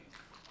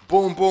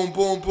Boom, boom,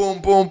 boom, boom,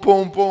 boom,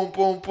 boom, boom,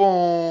 boom,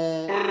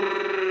 boom.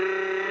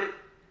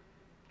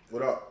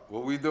 What up?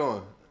 What we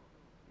doing?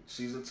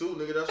 Season 2,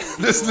 nigga. That's what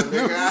we This doing,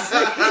 the new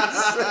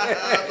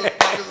nigga. What the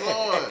fuck is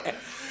on?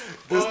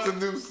 This the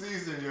new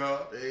season,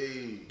 y'all.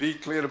 Hey. Be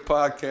Clear the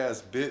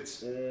podcast,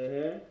 bitch.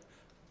 Mm-hmm.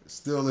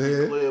 Still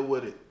here. Clear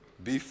with it.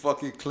 Be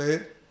fucking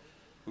clear.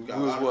 We got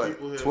a was lot of what?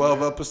 people here, 12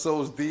 man.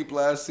 episodes deep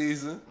last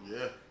season.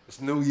 Yeah. It's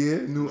new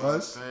year, new You know what I'm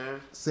us. saying?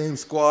 Same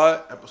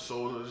squad.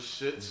 Episode of the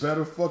shit.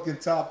 Better fucking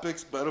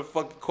topics, better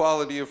fucking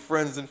quality of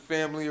friends and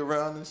family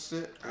around and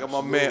shit. I got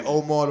my man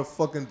Absolutely. Omar, the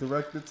fucking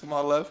director, to my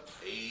left.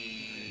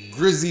 Hey.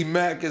 Grizzy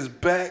Mac is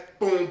back.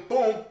 Boom,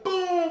 boom,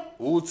 boom.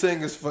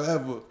 Wu-Tang is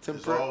forever.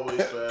 It's always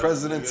forever,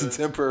 Presidents nigga. and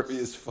temporary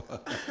is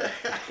fuck.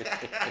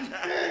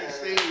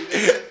 You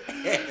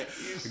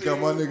We got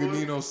my see, nigga boy?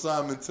 Nino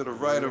Simon to the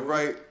right of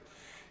right.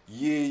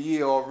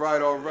 Yeah, all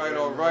right,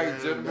 Man,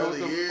 gentlemen. What another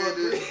the year, fuck?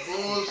 this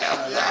bullshit.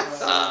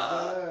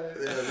 Yeah,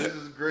 this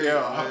is great, Yeah,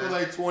 man. I feel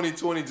like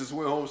 2020 just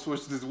went home,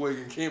 switched his wig,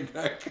 and came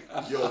back.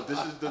 Yo, this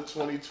is the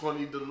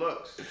 2020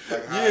 deluxe.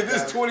 Like, how Yeah, I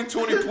this got-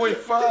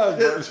 2020.5,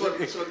 bro.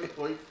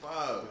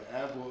 2020.5.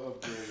 Apple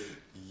upgrade.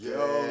 Yo,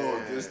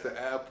 Yeah. this the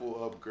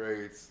Apple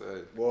upgrade,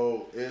 son.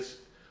 Well, it's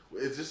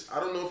just, I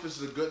don't know if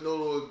it's a good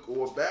note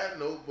or a bad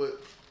note,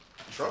 but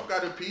Trump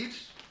got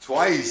impeached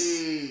Twice.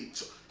 Hey,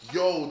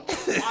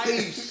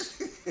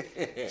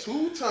 twice.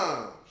 2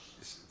 times.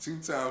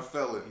 2-time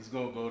felon. He's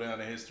gonna go down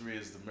in history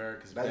as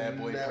America's That bad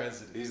boy never-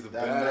 president. He's the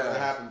That never badass.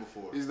 happened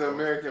before. He's the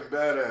American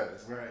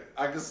badass. Right.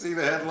 I can see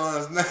the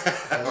headlines now.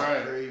 That's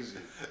Right. crazy.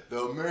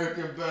 The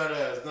American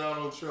badass,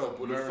 Donald Trump,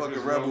 with a America's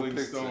fucking rebel Rolling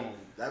picture. Stone.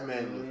 That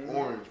man look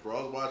orange, bro.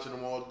 I was watching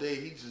him all day.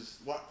 He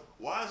just,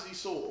 why is he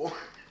so orange?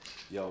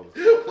 Yo,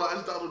 Why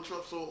is Donald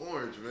Trump so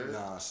orange, man?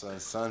 nah,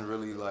 son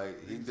really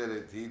like, he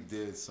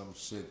did some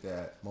shit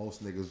that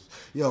most niggas,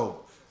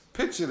 yo,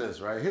 picture this,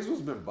 right? Here's what's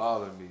been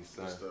bothering me,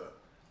 son. What's that?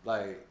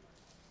 Like,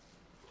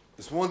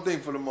 it's one thing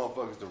for the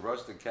motherfuckers to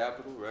rush the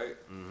Capitol, right?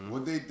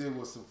 What they did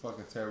was some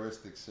fucking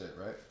terroristic shit,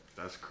 right?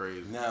 That's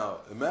crazy. Now,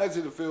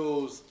 imagine if it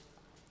was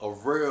a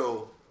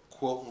real,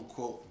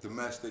 quote-unquote,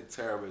 domestic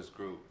terrorist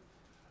group.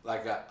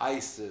 Like an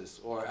ISIS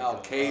or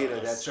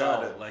Al-Qaeda that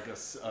tried to... like a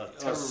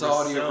a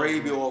Saudi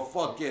Arabia or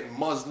fucking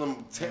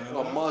Muslim,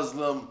 a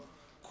Muslim,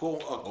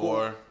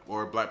 Or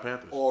Black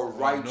Panthers. or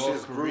righteous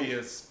North group.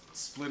 Korea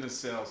splinter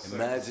cell.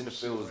 Imagine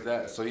if it was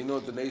that. So you know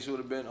what the nation would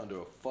have been? Under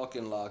a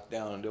fucking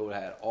lockdown, and they would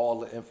have had all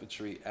the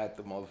infantry at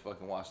the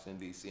motherfucking Washington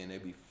D.C. and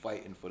they'd be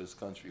fighting for this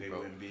country, They bro.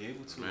 wouldn't be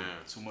able to. Man.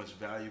 Too much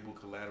valuable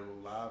collateral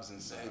lives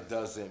inside. It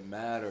doesn't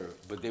matter,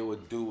 but they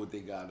would do what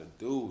they gotta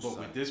do. But son.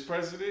 with this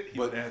president, he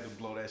But- would have to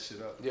blow that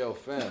shit up. Yo,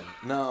 fam.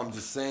 No, I'm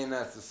just saying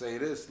that to say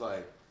this.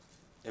 Like,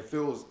 if it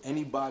was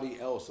anybody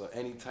else or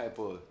any type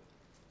of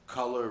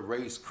color,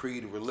 race,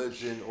 creed,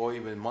 religion, or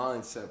even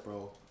mindset,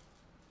 bro,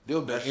 there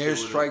would That be shit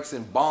would've- airstrikes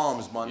and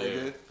bombs, my Yeah,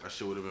 nigga. that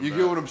shit would have been You bad.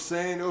 get what I'm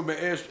saying? There would be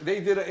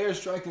they did an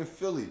airstrike in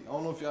Philly. I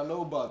don't know if y'all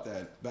know about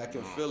that. Back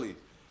in Philly,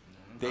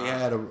 they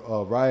had a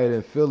riot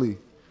in Philly.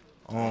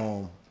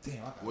 Damn, I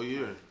got. What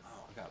year?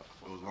 Oh, I got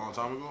It was a long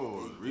time ago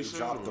or They recent?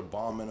 dropped or? a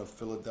bomb in a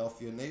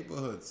Philadelphia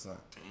neighborhood, son.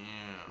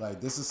 Damn.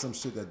 Like, this is some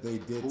shit that they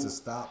did to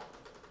stop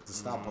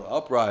an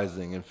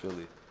uprising in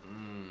Philly.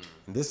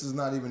 And this is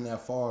not even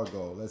that far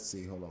ago. Let's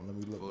see. Hold on. Let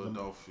me look.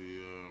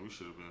 Philadelphia. We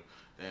should have been.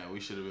 Damn, we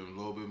should have been a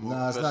little bit more.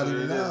 Nah, it's not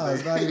professional even. than Nah, this.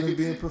 it's not even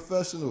being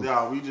professional.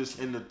 Nah, we just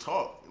in the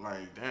talk.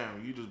 Like,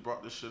 damn, you just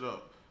brought this shit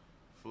up.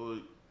 A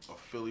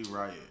Philly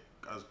riot.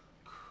 That's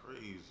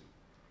crazy.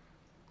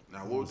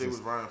 Now, what they was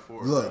rioting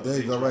for? Look, there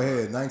you go, right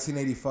here.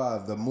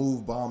 1985. The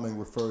move bombing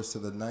refers to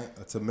the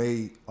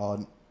May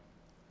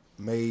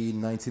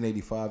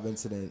 1985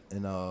 incident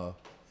in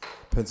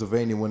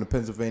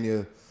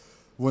Pennsylvania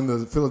when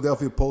the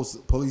Philadelphia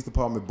Police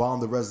Department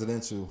bombed a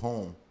residential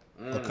home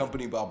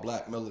accompanied by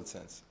black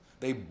militants.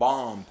 They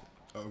bombed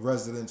a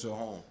residential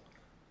home.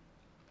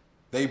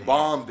 They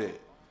bombed it.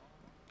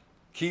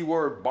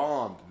 Keyword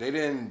bombed. They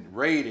didn't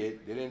raid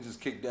it. They didn't just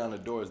kick down the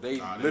doors.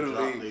 They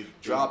literally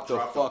dropped a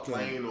fucking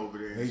plane over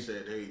there and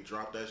said, "Hey,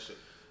 drop that shit."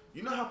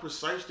 You know how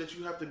precise that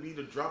you have to be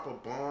to drop a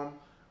bomb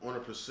on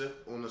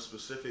a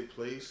specific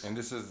place. And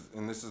this is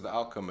the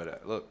outcome of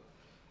that. Look,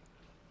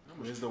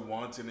 Where's the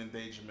wanton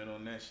endangerment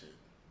on that shit?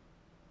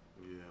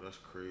 Yeah, that's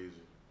crazy.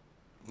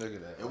 look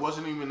at that. It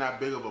wasn't even that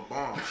big of a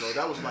bomb, so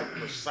that was like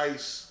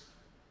precise.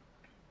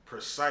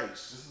 This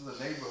is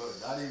a neighborhood,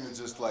 not even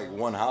just like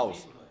one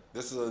house.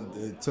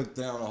 It took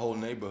down a whole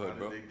neighborhood, How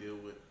bro. did they deal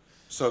with?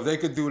 So if they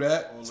could do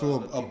that to All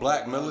the a people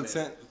black around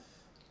militant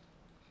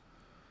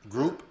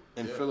group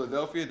in Yeah.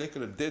 Philadelphia, they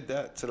could have did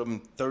that to them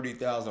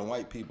 30,000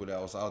 white people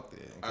that was out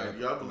there.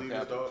 Y'all believe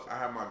it though? I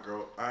had my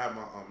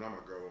not my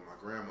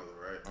grandmother,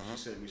 right? She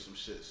sent me some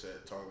shit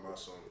talking about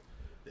some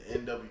the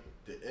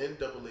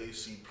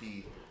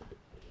NAACP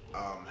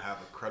have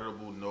a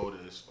credible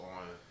notice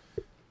on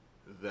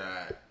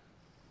that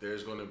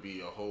there's gonna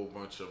be a whole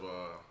bunch of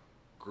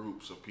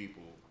groups of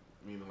people,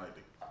 meaning like,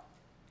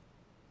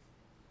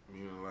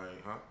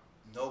 huh?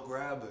 No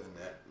grabbing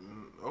that.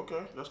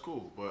 Okay, that's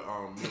cool. But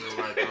meaning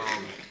like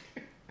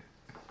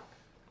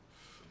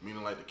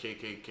meaning like the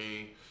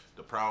KKK,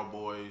 the Proud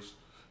Boys,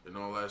 and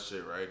all that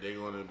shit, right? They're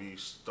gonna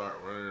start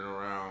running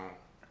around,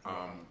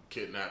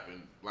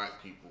 kidnapping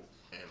black people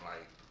and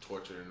like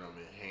torturing them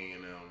and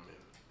hanging them and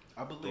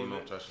I believe doing all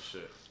it. types of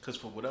shit. Because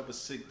for whatever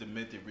sick,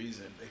 demented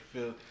reason, they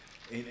feel,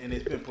 and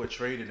it's been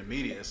portrayed in the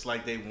media. It's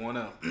like they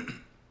wanna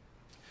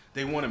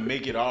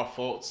make it our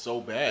fault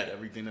so bad.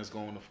 Everything that's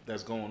going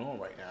on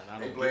right now. And I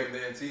They don't blame the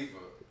Antifa.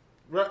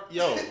 Right,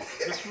 yo,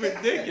 it's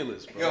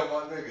ridiculous, bro. Yo,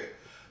 my nigga,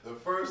 the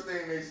first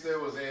thing they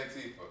said was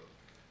Antifa.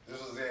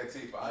 This was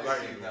Antifa. I Like,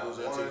 ain't seen it was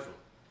that one. Antifa.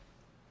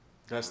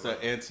 That's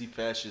the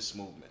anti-fascist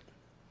movement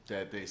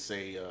that they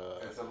say.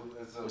 It's a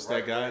What's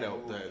that guy?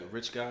 right-wing The movement.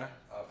 rich guy?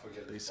 I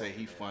forget. They his say fucking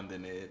he name.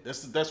 funding it.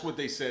 That's what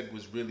they said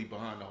was really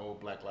behind the whole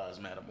Black Lives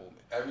Matter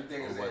movement.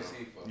 Everything is Or was-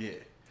 Antifa. Yeah,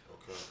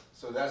 Okay.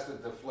 So that's the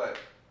deflect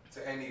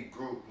to any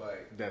group,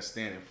 like. that's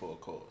standing for a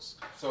cause.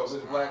 So if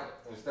it's black,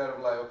 instead of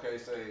like, okay,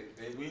 say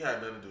We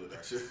had nothing to do with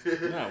that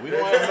shit. No, we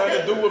don't have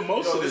nothing to do with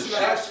most of this this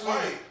shit. is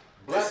fight.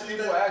 black This is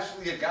people that-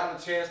 actually got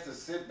a chance to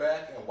sit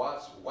back and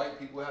watch white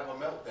people have a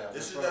meltdown.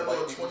 This in is front of that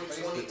white little people's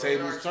 2020 faces. The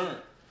tables turned.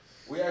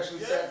 We actually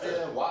sat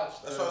there and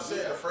watched. That's what I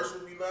said. The first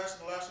would be last,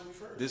 and the last would be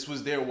first. This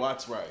was their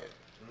Watts riot.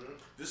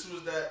 This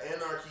was that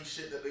anarchy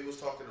shit that they was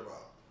talking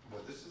about.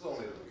 But this is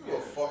only the You beginning.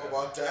 give a fuck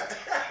about that?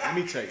 Let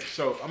me tell you.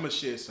 So I'm gonna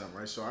share something,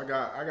 right? So I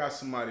got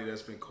somebody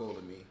that's been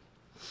calling me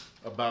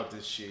about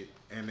this shit,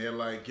 and they're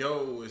like,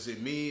 "Yo, is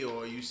it me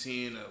or are you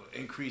seeing an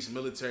increased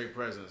military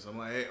presence?" I'm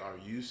like, "Hey, are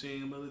you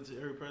seeing a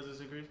military presence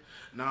increase?"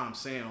 No, I'm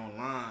saying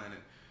online,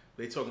 and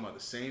they talking about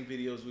the same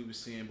videos we were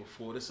seeing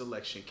before this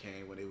election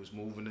came, when they was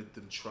moving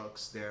them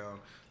trucks down.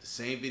 The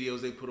same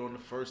videos they put on the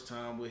first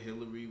time where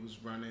Hillary was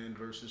running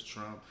versus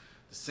Trump.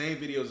 The same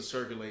videos are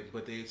circulating,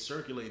 but they're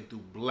circulating through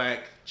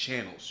black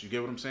channels. You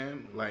get what I'm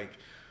saying? Like,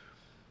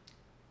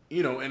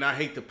 you know, and I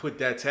hate to put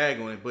that tag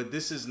on it, but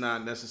this is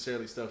not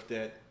necessarily stuff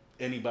that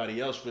anybody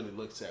else really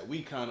looks at.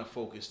 We kind of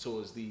focus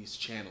towards these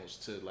channels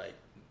to, like,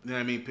 you know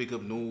what I mean, pick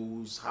up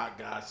news, hot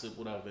gossip,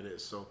 whatever it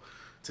is. So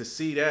to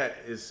see that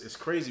is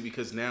crazy,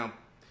 because now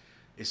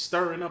it's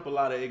stirring up a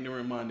lot of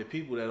ignorant-minded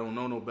people that don't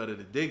know no better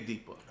to dig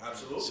deeper.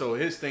 Absolutely. So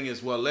his thing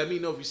is, well, let me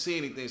know if you see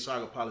anything so I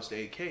can polish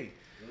the AK.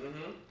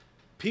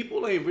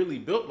 People ain't really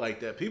built like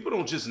that. People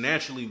don't just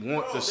naturally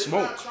want Bro, the they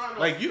smoke. not trying to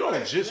Like, you don't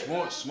fight, just nigga.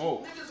 want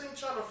smoke. Niggas ain't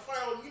trying to fight.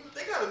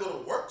 They gotta go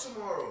to work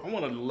tomorrow. I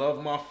want to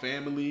love my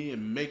family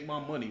and make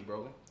my money,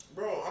 bro.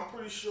 Bro, I'm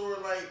pretty sure,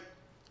 like,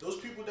 those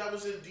people that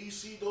was in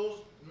D.C., those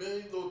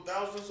millions, those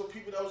thousands of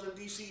people that was in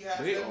D.C.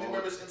 had They family all-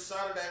 members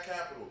inside of that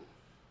Capitol.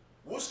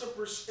 What's the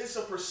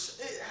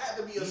it had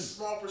to be a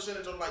small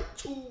percentage of, like,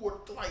 2 or,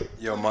 like,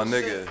 Yo, my 3%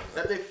 nigga.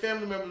 that they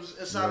family members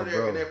inside Yo, of there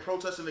bro. and they're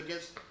protesting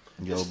against.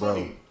 Yo, It's bro.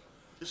 funny.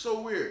 It's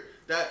so weird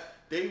that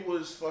they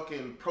was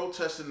fucking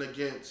protesting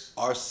against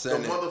Our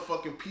Senate, the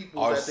motherfucking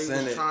people our that they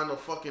Senate- was trying to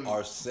fucking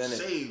our Senate-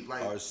 save,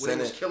 like, our when they was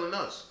Senate- killing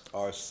us.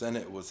 our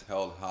Senate was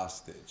held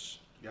hostage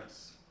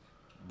Yes.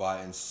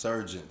 by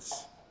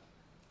insurgents.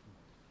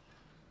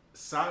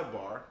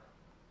 Sidebar.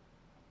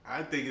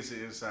 I think it's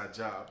an inside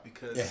job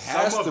because It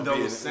has some to of be.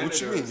 those What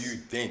senators. you mean? You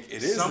think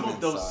it is? Some an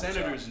of those inside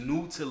senators job?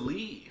 knew to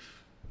leave.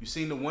 You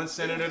seen the one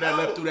senator that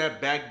left through that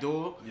back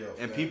door, Yo,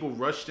 and fam. people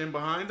rushed in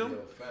behind him. Yo,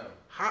 fam.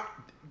 How,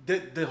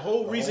 the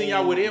whole reason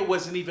y'all were there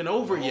wasn't even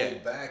over The whole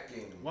yet.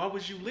 backing. Why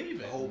was you leaving?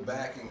 The whole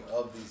backing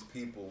of these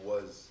people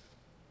was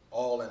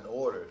all in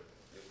order.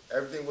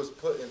 Everything was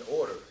put in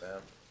order, fam.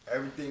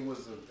 Everything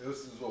was. This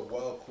is a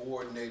well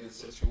coordinated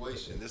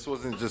situation. This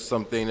wasn't just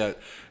something that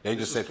they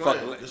just was said, "Fuck."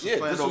 planned. This was Yeah,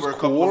 planned this was over a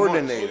couple of months.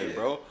 coordinated, Yeah.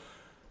 bro.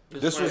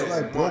 This was planned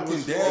like over broken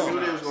months. We down.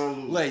 knew they was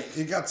gonna lose. Like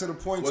it got to the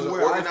point Was to it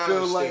where I organized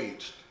feel and like,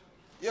 staged?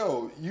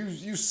 yo,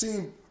 you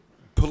seen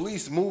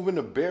police moving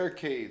the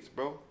barricades,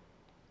 bro,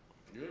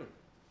 Yeah.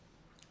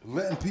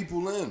 letting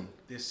people in.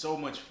 There's so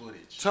much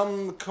footage. Tell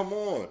them to come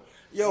on.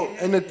 Yo,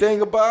 and the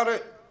thing about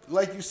it,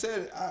 like you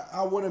said,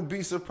 I wouldn't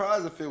be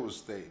surprised if it was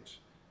staged.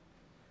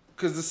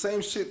 Because the same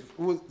shit,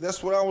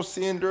 that's what I was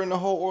seeing during the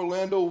whole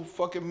Orlando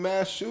fucking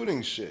mass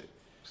shooting shit.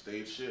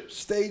 Stage shit.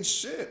 Staged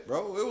shit,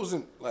 bro. It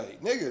wasn't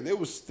like, nigga, it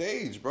was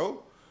staged,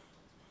 bro.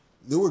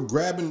 They were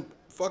grabbing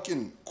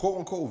fucking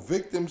quote-unquote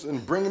victims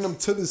and bringing them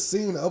to the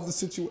scene of the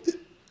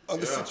situation. They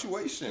was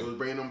situation.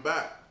 bringing them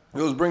back.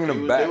 It was bringing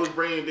them They back. was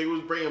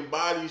bringing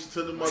bodies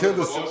to the To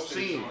the motherfucking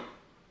scene.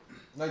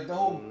 Like the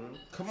whole,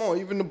 come on,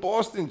 even the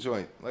Boston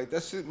joint. Like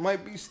that shit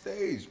might be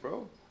staged,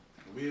 bro.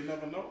 We'll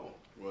never know.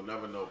 We'll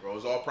never know, bro.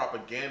 It's all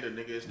propaganda,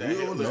 nigga. It's that We'll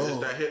Hitler. know. It's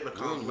that Hitler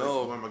We'll complex.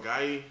 know. My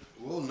guy.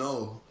 We'll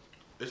know.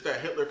 It's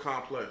that Hitler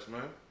complex,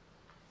 man.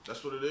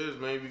 That's what it is,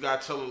 man. We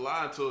gotta tell a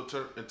lie until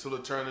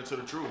it turns into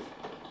the truth.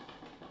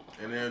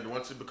 And then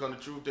once it becomes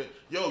the truth, then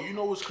you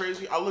know what's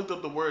crazy? I looked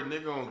up the word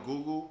nigga on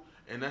Google,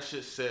 and that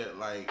shit said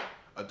like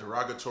a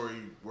derogatory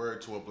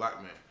word to a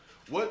black man.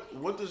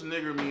 What does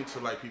nigger mean to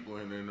like people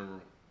in the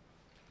room?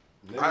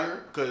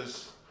 Nigger?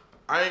 Because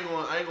I ain't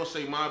gonna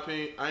say my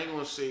opinion. I ain't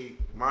gonna say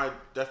my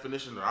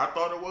definition that I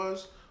thought it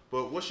was.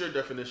 But what's your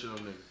definition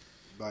of nigger?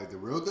 Like the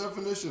real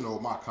definition or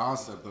my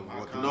concept of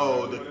what?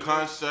 No, the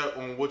concept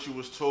on what you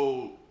was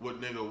told what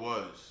nigga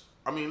was.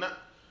 I mean, not.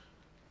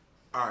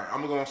 All right,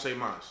 I'm gonna say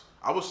mine.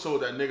 I was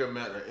told that nigga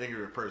met an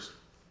ignorant person.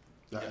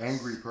 An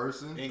angry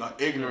person?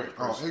 Ignorant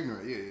person. Oh,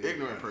 ignorant, yeah.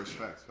 Ignorant person.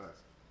 Facts.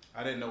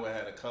 I didn't know it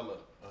had a color,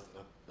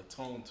 a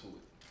tone to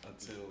it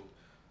until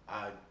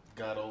I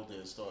got older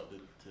and started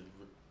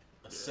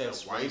to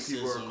assess white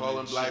people are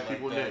calling black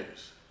people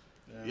niggas.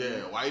 Yeah,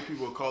 white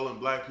people are calling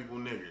black people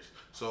niggers.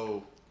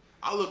 So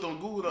I looked on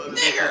Google the other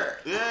day. Nigger!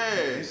 Yeah.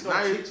 They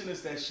start teaching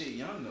us that shit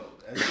young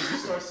though. You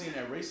start seeing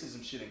that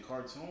racism shit in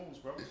cartoons,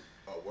 bro.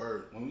 A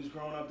word. When we was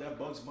growing up, that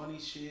Bugs Bunny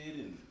shit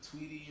and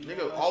Tweety. And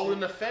nigga, all in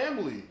the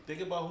family.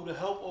 Think about who the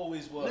help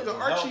always was. Nigga,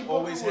 Archie help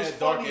always was had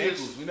dark funny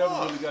ankles. We never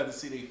really got to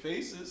see their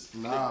faces.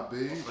 Nah,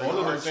 B. All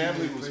of the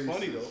family was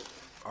funny though.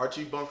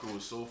 Archie Bunker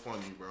was so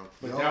funny, bro.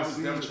 But that was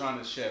them trying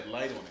to shed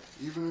light on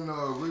it. Even in the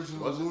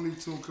original Looney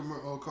Tune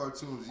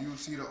cartoons, you would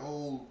see the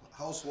old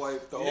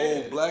housewife, the Yeah,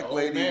 old black old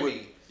lady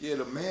mammy. with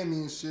the mammy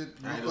and shit.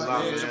 I ain't Like gonna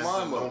lie, Aunt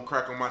man. Jemima. Don't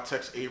crack on my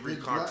Tex Avery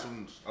Big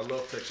cartoons. I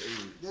love Tex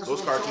Avery. That's Those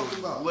what I'm cartoons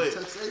talking about. lit.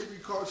 Tex Avery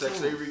cartoons.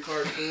 Tex Avery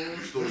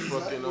cartoons. Those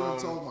That's fucking what I'm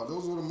talking about.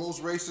 Those were the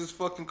most racist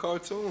fucking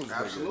cartoons.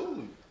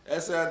 Absolutely. Nigga.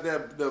 That's how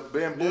the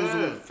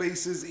bamboozled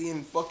faces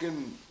eating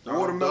fucking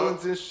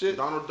watermelons and shit.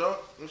 Donald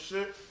Duck and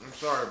shit. I'm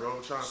sorry, bro.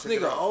 I'm trying to This take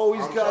it nigga out.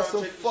 always I'm got trying to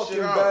some take this fucking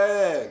shit out.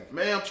 bag.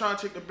 Man, I'm trying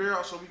to take the beer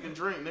out so we can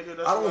drink, nigga.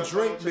 That's I don't what I'm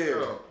drink trying to take it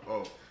beer. out.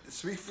 Oh.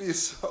 Speak for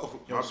yourself.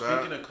 Yo, My speaking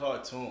bad. of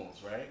cartoons,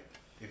 right?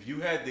 If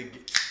you had to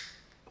get,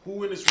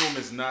 who in this room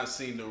has not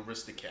seen the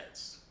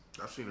Aristocats?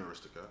 I've seen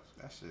Aristocats.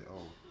 That shit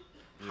old.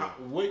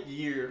 What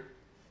year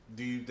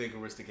do you think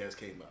Aristocats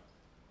came out?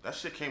 That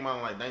shit came out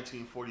in like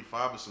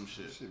 1945 or some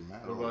shit. That shit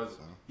mad What old, was?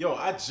 son. Yo,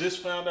 I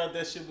just found out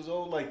that shit was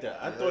old like that.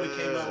 I thought it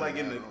came out like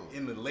Yeah.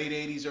 in the late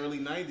 80s, early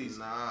 90s.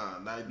 Nah,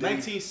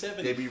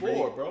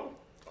 1974, bro.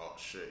 Oh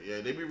shit,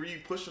 yeah, they be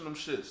re-pushing them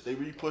shits. They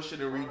re-push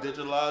it and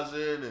re-digitalize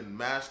it and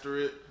master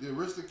it. The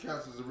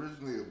Aristocats was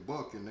originally a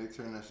book, and they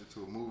turned that shit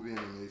to a movie,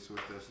 and they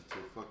switched that shit to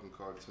fucking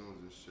cartoons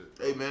and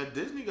shit. Hey man,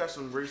 Disney got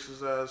some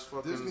racist ass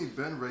fucking. Disney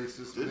been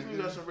racist. Disney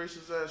nigga. got some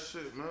racist ass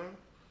shit, man.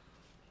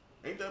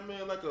 Ain't that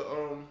man like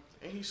a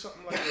Ain't he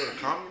something like a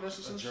communist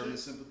or some A German shit?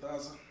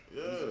 sympathizer.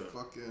 Yeah. He's a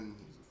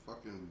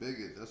fucking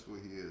bigot. That's what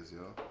he is,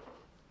 yo.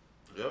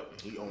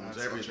 Yep. He owns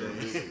That's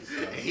everything. such a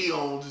racist, And he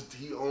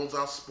owns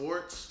our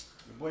sports.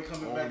 The boy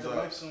coming back to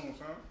life soon,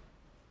 fam.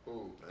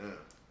 Oh, Damn.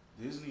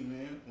 Disney,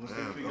 man. Once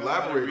Damn, they figure out how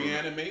to elaborate on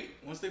that.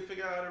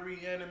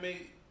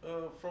 reanimate,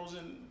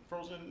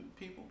 frozen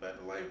people back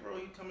to life, bro,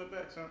 he coming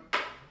back, son.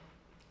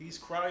 He's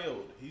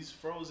cryoed. He's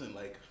frozen,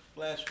 like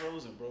flash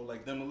frozen, bro,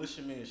 like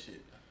Demolition Man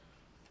shit.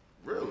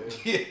 Really?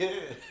 Yeah.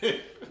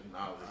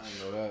 Knowledge. I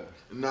didn't know that.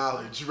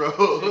 Knowledge, bro.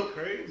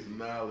 Crazy.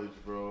 Knowledge,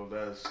 bro.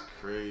 That's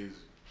crazy.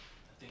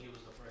 I think he was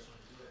the first one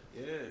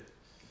to do it. Yeah.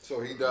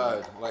 So he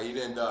died. Like he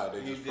didn't die.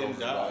 They He just didn't froze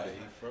his die. body.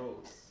 He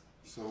froze.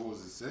 So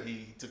was he sick?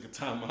 He took a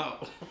time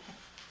out.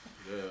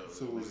 Yeah.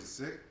 So was he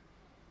sick?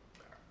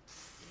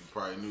 He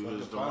probably knew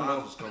his Fucking find demise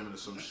out. was coming to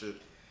some shit.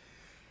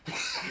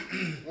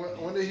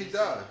 When did he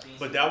die?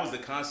 But that was the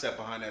concept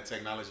behind that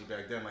technology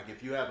back then. Like,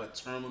 if you have a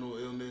terminal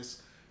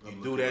illness, you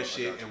I'm do looking that up, I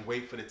shit got you. and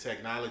wait for the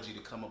technology to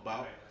come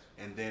about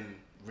and then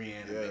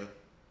reanimate. Yeah.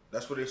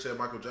 That's what they said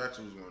Michael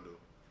Jackson was going to do.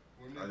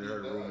 When I did just he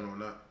heard a die? rumor on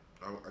that.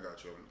 I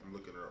got you. I'm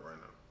looking it up right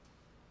now.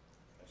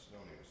 That shit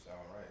don't even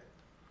sound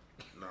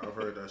right. Nah, I've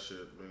heard that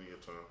shit many a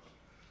times.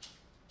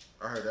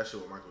 I heard that shit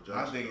with Michael My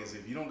Jackson. thing though. is,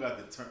 if you don't got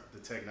the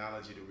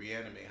technology to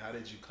reanimate, how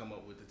did you come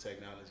up with the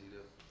technology to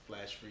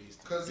flash freeze?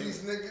 to Cause begin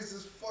these with? niggas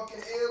is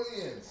fucking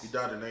aliens. He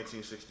died in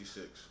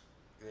 1966.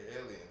 They're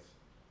aliens.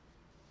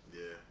 Yeah.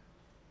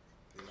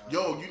 They're not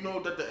Yo, aliens. you know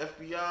that the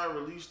FBI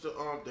released the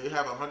they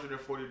have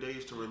 140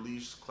 days to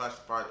release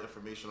classified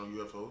information on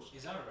UFOs?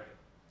 It's out already.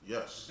 It's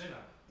Yes. been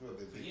out. What,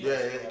 they did? Yeah,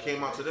 it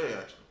came out today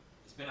actually.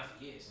 It's been out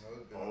for years. No,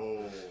 it's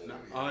been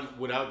Oh.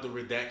 Without the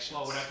redactions.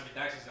 Well, without the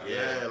redactions out.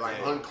 Yeah, like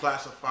Yeah.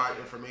 unclassified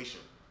information.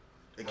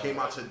 It came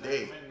out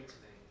today.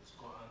 It's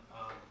called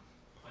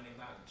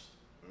Unacknowledged.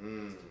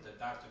 Mm. The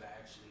doctor that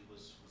actually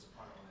was a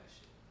part of all that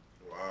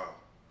shit. Wow.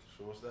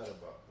 So what's that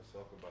about? Let's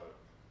talk about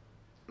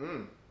it.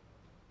 Mm.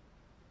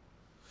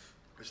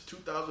 It's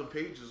 2,000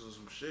 pages of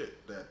some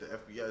shit that the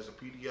FBI is a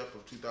PDF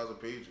of 2,000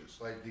 pages.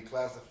 Like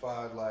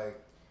declassified, like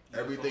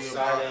Everything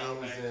sightings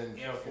about and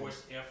Air fucking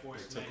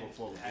Force They took men, over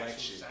for the black actual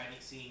shit. sighting,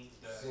 seeing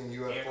the seeing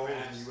UFOs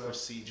aircrafts, and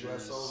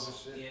procedures. USOs and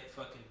shit. yeah,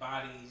 fucking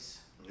bodies,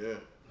 Yeah.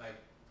 like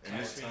And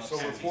this capturing so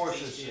capturing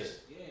reports and spaceships.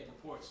 shit. Yeah,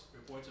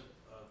 reports of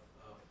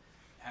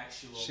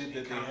actual Shit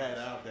that they had encounters.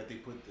 out that they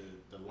put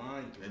the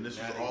line through. And this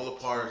Now was they all a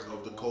part closed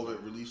of the one.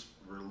 COVID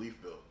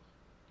relief bill.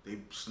 They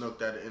snuck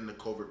that in the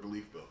COVID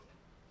relief bill.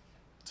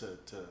 to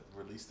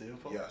release the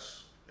info.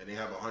 Yes. And they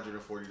have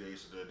 140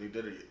 days to do it. They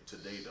did it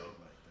today though. Like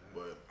that.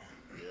 But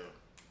yeah.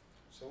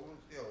 So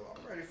yo,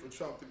 I'm ready for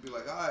Trump to be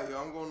like, all right,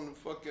 yo, I'm going to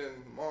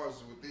fucking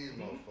Mars with these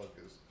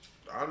motherfuckers.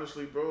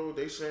 Honestly, bro,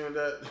 they saying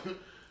that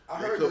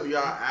I they heard could that- be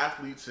our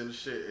athletes and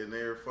shit, and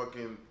they're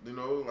fucking, you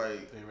know,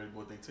 like They already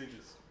bought their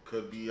tickets.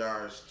 could be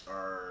our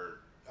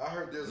I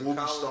heard there's Movie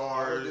I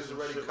stars heard there's and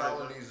already shit like that.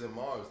 colonies in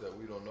Mars that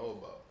we don't know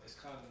about. It's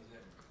colonies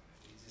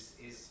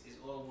everywhere. It's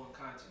all one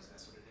conscience.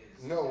 That's what it is.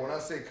 No, when I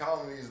say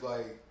colonies,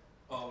 like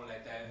Oh,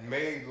 like that.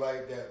 made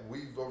like that,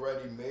 we've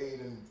already made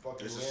and fucking.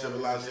 There's a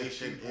land,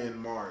 civilization there's people- in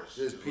Mars.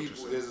 There's is what you're people.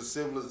 saying. There's a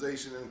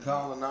civilization and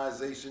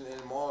colonization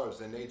in Mars,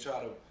 and they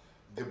try to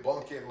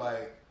debunk it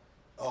like,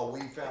 oh,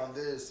 we found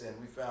this and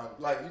we found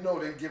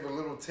they give a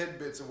little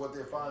tidbits of what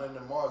they're finding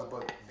in Mars,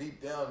 but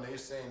deep down they're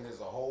saying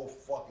there's a whole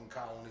fucking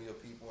colony of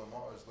people in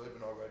Mars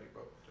living already,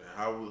 bro.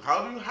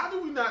 How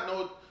do we not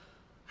know?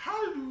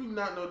 How do we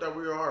not know that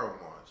we are on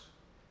Mars?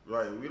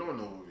 Like we don't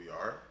know where we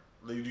are.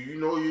 Like, do you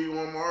know you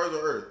on Mars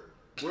or Earth?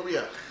 Where we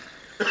at?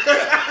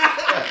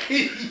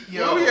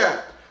 Where we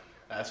at?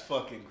 That's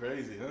fucking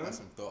crazy, huh? That's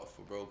some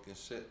thoughtful broken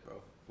shit, bro.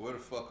 Where the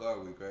fuck are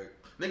we, Greg?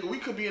 Nigga, we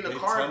could be in a They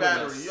car telling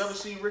battery. us. You ever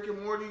seen Rick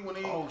and Morty when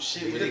they Oh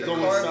shit, they when did they the go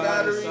car inside,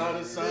 battery,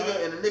 inside.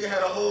 nigga, and the nigga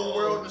had a whole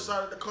world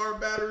inside of the car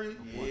battery,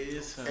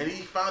 Yes, son. and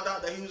he found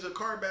out that he was a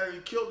car battery. He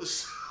killed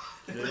himself.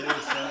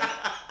 Yes, son.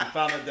 He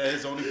found out that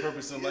his only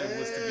purpose in life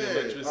was to be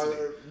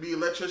electricity. Be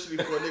electricity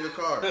for a nigga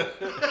car.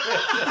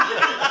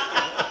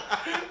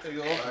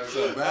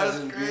 So imagine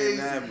That's being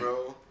that, crazy.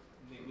 bro.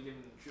 We live in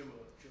a dribble.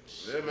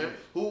 Yeah, man.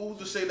 Who's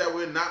to say that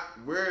we're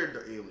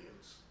the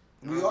aliens?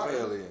 You We know what are I'm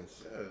saying?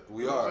 aliens. Yeah.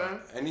 We You know what are. I'm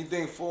saying?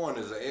 Anything foreign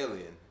is an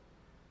alien.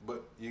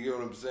 But you get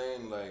what I'm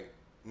saying? Like,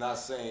 not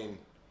saying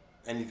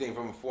anything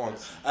from a foreign.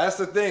 That's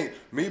the thing.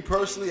 Me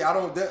personally, I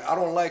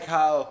don't like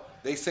how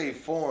they say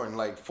foreign.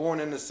 Like foreign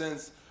in the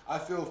sense, I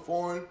feel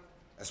foreign.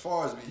 As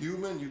far as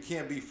human, you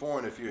can't be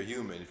foreign if you're a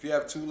human. If you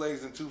have 2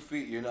 legs and 2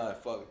 feet, you're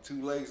not fucking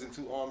 2 legs and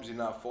 2 arms. You're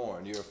not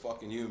foreign. You're a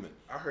fucking human.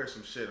 I heard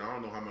some shit. I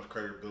don't know how much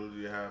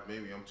credibility I have.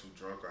 Maybe I'm too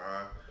drunk or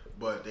high.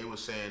 But they were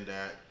saying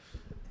that.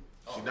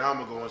 See, now I'm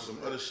gonna go on some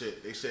other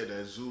shit. They said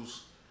that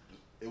Zeus,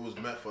 it was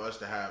meant for us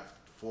to have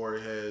 4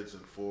 heads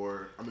and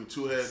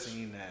 2 heads,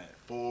 Seen that.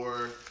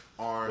 4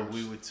 arms. But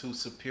we were too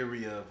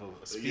superior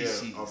of a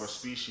species. Yeah, of a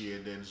species,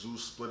 and then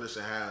Zeus split us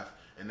in half,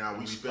 and now we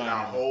We spend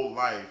our finding- whole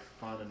life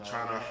finding our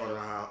trying to half. find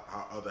out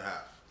our other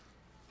half.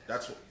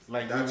 That's what.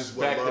 Like that's we was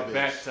what back love to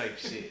back is. type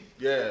shit.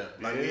 Yeah,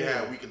 like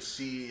Yeah. we could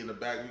see in the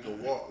back. We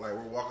could walk like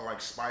we're walking like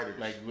spiders.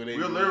 Like when they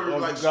we're literally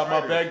like you got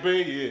spiders. my back,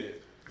 babe? Yeah.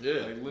 Yeah,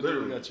 Like literally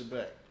literally. got your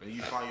back. And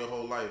you find your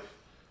whole life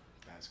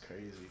That's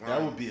crazy. Find-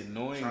 That would be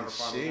annoying trying to as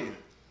find a shit. woman,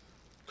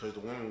 because the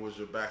woman was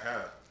your back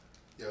half.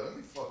 Yo, let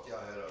me fuck y'all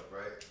head up,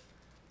 right?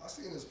 I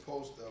seen this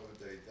post the other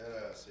day,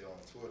 deadass here on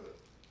Twitter.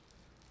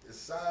 It's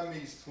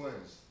Siamese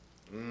twins.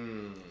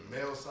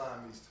 Male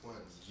Siamese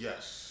twins.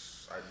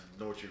 Yes, I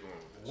know what you're going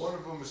with. This. One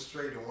of them is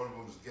straight and one of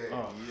them is gay.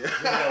 Oh. They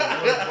got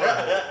one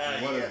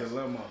butthole. What a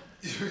dilemma.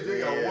 They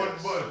got Yes. one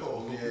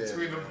butthole Yeah.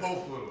 between the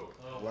both of them.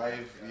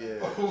 Wife, yeah.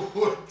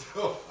 What the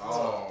fuck?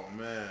 Oh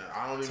man,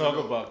 I don't even Talk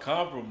know. about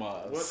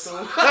compromise. What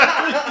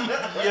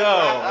the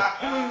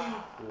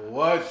Yo.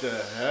 What the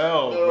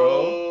hell,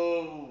 bro?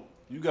 No.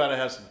 You gotta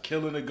have some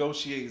killer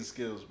negotiating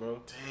skills,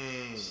 bro.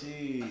 Dang.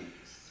 Jeez.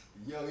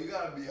 Yo, you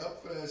gotta be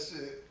up for that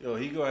shit. Yo,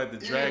 he gonna have to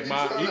Even drag if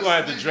my you tryna he gonna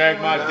have to sneak drag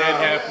in my with dead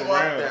that, half fuck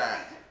around.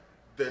 that.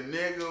 The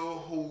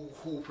nigga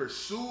who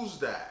pursues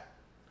that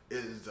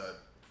is a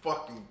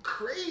fucking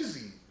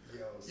crazy.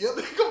 Yo, You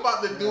think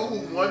about the dude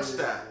who wants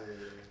that.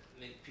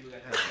 People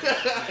got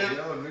that.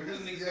 Yo,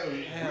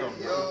 niggas, Hell,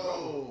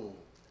 Yo.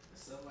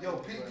 Yo,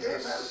 Pete Game had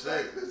a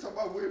sex. Let's talk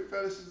about weird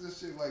fetishes and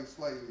shit, like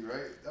slightly,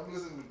 right? I'm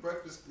listening to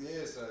Breakfast.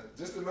 Yeah, son.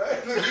 Just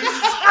imagine.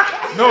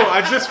 No,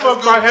 I just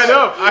fucked my head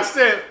up. I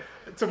said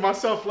to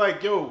myself,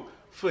 like, yo,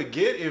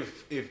 forget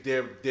if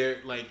they're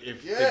like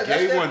if Yeah, the that's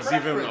gay their one's even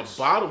a preference.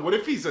 bottom. What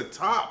if he's a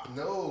top?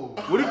 No.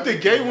 What if the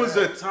gay one's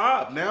a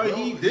top? Now No,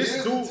 he he this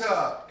is dude the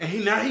top.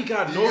 and now he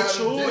got You no gotta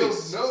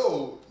choice. deal-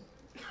 No.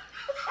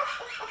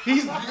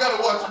 He's You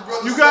gotta watch your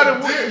brother. you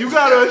gotta you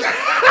gotta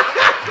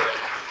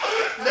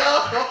No.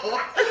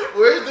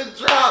 Where's the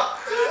drop?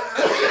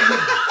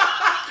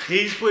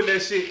 he's putting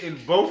that shit in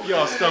both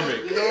y'all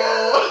stomach.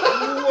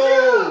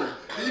 Whoa.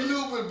 He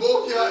looping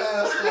both y'all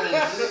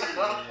assholes.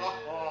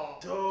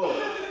 Dog.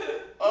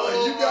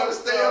 Oh, you gotta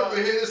stay up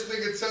and hear this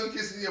nigga tongue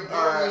kissing your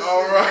brother.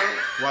 All right.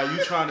 While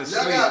you trying to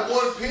Y'all sleep. got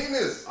one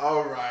penis.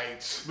 All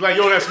right. Like,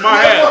 yo, that's my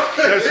half.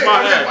 That's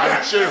my half.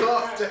 Like, chill.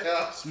 Calm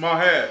down. It's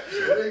my half.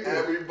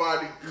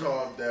 Everybody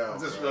calm down.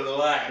 Just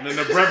relax. And then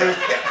the brother,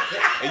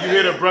 and you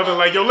hear the brother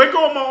like, yo, let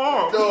go of my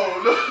arm. No.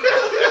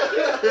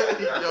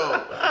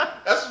 Yo,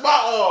 that's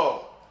my arm.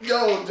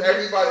 Yo,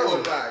 everybody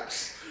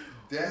relax.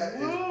 That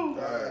is All wild.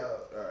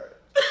 right.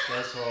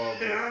 That's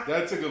horrible.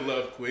 That took a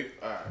love quick.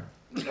 All right.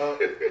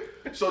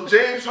 So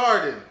James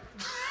Harden.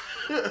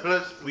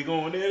 Let's, We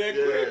going there that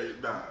quick?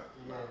 yeah, nah.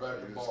 Back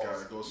to You just balls.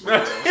 gotta go somewhere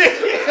else.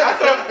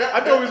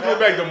 I thought we was going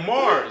back to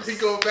Mars. He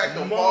going back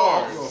to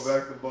Mars. Mars. Go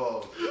back to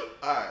balls.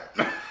 All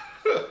right.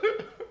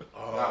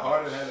 Now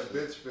Harden had a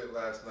bitch fit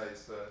last night,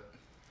 son.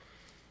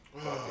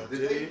 Did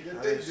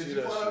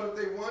you find out if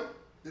they won?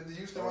 Did the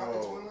Houston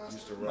Rockets win last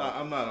Used to Nah, rock.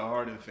 I'm not a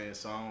Harden fan,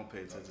 so I don't pay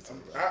attention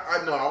to that.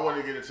 I know. I want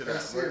to get into that.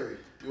 That's but- serious.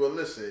 Well,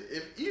 listen.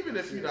 Even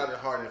if you're not a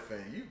Harden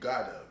fan, you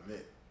gotta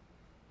admit,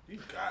 you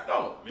gotta.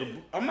 No,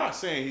 admit. I'm not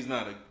saying he's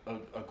not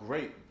a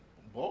great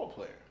ball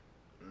player.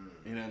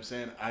 You know what I'm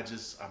saying?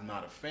 I'm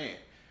not a fan.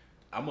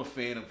 I'm a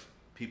fan of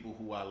people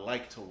who I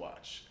like to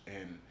watch,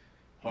 and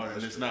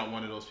Harden is not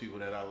one of those people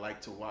that I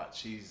like to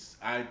watch.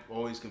 I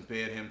always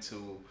compared him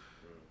to,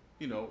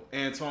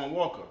 Antoine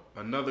Walker,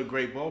 another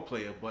great ball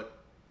player, but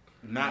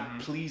not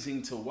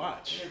pleasing to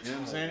watch. You know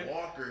what I'm saying?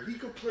 Walker, he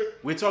could play.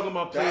 We're talking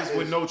about players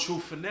with no true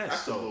finesse.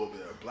 That's a little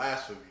bit of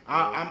blasphemy.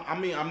 I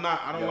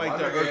don't like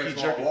that irky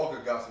jerky.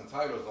 Walker got some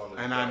titles on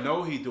And I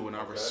know he do, and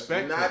I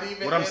respect Not him.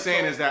 even What I'm Antoine.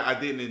 saying is that I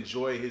didn't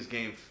enjoy his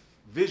game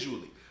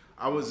visually.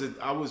 I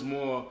was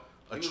more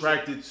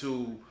attracted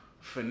to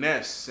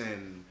finesse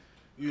and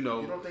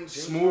don't think James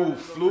smooth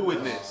Harden's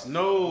fluidness.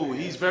 No,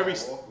 he's very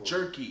Walker.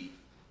 jerky.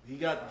 He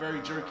got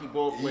very jerky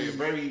ball player,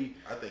 very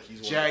I think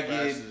he's jagged. one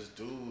of the fastest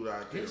dude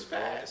out there. He's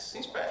fast.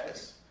 He's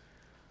fast.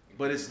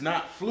 But it's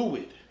not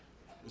fluid,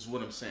 is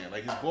what I'm saying.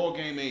 Like his ball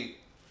game ain't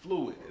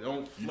fluid. It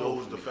don't You flow. know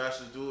who's the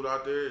fastest dude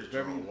out there? Is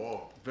Very- John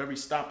Wall. Very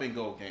stop and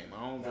go game. I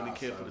don't really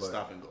care son, for the but-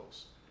 stop and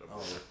goes. Oh,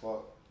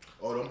 fuck.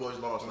 Oh, them boys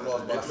lost. We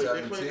lost by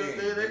 17. They played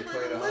the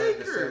 100 to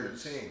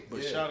Lakers. 17.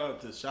 But Yeah. shout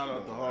out to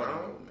Harden,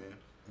 though, man.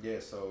 Yeah,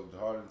 so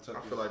Harden took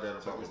I feel like that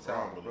about his LeBron,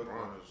 time. but Brooklyn.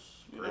 LeBron is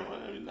You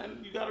great. know,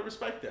 you gotta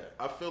respect that.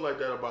 I feel like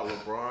that about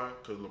LeBron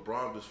because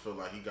LeBron just feel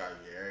like he got to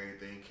get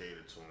everything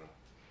catered to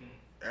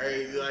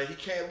him. Like he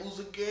can't lose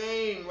a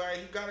game. Like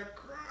he gotta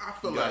cry. I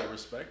feel You like gotta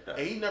respect that.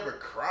 and he never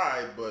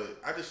cried, but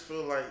I just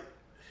feel like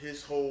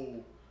his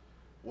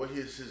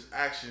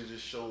actions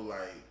just show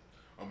like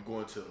I'm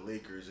going to the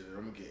Lakers and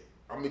I'm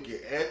gonna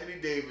get Anthony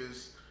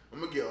Davis. I'm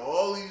gonna get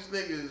all these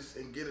niggas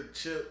and get a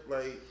chip.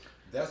 Like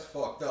That's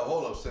fucked up.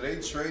 Hold up. So they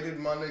traded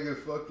my nigga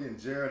fucking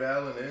Jared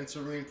Allen and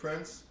Taurean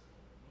Prince?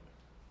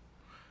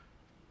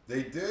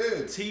 They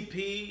did.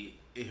 TP,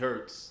 it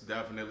hurts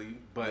definitely,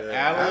 but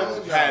Yeah, Allen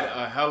Allen had got-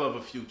 a hell of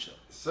a future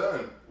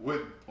Son,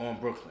 with on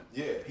Brooklyn.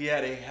 Yeah. he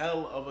had a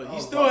hell of a. He Oh,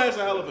 still has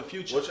a hell of a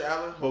future. what's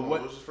Allen? But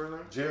What's his first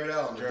name? Jared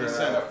Allen, Jared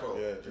the Allen. Afro.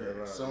 Yeah, Jared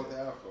Allen. Son with the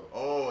Afro.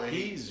 Oh, and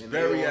He's and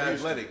very they all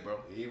athletic, Houston. bro.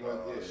 He went,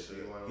 Oh, yeah. shit.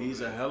 He went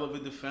He's over a hell of a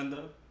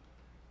defender.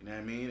 You know what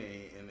I mean?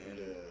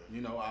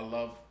 And I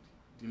love.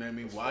 You know what I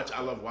mean?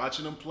 I love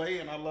watching him play,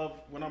 and I love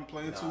when I'm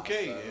playing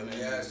 2K. Son, And let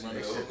me ask you,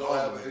 running who's shit.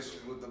 gonna have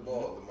issues with the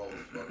ball the most?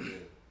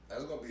 Fucking.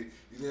 That's gonna be. You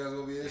think that's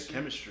gonna be an issue?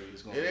 Chemistry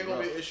is gonna. It ain't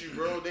gonna be rough. an issue,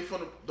 bro.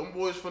 Them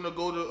boys finna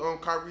go to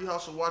Kyrie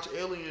house and watch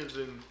aliens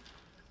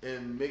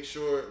and make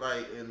sure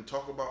and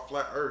talk about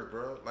flat Earth,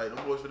 bro. Like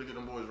them boys finna get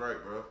them boys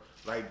right, bro.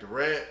 Like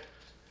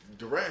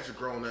Durant's a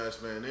grown ass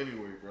man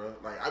anyway, bro.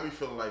 Like I be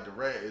feeling like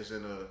Durant is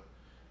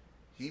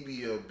he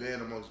be a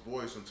band amongst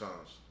boys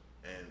sometimes,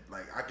 and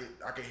like I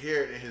can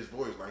hear it in his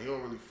voice. Like he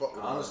don't really fuck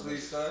with Honestly,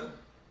 them. son.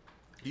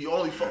 He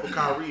only fuck with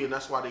Kyrie, and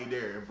that's why they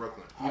there in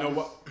Brooklyn. You know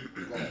what?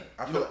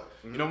 I feel like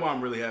You know why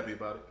I'm really happy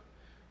about it?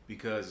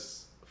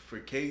 Because for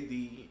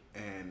KD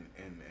and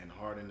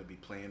Harden to be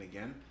playing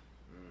again,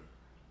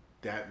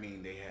 that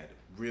means they had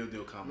real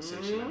deal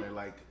conversation, and they're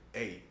like,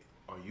 "Hey,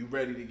 are you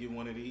ready to get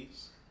one of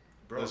these?"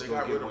 bro, Let's they go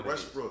got get rid one of of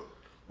these. Westbrook.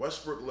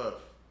 Westbrook left.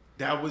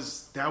 That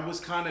was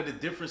kind of the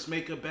difference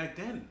maker back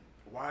then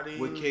Why they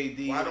with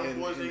KD why them and,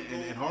 boys ain't and, go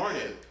and Harden.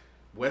 ahead?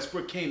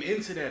 Westbrook came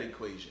into that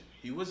equation.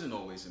 He wasn't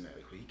always in that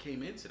equation. He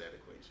came into that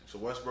equation. So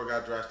Westbrook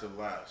got drafted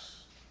last.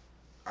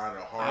 Out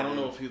of Harden. I don't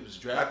know if he was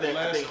I drafted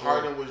last. think or-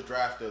 Harden was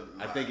drafted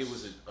last. I think it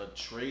was a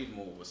trade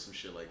move or some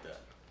shit like that.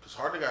 Because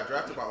Harden got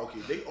drafted by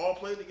they all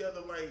played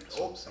together like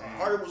what I'm saying.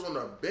 Harden was on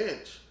the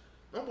bench.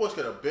 Them boys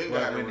could have been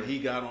got But him. when he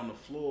got on the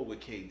floor with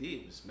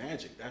KD, it was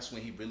magic. That's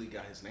when he really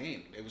got his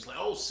name. It was like,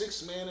 oh,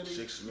 6th man of the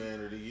year. 6th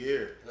man of the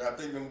year. I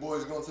think them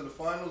boys going to the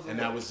finals. And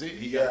that was it.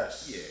 He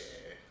Yes. got, yeah,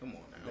 come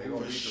on They now. gonna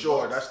For beat the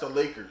sure. Bucks. That's the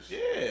Lakers.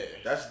 Yeah.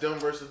 That's them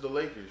versus the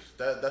Lakers.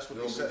 That's what They they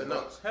gonna beat setting the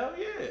up. Bucks. Hell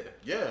yeah.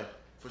 Yeah,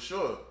 for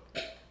sure.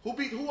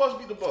 Who else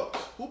beat the Bucks?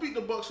 Who beat the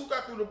Bucks? Who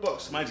got through the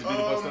Bucks? Somebody just beat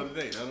the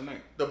Bucks the other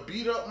night. The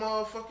beat up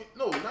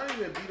motherfucking not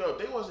even beat up.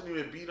 They wasn't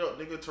even beat up,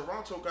 nigga.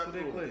 Toronto got Who they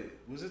through them. played?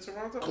 Was it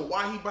Toronto?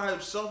 Kawhi he by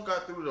himself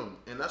got through them,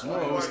 and that's why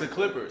No, it was Kawhi- the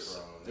Clippers.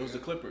 Bro, It was the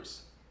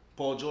Clippers.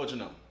 Paul George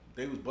and them.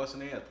 They was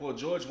busting their ass. Paul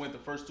George went the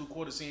first 2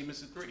 quarters, he ain't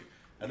missing 3.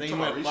 I think he talking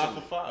went about 5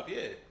 for 5.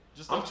 Yeah.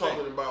 Just I'm like that.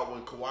 talking about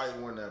when Kawhi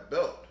won that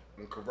belt.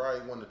 When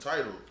Kawhi won the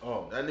title.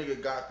 Oh. That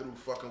nigga got through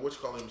fucking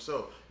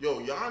himself. Yo,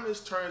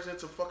 Giannis turns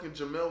into fucking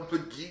Jamel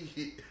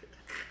McGee.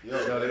 Yo, I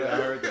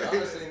heard that.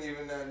 Giannis ain't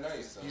even that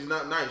nice, son. He's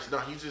not nice. Nah,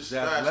 he's just He's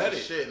fast athletic.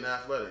 as shit and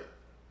athletic.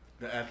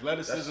 The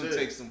athleticism That's it.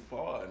 takes them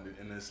far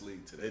in this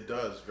league today. It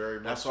does very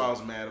much. That's why I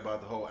was mad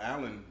about the whole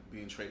Allen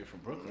being traded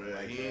from Brooklyn. Yeah,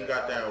 Like, he ain't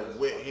got that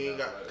wit. He ain't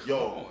got.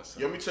 Yo, Come on,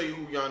 son. let me tell you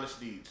who Giannis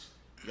needs.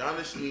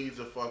 Giannis needs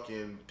a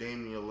fucking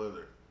Damian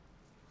Lillard.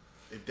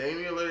 If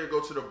Damian Lillard go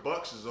to the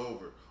Bucks, it's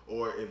over.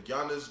 Or if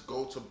Giannis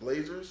go to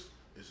Blazers,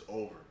 it's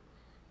over.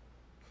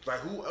 Like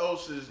who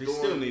else is they doing?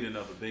 still need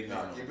another big man.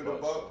 Nah, on keep the it a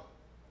Bucks. buck.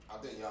 I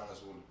think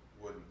Giannis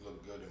would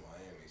look good in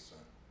Miami, son.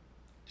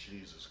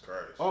 Jesus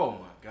Christ. Oh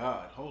my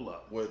God! Hold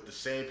up. With the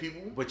same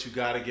people? But you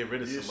gotta get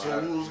rid of Yeah,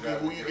 somebody. so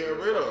who you getting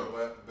rid of?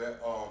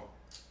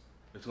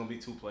 It's gonna be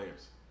 2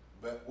 players.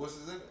 What's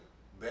his name?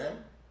 Bam?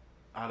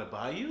 Out of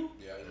Bayou?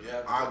 Yeah,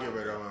 yeah. I'll get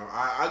rid of him.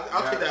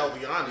 I'll take that over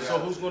Giannis. So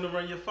who's gonna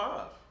run your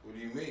 5? What do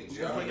you mean? You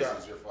Giannis got-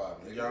 is your 5,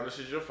 nigga. Giannis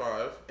is your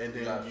 5, and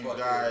then got you fucking-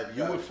 got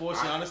You would force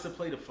Giannis to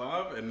play the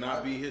 5 and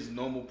not be his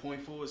normal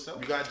point forward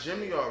self? you got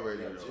Jimmy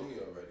already. You got though. Jimmy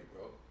already,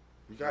 bro.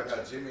 You got You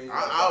got Jimmy. Jimmy.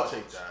 I'll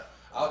take that.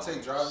 I'll take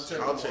Dragic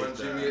I'll at the take 1,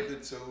 Jimmy that.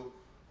 at the 2.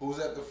 Who's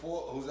at the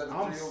 4? Who's at the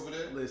 3 over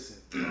there? Listen,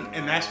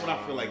 and that's what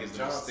I feel like is the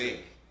Johnson.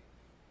 mistake.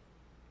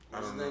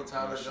 What's his I don't name? know.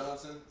 Tyler I'm not sure.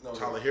 Johnson? No,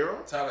 Tyler Hero?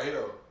 Tyler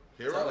Hero.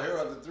 Hero? Tyler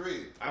Hero at the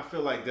 3. I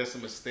feel like that's a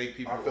mistake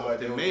people I feel like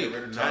they often don't get make.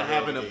 rid of Not Tyler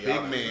having a to get big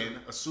Giannis. man,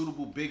 a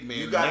suitable big man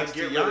You gotta next to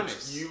get rid of.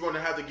 Giannis. You're gonna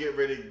have to get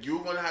rid of.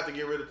 You're gonna have to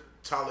get rid of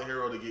Tyler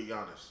Hero to get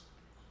Giannis.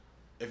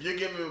 If you're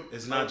giving,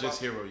 It's not just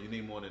Hero. You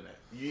need more than that.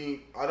 You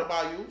need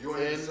Adebayo You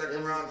want and the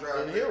second round draft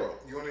and pick. Hero.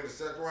 You want the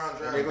second round And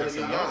draft they're gonna pick.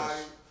 get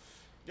Giannis.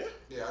 Yeah,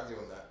 Yeah, I'll give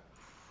him that.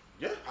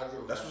 yeah. I'll give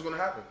him That's that. what's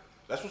gonna happen.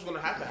 That's what's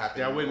gonna have to happen.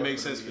 That wouldn't In make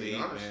order sense them for to the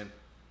get Heat, Giannis. man.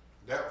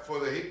 That for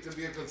the Heat to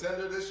be a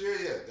contender this year,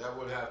 yeah, that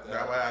would have to That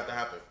happen. would have to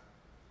happen.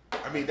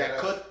 I mean, that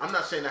could. I'm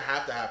not saying that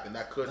have to happen.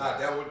 That could. Nah,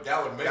 that would make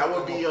That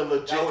would them be a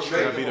legit that would trade.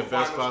 make That'd be them the a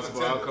best finals possible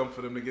contender. outcome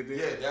for them to get there.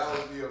 Yeah, that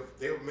would be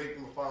they would make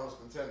them a finals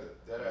contender.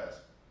 That ass.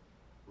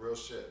 Real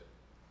shit.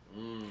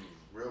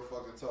 Real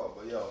fucking talk.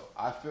 But yo,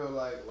 I feel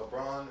like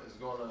LeBron is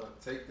gonna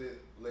take the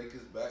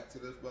Lakers back to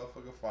this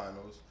motherfucking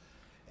finals,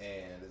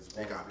 and it's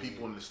They gonna got be,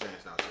 people in the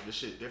stands now. So this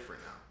shit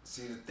different now.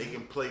 See the They thing,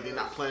 can play. They're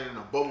not playing in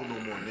a bubble no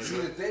more, nigga. See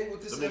the thing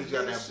with this Them niggas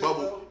got NBA that shit,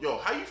 bubble. though? Yo,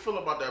 how you feel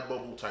about that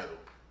bubble title?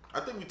 I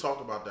think we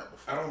talked about that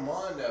before. I don't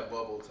mind that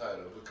bubble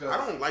title because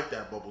I don't like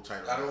that bubble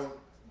title. I don't.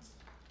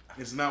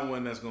 It's not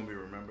one that's gonna be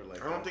remembered like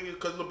I don't that. think it's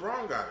because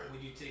LeBron got it.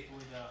 Would you take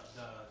away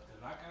the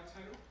knockout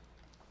title?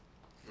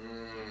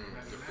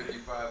 The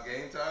 55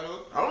 game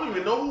title. I don't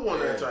even know who won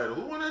that Yeah. title.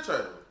 Who won that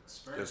title?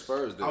 Spurs. The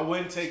Spurs did. I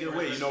wouldn't take it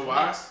away. You know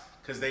why?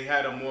 Because they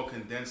had a more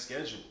condensed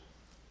schedule.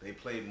 They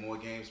played more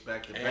games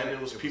back to back. And there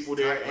was people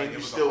there, tight, and it you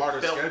was a still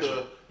harder felt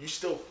schedule. you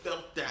still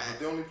felt that. But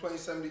they only played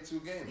 72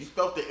 games. You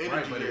felt the energy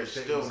Right, but there it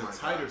still. was my a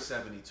tighter God.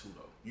 72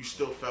 though. You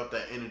still felt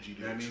that energy You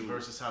know there what I mean? too.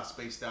 Versus how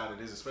spaced out it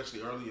is,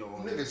 especially early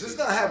on. Niggas, just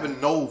not having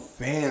no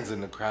fans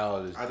in the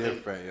crowd is I think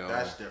different, yo.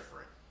 That's different.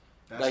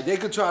 Like they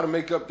could try to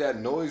make up that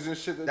noise and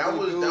shit that That they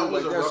was do. that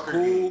was like, a that's Rucker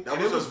cool. game. That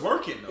and it was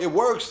working though. It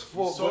works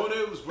for. So but-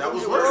 it was That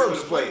was working working for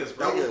for the players, but-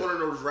 bro. That was Yeah. one of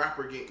those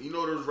rapper games. You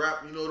know those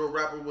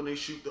rapper when they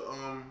shoot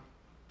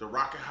the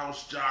rocket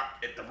house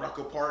jock at the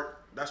Rucker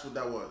Park. That's what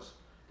that was.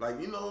 Like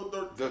you know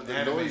the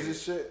Animated. noise and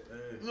shit.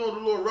 you know the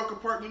little Rucker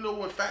Park. You know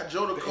when Fat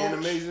Joe the The coach.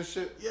 animes and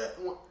shit. Yeah.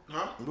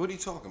 Huh? What are you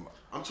talking about?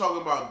 I'm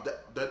talking about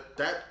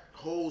that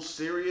whole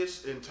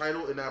series and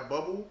title in that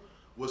bubble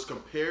was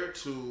compared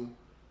to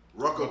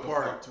Rucker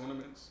Park.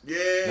 tournaments. Yeah,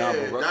 Nah,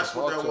 but Rucker that's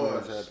what Park that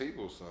tournaments was. had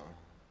people, son.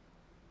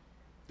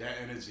 That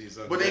energy is.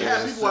 But they Yeah,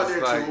 had it's people out just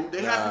there like, too.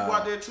 They had nah. people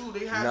out there too.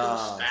 They had the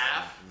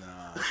staff. Nah.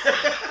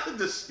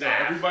 The Yeah,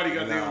 staff. everybody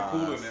got their Nah,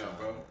 own cooler son. now,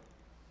 bro.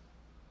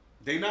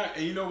 They not,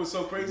 and you know what's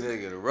so crazy?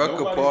 Nigga, the Rucker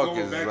Nobody's Park going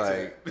is back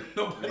like- to,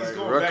 nobody's like,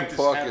 going back Rucker to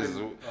Park having is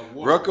a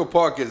war. Rucker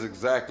Park is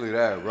exactly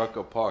that.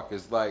 Rucker Park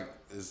is like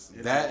it's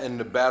You that know? and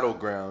the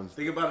battlegrounds.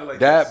 Think about it like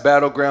That this.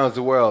 battlegrounds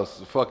the world.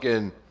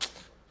 Fucking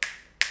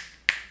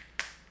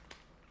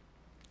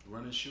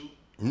Run and shoot.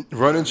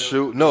 run and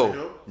shoot.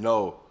 No,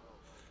 no.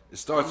 It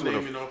starts I'm with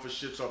naming a off of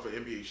shits off of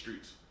NBA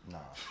streets. nah.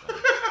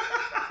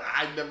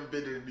 I've never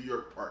been to New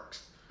York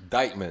parks.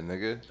 Dykeman,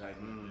 nigga.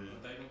 Dykeman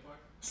Park?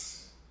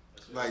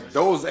 Like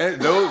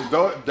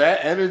that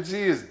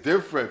energy is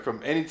different from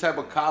any type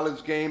of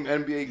college game,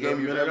 NBA game ever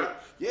you've been to ever.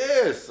 that?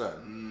 Yeah,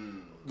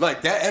 son.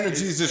 Like that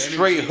energy is It's just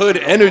straight energy hood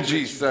from the energy, moment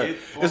you son. get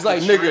It's off like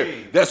the nigga,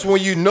 train. that's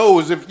when you know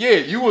is if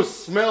you will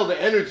smell the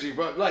energy,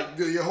 bro. Like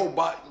your whole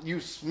body,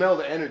 you smell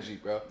the energy,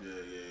 bro. Yeah.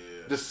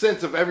 The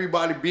sense of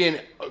everybody being,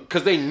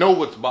 because they know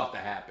what's about to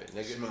happen,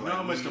 nigga. You know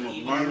how much them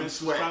weed apartments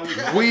and was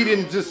sweat. probably Weed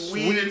and just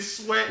Weed and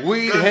sweat,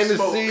 weed, gun Hennessy,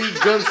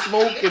 smoke. gun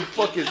smoke, and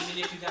fucking. Even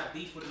if you got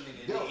beef with a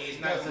nigga, Yo, it's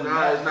not that's gonna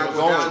Nah, it's not It's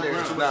going on. down there.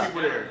 There's too It's many not.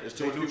 people there. There's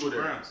too They many do people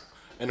there. Browns.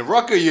 And the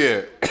Rucker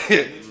year,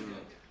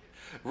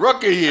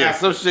 Rucker year,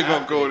 some shit gonna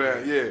After go the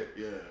down, yeah.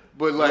 Yeah.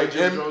 But like,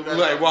 Jim Jones got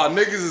like that- while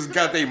niggas has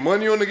got their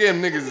money on the game,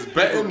 niggas is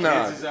betting.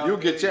 Nah, Kids is out you'll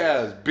get your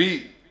there. ass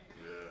beat.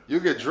 You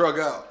get drug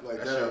out like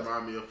That that. shit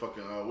remind me of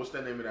fucking what's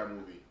that name of that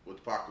movie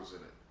with Pac was in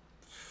it?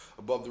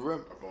 Above the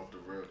rim. Above the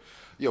Rim.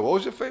 Yo, what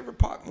was your favorite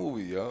Pac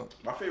movie, yo?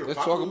 My favorite Let's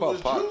Pac talk movie about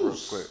was Pac real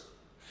Juice. quick.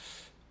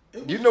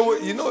 It You was know what?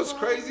 You Juice, know what's son.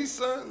 crazy,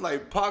 son?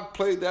 Like Pac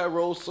played that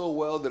role so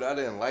well that I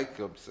didn't like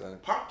him, son.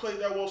 Pac played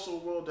that role so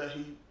well that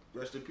he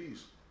rest in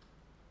peace.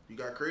 He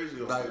got crazy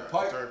on Like that.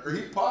 Pac, He turned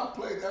crazy. Pac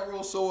played that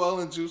role so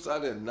well in Juice. I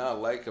did not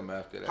like him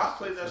after that. Pac shit.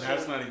 played that And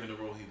that's shit. not even the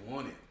role he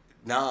wanted.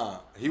 Nah,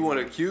 he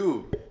wanted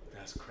Q.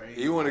 That's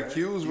crazy. He wanted right?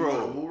 Q's You know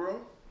role. who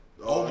role?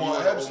 Omar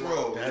you know Epps Omar-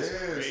 role. That's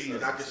Yes, crazy.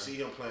 And I can see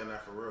him playing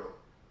that for real.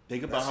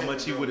 Think about That's how him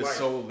much in he real would have life.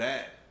 sold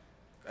that.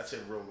 That's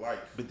in real life.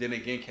 But then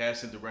again,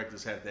 casting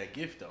directors have that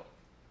gift though,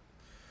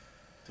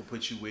 to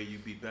put you where you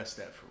be best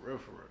at for real,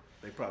 for real.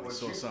 They probably What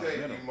saw you something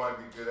think in you him. might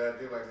be good at?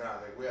 They're like, nah,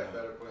 like, we have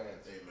better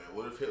plans. Hey man,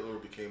 what if Hitler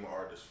became an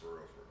artist for real?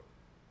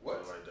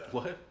 What? Like that.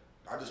 What?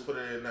 I just put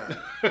it in that.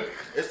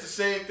 It's the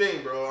same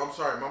thing, bro. I'm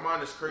sorry, my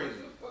mind is What crazy.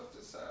 the fuck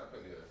just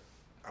happened here?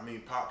 I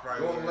mean, Pop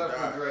probably Going would left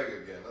have with died.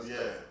 Greg again. Let's Yeah,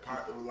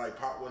 go.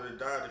 Pop would have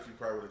died if he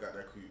probably would have got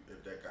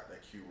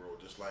that Q role.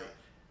 Just like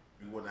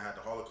we wouldn't have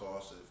had the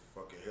Holocaust if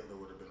fucking Hitler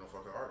would have been a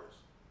fucking artist.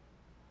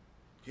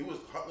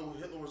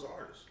 Hitler was an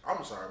artist.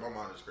 I'm sorry, my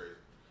mind is crazy.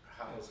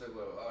 How was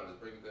Hitler an artist?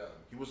 Break it down.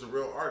 He was a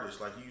real artist.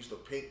 Like he used to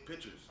paint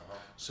pictures.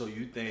 So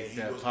you And think he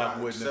that was Pop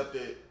not wouldn't have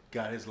accepted.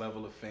 got his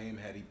level of fame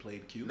had he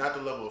played Q? Not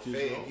the level of His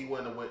fame. role? He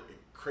wouldn't have went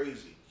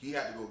crazy. He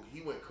had to go.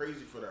 He went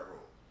crazy for that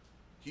role.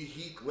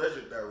 He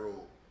leisured that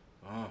role.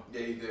 Yeah,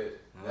 he did.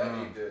 That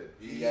he did.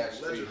 He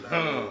actually, leisured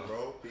that role,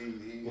 bro.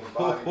 he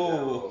embodied that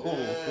role.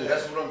 Yeah.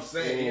 That's what I'm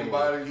saying. He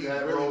embodied He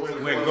that really role. went to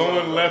the When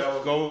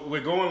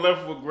We're going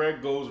left with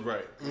Greg goes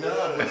right. No,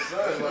 but That's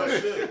real son,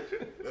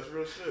 shit. That's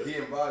real shit. he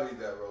embodied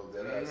that role.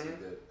 That ass he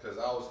did. Because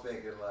I was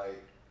thinking like,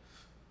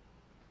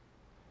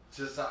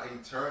 just how he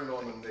turned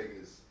on them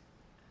niggas.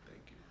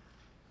 Thank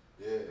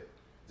you. Yeah.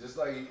 Just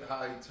like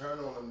how he turned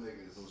on them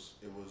niggas.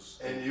 It was.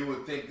 And you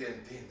would think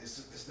that, damn,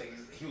 this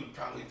nigga, he would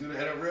probably do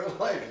that in real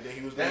life. And then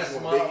he was That's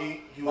beefing my- with Biggie.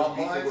 He was my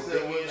beefing with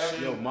mindset Biggie was- and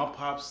shit. Yo, my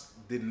pops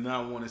did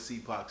not want to see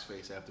Pac's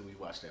face after we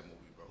watched that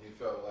movie, bro. He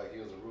felt like he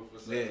was a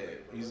ruthless. Yeah,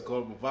 nigga. he used to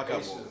call him a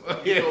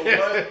vagabundo. Patience. You know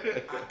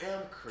what? I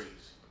am crazy.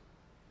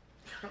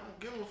 I don't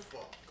give a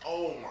fuck.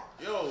 Oh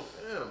my, yo,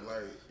 fam,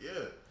 like, yeah.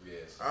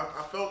 Yes.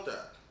 I felt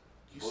that.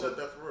 He said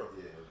that for real.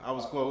 Yeah. I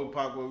was quoting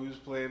Pac when we was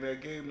playing that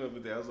game the other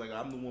day. I was like,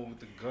 I'm the one with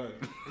the gun.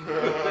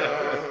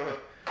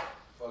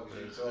 Fuck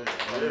is you talking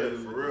about?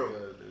 Yeah, for real.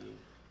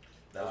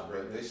 Nah,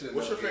 bro, they should.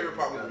 What's your favorite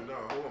pop movie? No,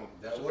 hold on.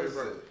 That What's your was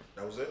favorite? it.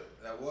 That was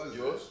it? That was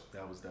Yours?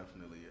 That was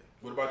definitely it.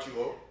 What about you,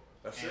 O?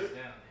 That's Hands it?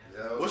 down.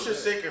 That was What's your it.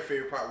 second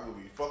favorite pop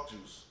movie? Fuck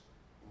Juice.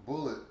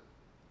 Bullet?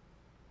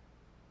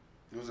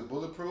 Was it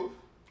Bulletproof?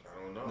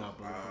 I don't know. No,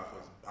 Bulletproof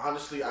wasn't.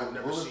 Honestly, I've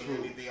never seen Bulletproof.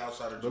 anything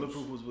outside of Juice.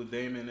 Bulletproof was with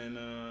Damon and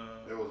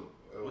It was.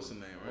 what's the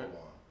name, right? Hold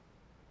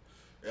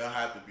on. It'll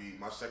have to be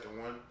my second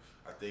one.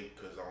 I think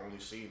because I only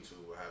seen two.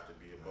 It have to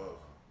be above.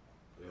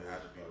 It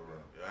had to be the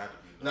run. It had to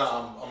be.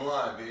 No, I'm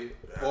lying, B.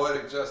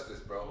 Poetic Justice,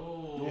 bro.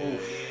 Oh, Yeah,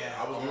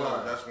 yeah. I was I'm lying.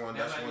 lying. That's one.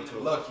 That That's might one be too.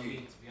 the Lucky. movie,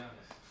 to be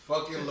honest.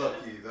 Fucking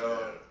lucky,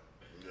 dog.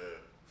 Yeah.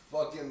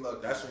 Fucking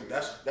lucky.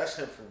 That's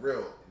him for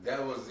real.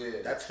 That was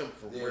it. That's him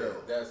for yeah, real.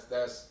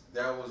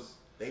 that was.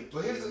 They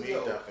But here's the made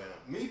deal. that film.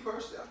 Me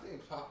personally, I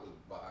think Pop was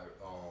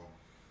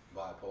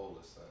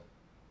bipolar, son.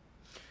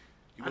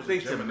 He I was a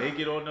think to Gemini. make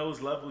it on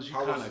those levels, you I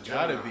was kind a of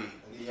gotta Gemini.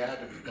 be. He had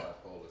to be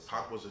bipolar. Son.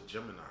 Pac was a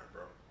Gemini,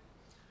 bro.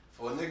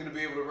 For a nigga to be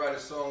able to write a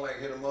song like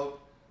 "Hit 'Em Up"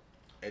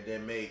 And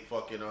then make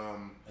fucking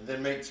and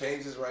then make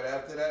changes right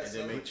after that, and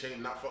then son. make change,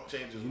 not fuck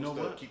changes. You know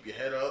Still what? Keep your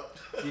head up.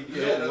 Keep You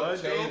your know head up,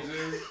 what, though?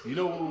 changes. You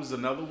know what was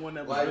another one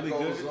that was Life really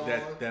goes good?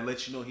 on. That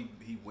lets you know he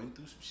went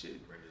through some shit.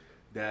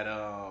 That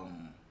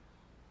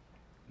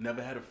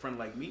Never Had a Friend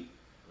Like Me.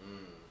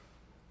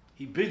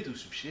 He been through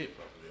some shit,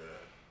 bro.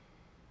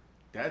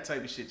 Yeah. That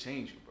type of shit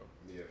changed you, bro.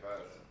 Yeah,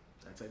 facts.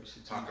 That type of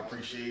shit changed Pac you.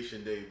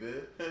 Appreciation Day, man.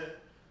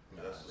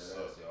 Nah, That's what's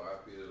up. yo,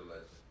 R.I.P. to the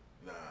legend.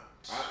 Nah,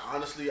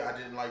 honestly, I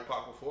didn't like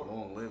Pac before.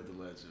 Long live the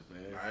legend,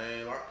 man. I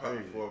ain't like Pac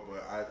Crazy. before,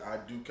 but I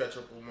do catch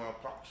up on my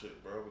Pac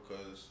shit, bro,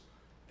 because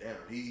damn,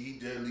 he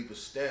did leave a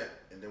stamp,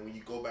 and then when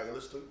you go back and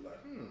listen to it, you're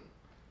like,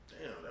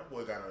 damn, that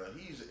boy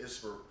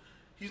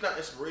he's not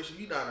inspiration.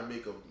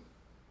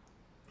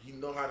 He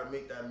know how to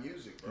make that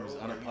music, bro. He was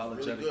Like, he's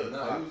unapologetic. really good.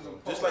 Nah, he was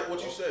a Just poet, like what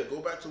you bro. said. Go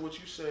back to what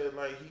you said.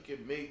 Like he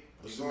could make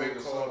a He could song make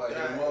a song called like that,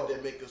 Hit 'Em and Up.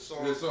 then make a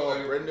song This called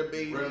song, Brenda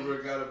Baby. Brenda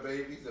got a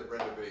baby. He said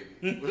Brenda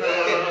baby.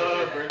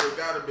 Brenda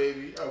got a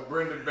baby. Oh,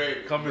 Brenda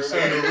baby. Coming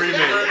soon, Brenda the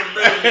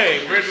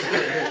Baby. remake.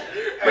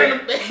 Hey,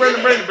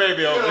 Brenda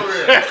Baby Get over over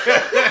here. here.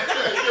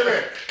 Come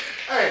here.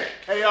 Hey.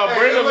 Hey, y'all, Hey,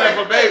 Brenda Elaine,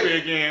 left a baby hey.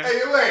 again. Hey,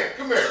 Elaine,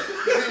 come here.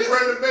 You see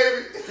Brenda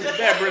baby?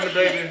 That Brenda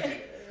Baby.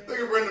 Look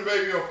at Brenda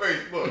baby on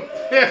Facebook.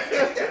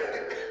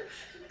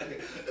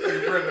 Look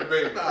at Brenda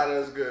baby. Nah,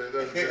 that's good.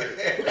 That's good.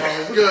 That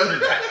was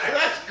good.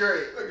 That's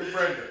great. Look at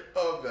Brenda.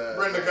 Oh, bad.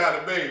 Brenda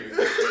got a baby.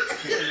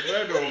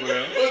 Brenda over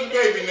there. What's the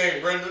baby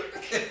name, Brenda?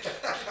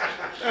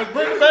 That's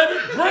Brenda Baby.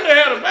 Brenda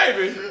had a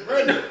baby.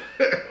 Brenda.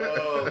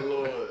 Oh,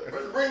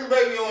 Lord. Bring the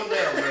baby on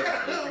down,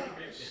 man.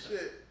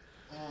 Shit.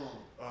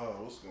 Oh,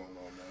 what's going on,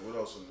 man? What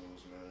else in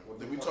news, man? What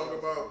Did the we fuck talk else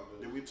about?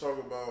 is Did we talk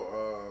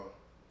about?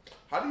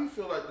 How do you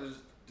feel like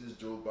this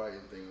Joe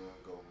Biden thing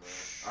gonna go,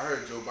 man? I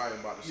heard Joe Biden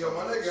about to. Yo,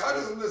 my sign nigga, up. I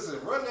just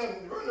listen.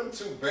 Run them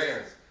two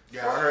bands.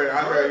 Yeah, I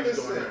heard he's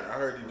Listen, doing that. I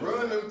heard he's doing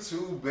Run that. them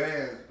two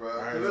bands, bro.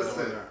 I heard he's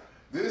Listen, doing that.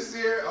 this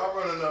year I'm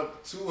running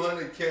up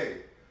 200K.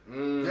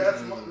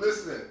 That's my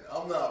listen.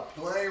 I'm not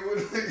playing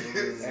with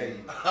niggas. Hey,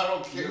 I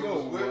don't care you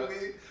know who's with what?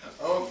 me.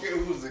 I don't care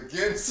who's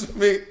against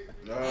me.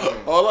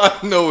 No. All I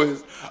know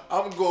is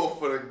I'm going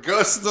for the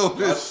gusto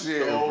this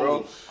year,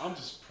 bro. I'm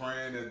just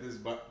praying that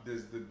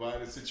the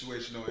Biden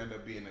situation don't end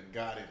up being a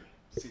Gotti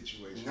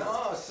situation.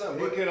 Nah, son.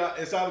 It could,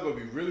 it's either gonna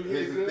be really, really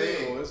Here's the good,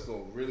 thing. or it's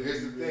gonna really.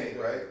 Here's the be really thing,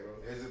 bad, right? bro.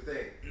 Here's the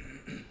thing.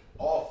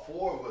 All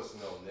four of us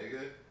know,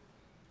 nigga.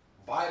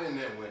 Biden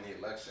didn't win the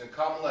election.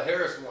 Kamala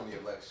Harris won the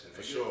election.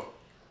 For nigga. sure.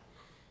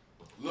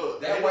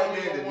 Look, That they white don't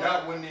man even did want-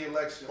 not win the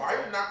election.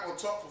 Biden bro. not gonna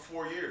talk for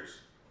 4 years.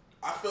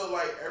 I feel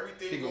like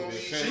everything gonna be.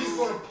 She's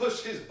gonna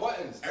push his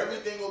buttons.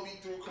 Everything gonna be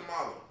through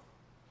Kamala.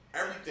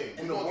 Everything.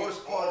 And the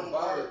worst part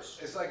about it,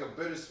 it's like a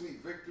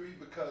bittersweet victory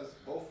because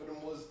both of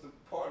them was the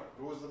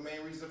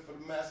main reason for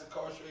the mass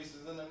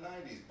incarcerations in the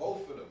 90s.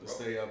 Both of them, bro.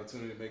 Stay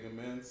opportunity to make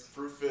amends.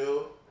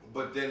 Fruitfield.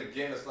 But then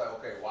again, it's like,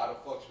 okay, why the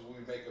fuck should we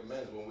make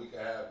amends when we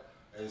could have,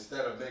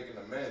 instead of making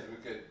amends, we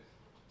could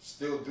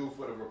still do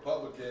for the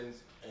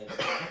Republicans and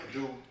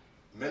do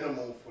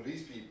minimal for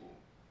these people.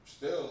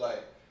 Still,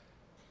 like,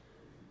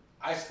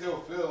 I still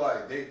feel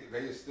like they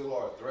still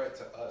are a threat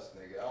to us,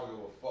 nigga. I don't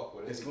give a fuck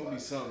what it's gonna be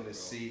something to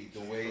see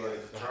the way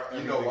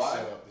you know why?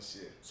 set up the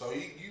shit. So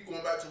you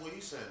going back to what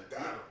he's saying?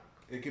 Got him.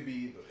 It could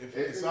be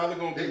it's either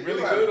gonna be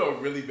really good or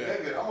really bad.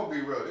 Nigga, I'm gonna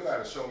be real. They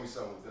gotta show me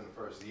something within the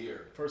first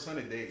year. First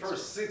 100 days.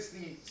 First 60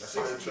 days. That's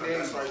why they're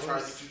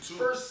trying to get you too.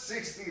 First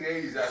 60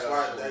 days. That's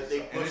why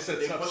they push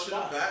it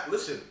back.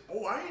 Listen,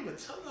 I didn't even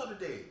tell the other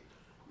day,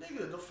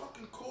 nigga, the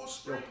fucking Cool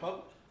Springs.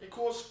 In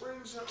Cool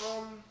Springs and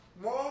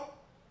Mall.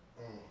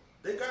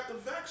 They got the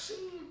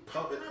vaccine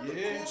popping up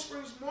in Cool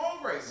Springs Mall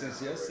right now.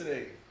 Since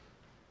yesterday.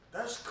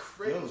 That's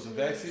crazy. Yo, the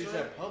vaccine's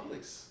at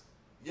Publix.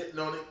 Yeah,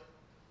 no,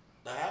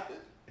 that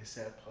happened. It's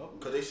at Publix.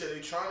 Cause they said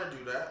they trying to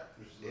do that.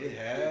 They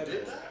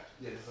did that.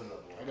 Yeah, there's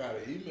another one. I got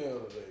an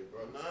email today,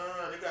 bro.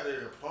 Nah, they got it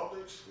in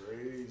Publix.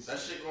 Crazy. That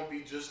shit gonna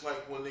be just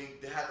like when they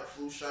had the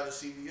flu shot at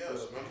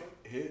CVS. Remember?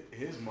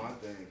 Here's my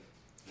thing.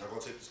 Y'all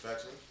gonna take this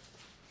vaccine?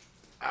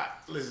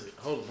 Listen,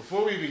 hold on.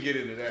 Before we even get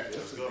into that,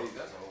 Let's go.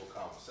 That's a whole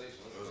conversation.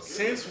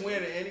 Since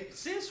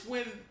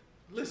when?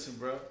 Listen,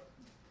 bro.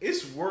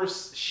 It's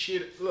worse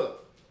shit.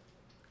 Look,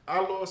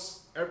 I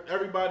lost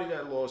everybody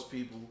that lost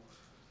people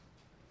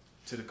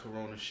to the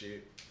corona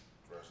shit.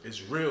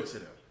 It's real to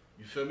them.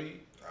 You feel me?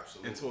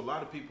 Absolutely. And to a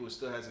lot of people, it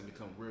still hasn't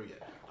become real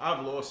yet.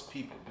 I've lost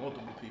people,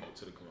 multiple people,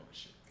 to the corona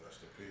shit. Rest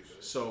in peace.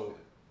 So,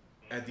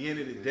 at the end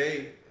of the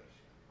day,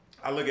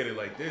 I look at it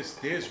like this: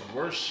 there's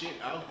worse shit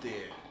out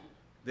there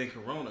than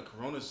corona.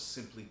 Corona's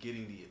simply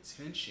getting the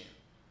attention.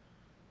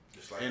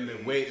 Like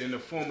and the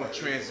form of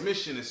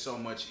transmission is so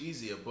much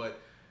easier. But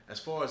as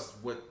far as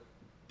what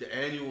the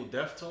annual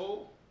death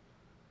toll,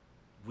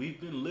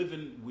 we've been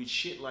living with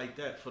shit like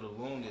that for the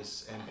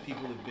longest, and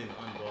people have been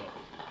unbothered.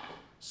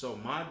 So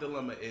my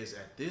dilemma is,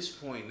 at this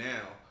point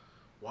now,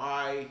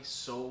 why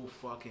so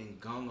fucking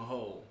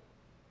gung-ho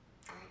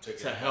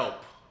to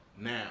help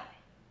now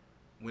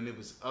when there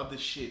was other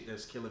shit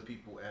that's killing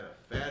people at a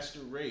faster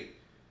rate,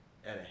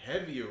 at a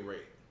heavier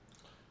rate?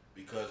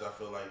 Because I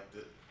feel like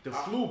the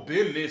flu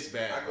been this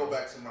bad. I go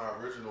back to my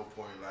original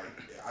point. Like,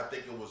 I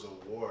think it was a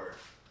war.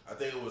 I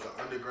think it was an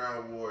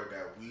underground war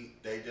that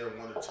they didn't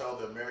want to tell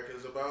the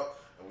Americans about,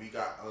 and we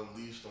got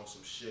unleashed on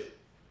some shit,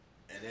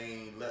 and they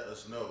ain't let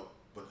us know.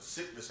 But the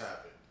sickness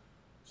happened,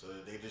 so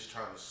they just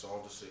trying to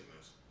solve the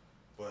sickness.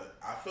 But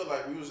I feel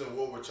like we was in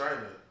war with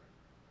China,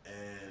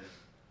 and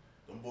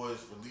them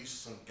boys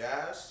released some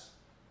gas,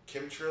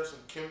 some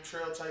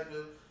chemtrail type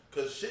of,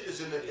 cause shit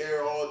is in the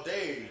air all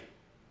day.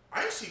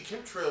 I ain't seen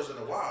chemtrails in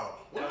a while.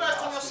 When the last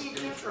time I seen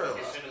chemtrails?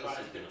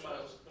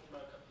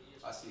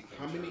 I see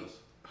chemtrails.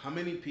 How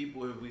many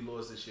people have we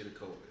lost this year to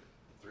COVID?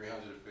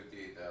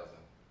 358,000.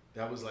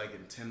 That was like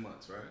in 10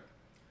 months, right?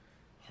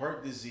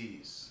 Heart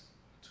disease,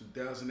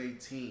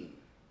 2018,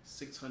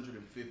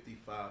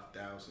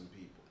 655,000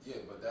 people. Yeah,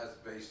 but that's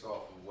based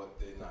off of what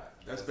they're not.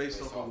 That's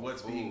based off of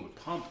what's being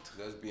pumped.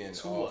 That's being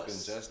to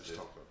us. Ingested.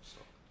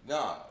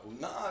 Nah,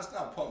 it's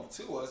not pumped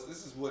to us.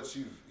 This is what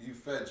you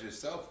fed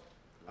yourself.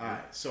 All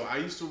right. So I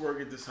used to work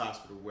at this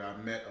hospital where I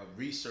met a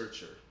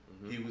researcher.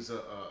 Mm-hmm. He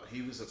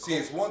was a. See,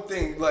 it's one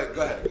thing. Like,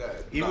 go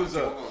ahead. He was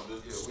a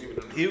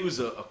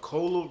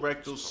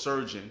colorectal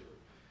surgeon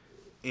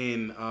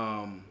in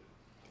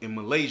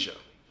Malaysia.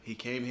 He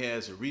came here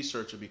as a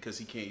researcher because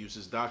he can't use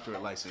his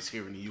doctorate license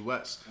here in the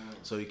U.S.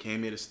 So he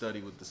came here to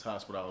study with this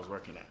hospital I was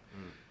working at.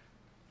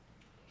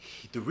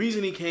 The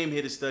reason he came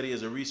here to study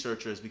as a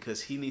researcher is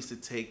because he needs to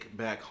take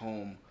back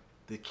home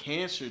the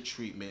cancer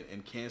treatment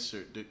and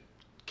the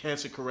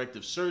cancer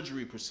corrective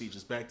surgery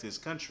procedures back to his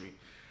country.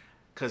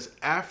 Because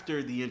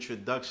after the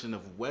introduction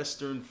of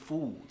Western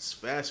foods,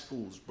 fast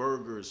foods,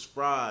 burgers,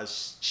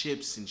 fries,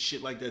 chips, and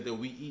shit like that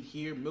we eat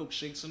here,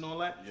 milkshakes and all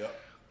that,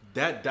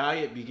 that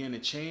diet began to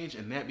change,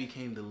 and that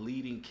became the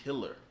leading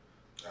killer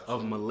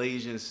of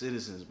Malaysian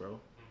citizens, bro.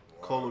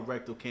 Wow.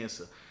 Colorectal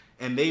cancer.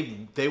 And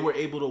they were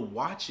able to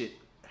watch it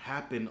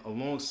happen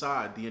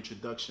alongside the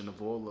introduction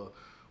of all the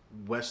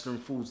Western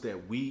foods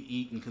that we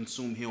eat and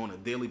consume here on a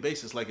daily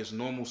basis, like it's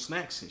normal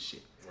snacks and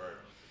shit. Right.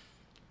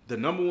 The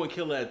number one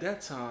killer at that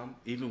time,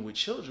 even with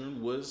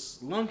children, was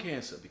lung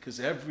cancer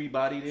because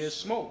everybody there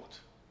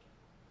smoked.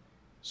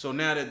 So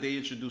now that they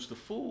introduced the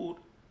food,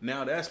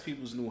 now that's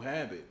people's new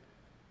habit.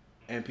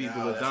 And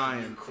people are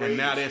dying. And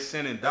now they're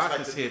sending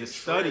doctors here to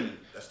study.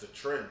 That's the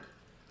trend.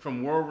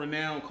 From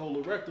world-renowned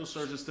colorectal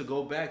surgeons to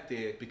go back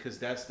there because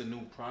that's the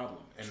new problem.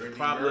 And trendy the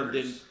problem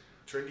murders,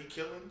 trendy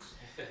killings.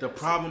 The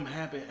problem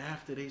happened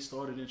after they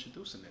started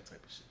introducing that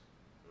type of shit.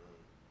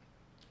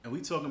 And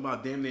we talking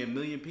about damn near 1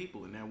 million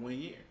people in that 1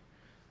 year.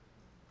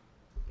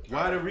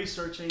 Why the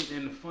research ain't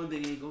and the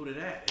funding ain't go to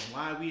that, and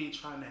why we ain't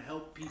trying to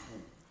help people?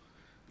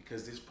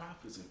 Because there's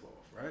profits involved,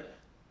 right?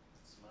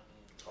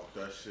 Talk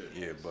that shit.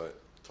 Yeah, but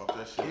Talk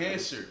that shit.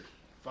 Cancer,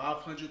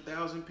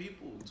 500,000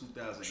 people in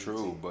 2018.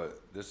 true,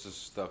 but this is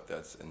stuff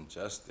that's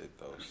ingested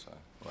though, son.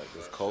 Like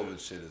this COVID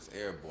shit is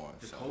airborne.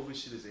 The son. COVID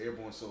shit is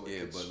airborne, so Yeah,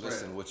 it but spread.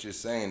 listen, what you're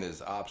saying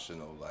is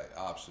optional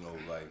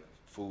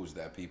foods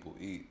that people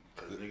eat.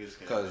 Niggas can't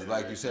Because, do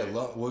like that you said, shit.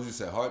 what did you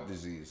say? Heart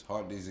disease.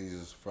 Heart disease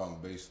is from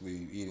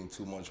basically eating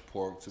too much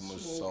pork, too much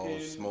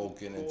salt,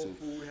 smoking, and poor too.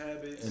 food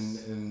habits.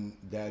 And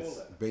that's All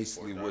that.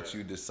 basically Poor what diet.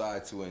 you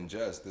decide to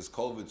ingest. This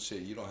COVID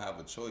shit, you don't have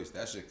a choice.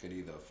 That shit could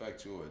either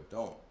affect you or it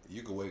don't.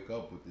 You could wake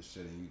up with this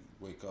shit and you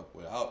wake up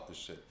without the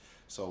shit.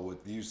 So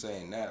with you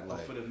saying that, But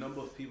like, for the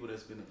number of people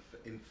that's been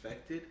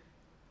infected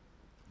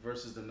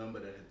versus the number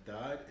that have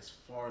died, is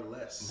far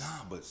less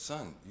nah, but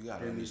son, you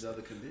gotta than these understand.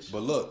 other conditions.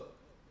 But look,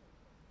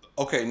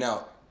 okay,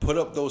 now put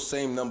up those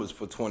same numbers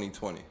for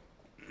 2020.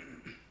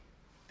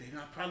 They're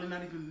probably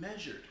not even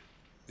measured.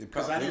 They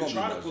Because prob- I they didn't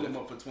gonna try be to pull them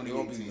measured. up for They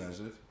gonna be 2018.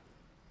 measured.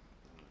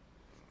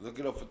 Look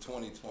it up for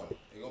 2020.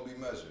 They're gonna be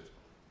measured.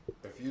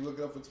 If you look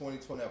it up for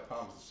 2020, I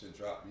promise the shit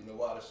drop. You know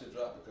why the shit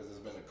dropped? Because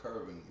there's been a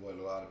curve in what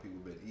a lot of people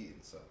been eating.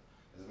 So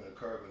there's been a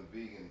curve in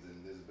vegans,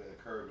 and there's been a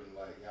curve in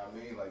like, you know what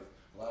I mean? Like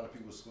a lot of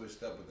people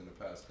switched up within the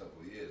past couple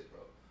of years,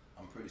 bro.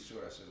 I'm pretty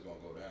sure that shit's gonna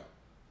go down.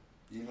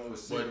 Even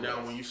with But now,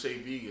 cigarettes. when you say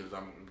vegans,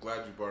 I'm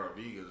glad you brought up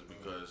vegans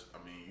because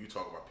I mean, you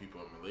talk about people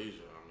in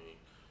Malaysia. I mean,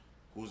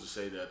 who's to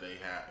say that they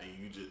have, and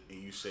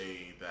you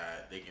say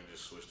that they can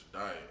just switch the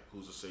diet?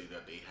 Who's to say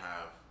that they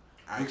have?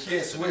 we access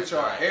can't to switch that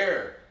our diet?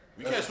 air.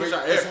 We That's can't switch big-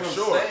 our air that's for what I'm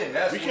sure. saying.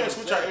 That's We what can't I'm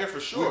switch our saying. air for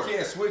sure. We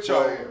can't switch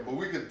our air, but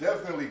we could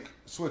definitely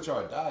switch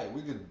our diet.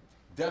 We could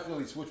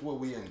definitely switch what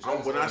we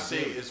ingest. When I and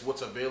say do. it's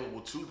what's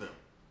available to them.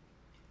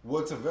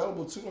 What's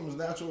available to them is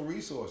natural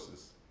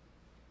resources.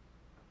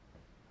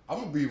 I'm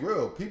gonna be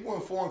real. People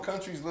in foreign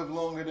countries live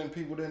longer than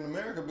people in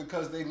America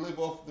because they live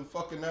off the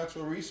fucking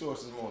natural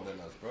resources more than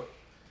us, bro.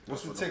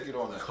 What's the ticket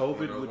on that?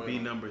 COVID would be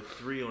number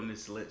 3 on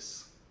this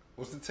list.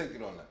 What's the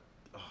ticket on that?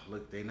 Oh,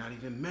 look, they're not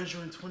even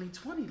measuring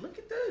 2020. Look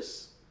at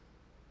this.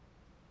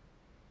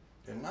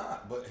 They're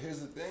not. But here's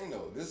the thing,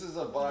 though. This is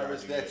a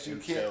virus Now that you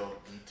get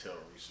can't. detail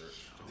research.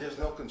 There's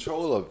no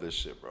control of this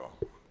shit, bro.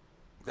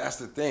 That's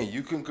the thing.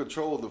 You can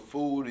control the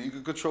food. You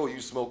can control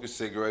you smoking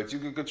cigarettes. You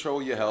can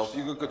control your health.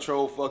 You can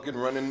control fucking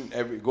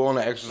going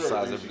to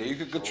exercise every day. You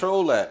can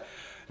control that.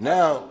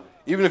 Now,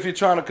 even if you're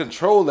trying to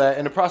control that,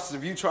 in the process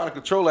of you trying to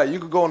control that, you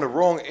could go in the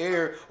wrong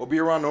air or be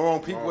around the wrong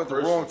people Wrong at the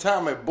person. wrong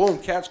time and boom,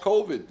 catch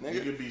COVID, You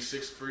nigga. could be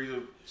 6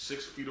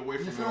 feet away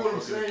from You feel what I'm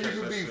motherfuckers saying? and You catch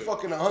could that be shit.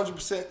 fucking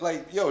 100%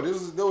 like, yo,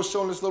 they was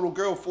showing this little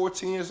girl,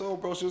 14 years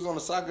old, bro. She was on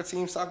the soccer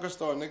team, soccer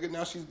star, nigga.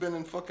 Now she's been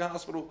in fucking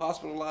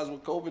hospitalized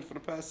with COVID for the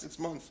past 6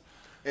 months.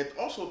 And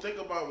also think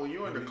about when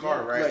you're in the we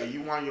car, go. right? Like- And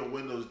you wind your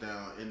windows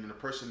down, and then the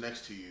person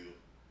next to you,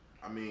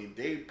 I mean,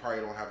 they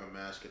probably don't have a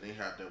mask and they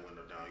have their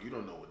window down. You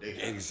don't know what they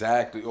have.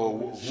 Exactly.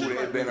 Or Shit who they've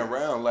like been that.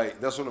 around. Like,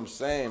 that's what I'm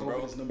saying, COVID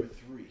bro. is number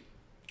 3.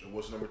 And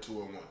what's number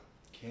 2 and 1?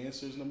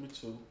 Cancer is number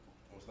 2.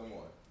 What's number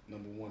one?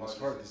 Number 1 Heart is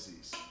heart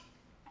disease.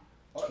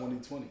 Heart-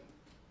 2020.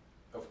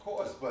 Of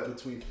course, but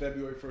Between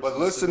February 1st but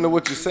and listen to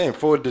what you're saying.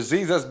 For a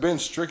disease that's been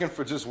stricken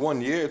for just 1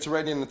 year, it's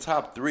already in the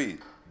top 3.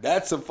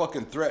 That's a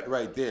fucking threat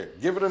right there.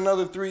 Give it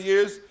another 3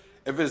 years.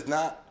 If it's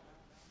not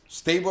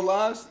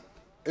stabilized,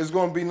 it's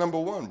gonna be number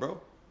 1, bro.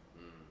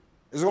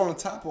 It's gonna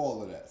top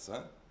all of that,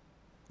 son.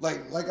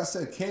 Like I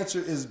said, cancer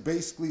is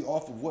basically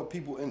off of what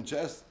people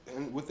ingest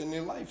within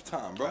their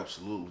lifetime, bro.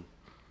 Absolutely.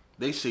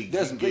 They say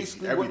That's you can get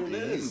basically what it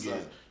everything is, you can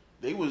son. get.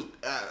 They was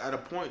at a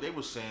point they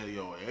was saying,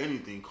 yo,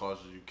 anything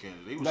causes you cancer.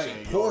 They was Like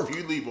saying, pork. yo, if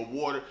you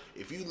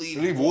leave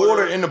You leave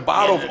water in the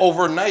bottle in the-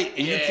 overnight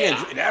and you Yeah. can't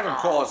drink, that'll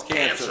cause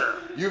cancer.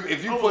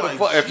 If you I'm put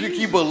like, if you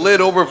keep a Jesus,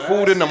 lid over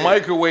food in the that's it.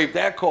 microwave,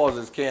 that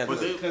causes cancer.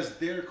 But they- Because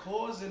they're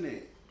causing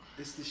it.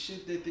 It's the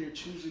shit that they're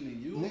choosing to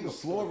use. Nigga,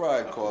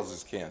 fluoride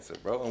causes cancer,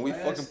 bro, and we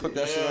fucking put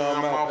that shit in Yeah, our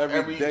mouth mouth every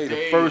every day, the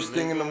day, first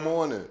thing in the nigga.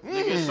 morning.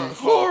 Nigga, something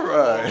called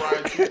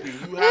Fluoride.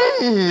 toothpaste. You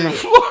have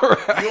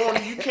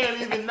Fluoride. you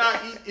can't even not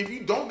eat if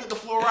you don't get the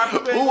fluoride.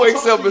 people ain't Who gonna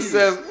wakes talk up to and you.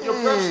 says,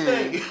 your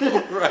breath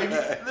stink?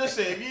 Right.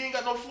 Listen, if you ain't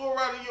got no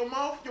fluoride in your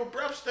mouth, your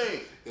breath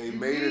stink. They You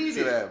made it need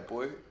to that,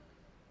 boy.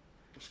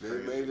 It's They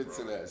crazy, made it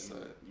to bro. that, son.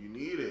 You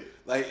need it.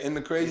 Like, and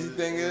the crazy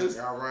thing is,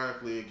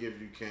 ironically, it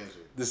gives you cancer,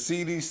 the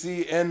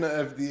CDC and the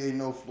FDA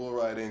know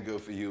fluoride ain't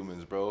good for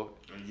humans, bro.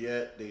 and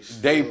yet they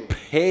still, They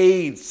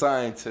paid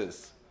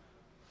scientists.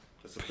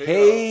 it's a payoff.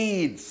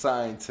 Paid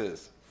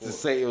scientists to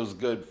say it was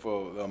good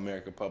for the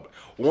American public.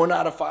 1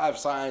 out of 5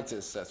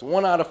 scientists says.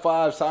 1 out of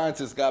 5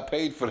 scientists got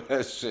paid for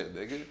that shit,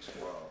 nigga.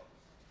 Wow,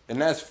 And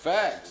that's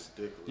facts.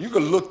 ridiculous. You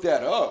can look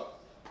that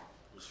up.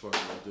 it's fucking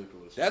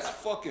ridiculous. That's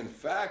fucking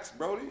facts,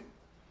 Brody.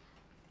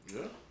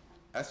 Yeah.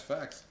 That's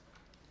facts.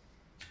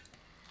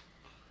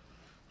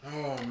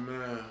 Oh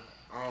man,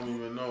 I don't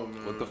even know,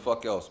 man. What the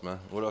fuck else, man?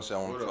 What else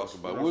y'all want What to else? talk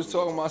about? What We was else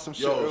talking about some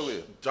shit Yo,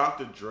 earlier.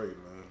 Dr. Dre,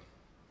 man.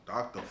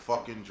 Dr.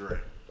 fucking Dre.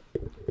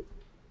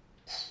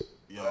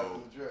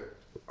 Yo,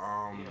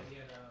 Yeah, he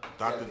had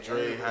Dr.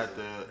 Dre had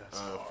the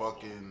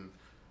fucking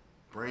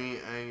brain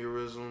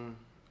aneurysm,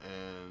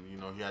 and you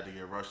know he had to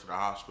get rushed to the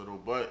hospital,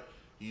 but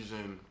he's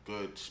in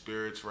good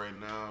spirits right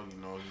now. You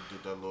know he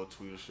did that little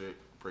Twitter shit.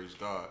 Praise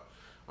God.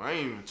 I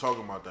ain't even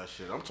talking about that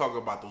shit. I'm talking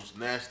about those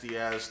nasty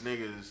ass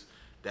niggas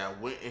that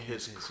went in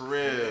his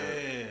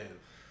crib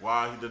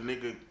while the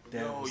nigga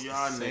That was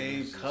y'all the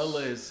same niggas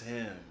color as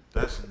him.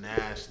 That's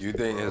nasty. You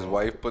think his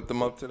wife put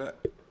them up to that?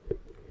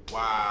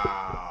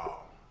 Wow.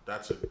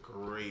 That's a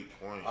great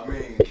point. I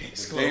mean, the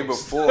day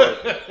before.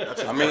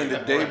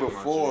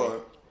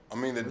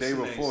 The day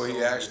before,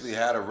 he actually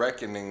had a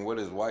reckoning with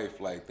his wife.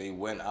 Like, they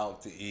went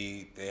out to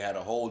eat. They had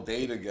a whole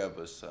day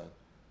together, son.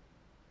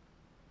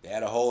 They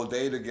had a whole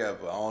day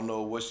together. I don't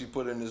know what she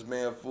put in this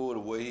man's food or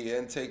what he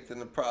intaked in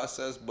the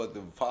process, but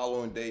the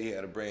following day he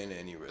had a brain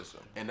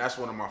aneurysm. And that's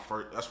one of my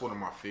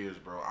fears,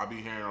 bro. I be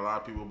hearing a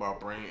lot of people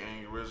about brain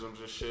aneurysms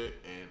and shit,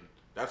 and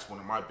that's one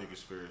of my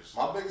biggest fears.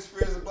 My biggest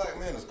fear as a black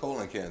man is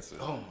colon cancer.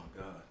 Oh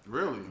my God.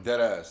 Really?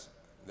 Deadass.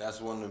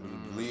 That's one of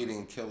the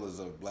leading killers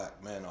of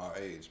black men our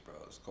age, bro.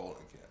 It's colon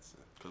cancer.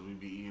 Cause we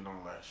be eating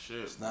all that shit.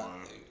 It's not.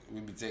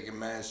 We be taking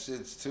mad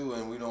shits too,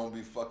 and we don't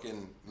be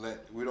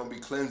we don't be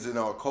cleansing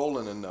our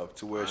colon enough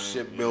to where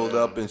shit build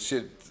up and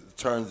shit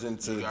turns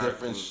into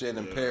different shit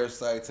and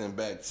parasites and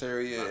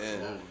bacteria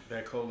and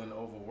that colon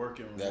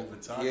overworking, removing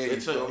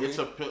toxins. Yeah, it's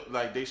a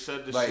like they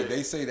said this like shit.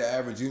 they say the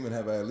average human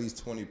have at least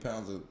 20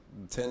 pounds of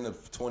 10 to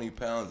 20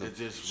 pounds of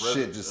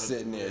shit just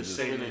sitting there. Just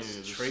saying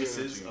there's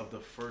traces of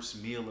the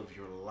first meal of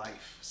your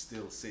life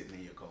still sitting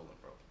in your colon,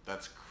 bro.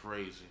 That's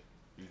crazy.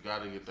 You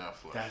gotta get that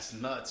flush. That's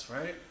nuts,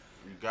 right?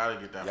 You gotta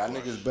get that Y'all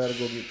flush. niggas better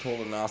go get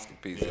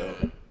colonoscopies, yo.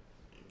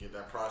 Get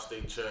that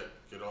prostate check,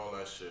 get all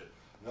that shit.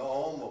 No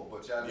homo,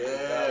 but y'all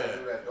niggas gotta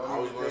do that. I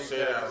was gonna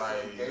say that,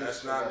 like,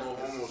 that's not no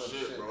homo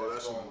shit, bro.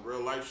 That's some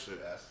real life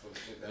shit. That's some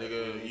shit that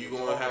nigga, you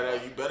gonna have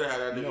that, you better have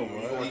that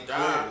nigga. You gonna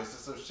die. This is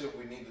some shit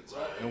we need to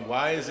talk about. And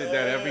why is it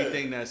that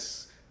everything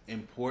that's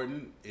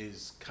important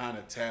is kind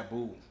of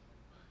taboo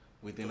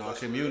within our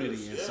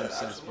community in some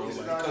sense, bro? Like,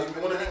 because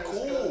we want to be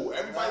cool.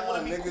 Everybody want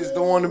to be niggas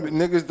cool.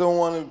 Niggas don't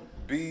want to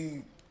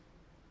be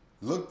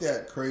looked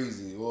at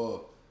crazy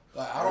or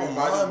like I don't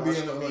mind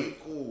being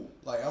cool.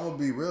 Like I'm gonna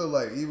be real.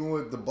 Like even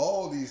with the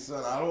baldies,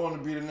 son, I don't want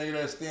to be the nigga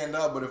that stand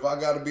out. But if I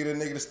gotta be the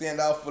nigga to stand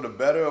out for the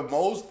better of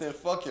most, then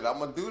fuck it, I'm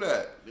gonna do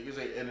that. Niggas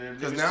ain't, and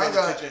if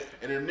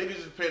niggas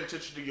is paying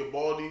attention to your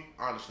baldy,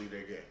 honestly,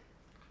 they're gay.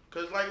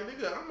 Cause like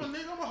nigga,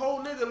 I'm a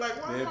whole nigga.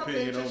 Like why am I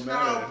paying attention to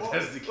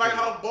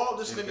how bald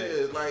this nigga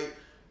is? Like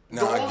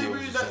the only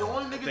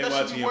nigga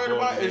that should be worried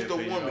about is the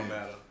woman.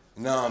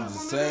 No, I'm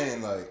just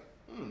saying like.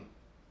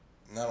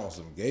 Not on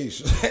some gay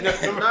shit.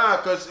 Nah,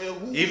 cause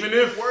even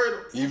if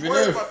I'm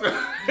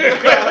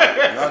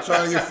not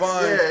trying to get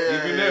fined.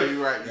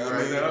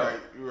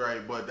 You're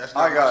right. But that's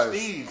not my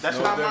Steve's. That's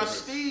not my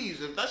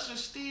Steve's. If that's your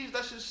Steve's,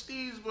 that's your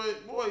Steve's.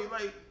 But boy,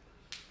 like,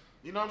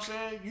 you know what I'm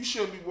saying? You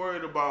shouldn't be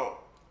worried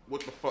about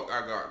what the fuck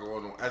I got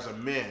going on as a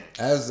man.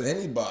 As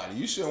anybody,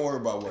 you shouldn't worry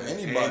about what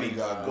anybody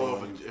got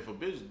going on. If a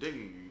bitch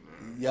digging you.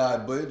 Yeah,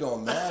 but it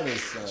don't matter,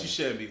 son. You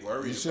shouldn't be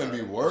worried. You shouldn't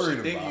be worried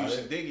about it.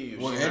 She digging you.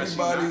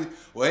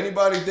 What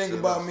anybody think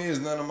about me is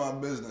none of my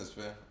business,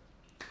 man.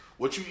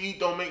 What you eat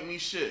don't make me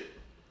shit.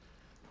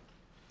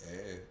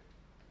 Yeah.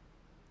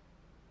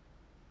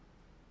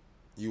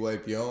 You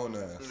wipe your own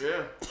ass.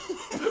 Yeah.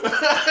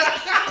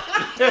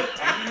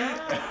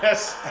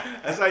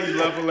 that's how you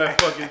level that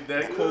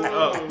quote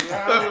up.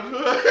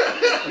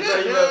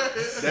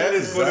 That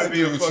is going to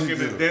be a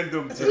fucking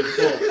addendum to the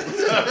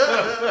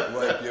quote.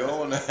 Wipe your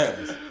own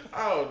ass.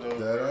 I don't know.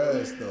 That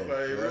ass though.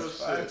 Like, that's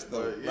facts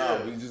though. Yeah.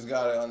 Nah, we just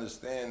gotta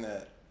understand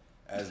that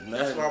as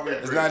men,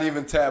 it's not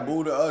even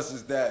taboo to us.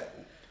 Is that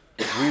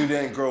we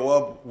didn't grow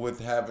up with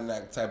having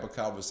that type of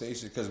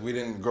conversation because we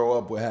didn't grow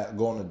up with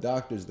going to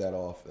doctors that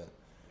often.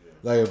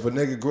 Like if a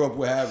nigga grew up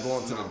with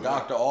going to the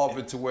doctor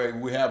often to where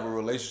we have a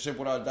relationship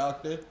with our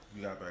doctor.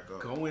 You got back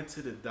up. Going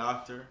to the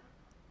doctor,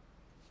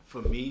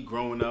 for me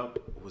growing up,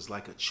 was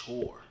like a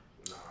chore.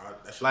 Nah,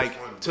 that like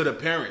fun, to the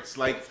parents.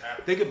 Like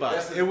think about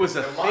it. It was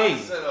a thing.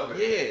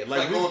 Yeah,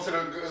 like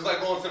it's like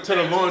going to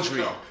the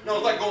laundry. No,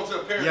 it's like going to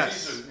the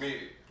parent-teacher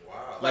meeting.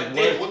 Wow. Like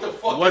what the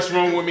fuck? What's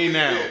wrong with me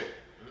now?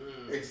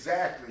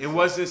 Exactly. It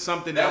wasn't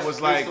something that was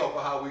like,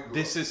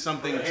 this is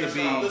something to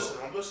be. I'm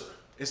listening.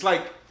 It's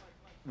like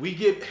we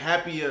get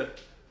happier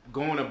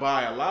going to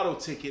buy a lotto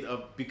ticket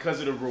because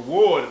of the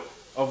reward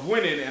of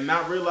winning and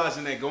not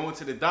realizing that going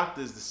to the doctor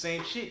is the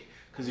same shit.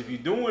 Because if you're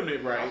doing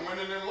it right, I'm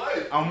winning in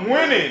life. I'm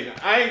winning.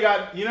 I ain't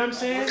got, you know what I'm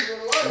saying?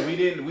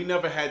 And we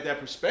never had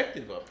that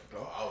perspective of it.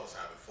 Bro, I was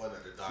having fun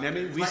at the doctor. I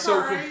mean, Let me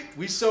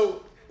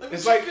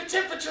it's check like your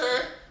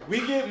temperature.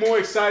 we get more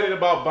excited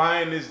about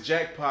buying this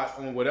jackpot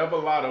on whatever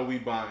lotto we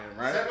buying,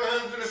 right?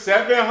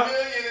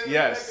 700.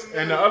 Yes,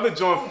 and the other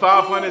joint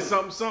 500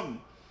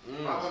 something.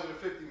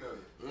 550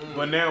 million.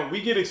 But now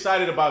we get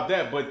excited about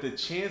that, but the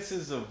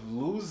chances of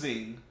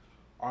losing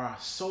are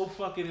so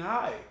fucking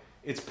high.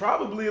 It's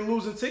probably a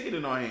losing ticket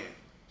in our hand.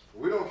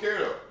 We don't care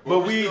though. But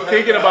we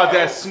thinking about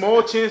that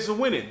small chance of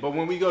winning. But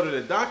when we go to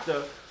the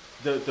doctor,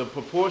 the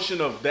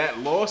proportion of that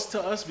loss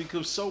to us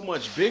becomes so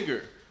much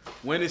bigger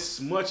when it's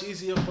much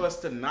easier for us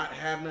to not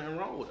have nothing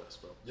wrong with us,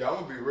 bro. Yo,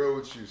 I'm gonna be real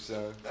with you,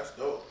 son. That's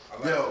dope. I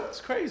like Yo, that.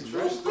 It's crazy,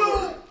 True bro.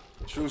 story.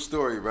 True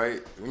story,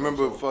 right?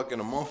 Remember fucking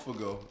a month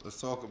ago? Let's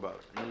talk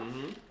about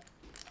it.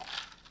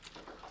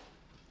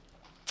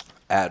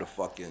 I had the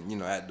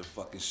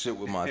fucking shit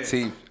with my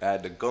teeth. I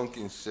had the gunk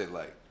and shit.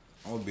 Like,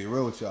 I'm gonna be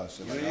real with y'all.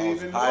 Shit, like, I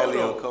was highly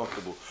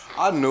uncomfortable.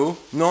 I knew.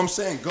 You know what I'm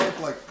saying? Gunk,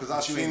 like, cause I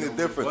seen the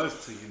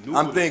difference.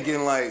 I'm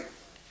thinking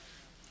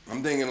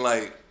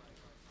like,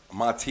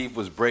 my teeth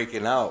was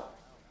breaking out.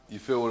 You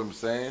feel what I'm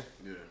saying?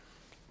 Yeah.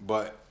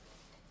 But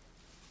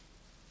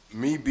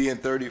me being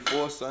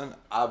 34, son,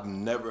 I've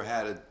never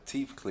had a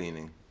teeth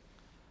cleaning.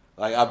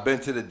 Like, I've been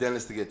to the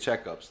dentist to get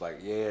checkups. Like,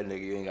 yeah,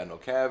 nigga, you ain't got no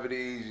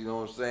cavities. You know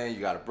what I'm saying?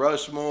 You got to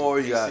brush more.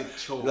 You got,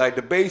 like,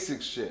 the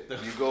basic shit.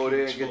 You go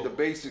there and get the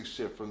basic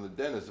shit from the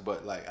dentist.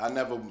 But, like, I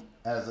never,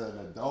 as an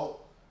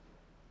adult,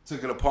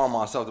 took it upon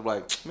myself to be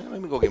like, man,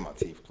 let me go get my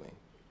teeth cleaned.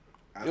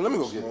 Yo, let me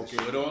go get this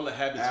shit. With all the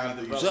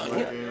habits we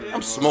develop.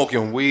 I'm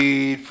smoking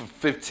weed for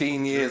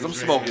 15 years. I'm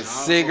smoking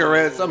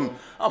cigarettes. I'm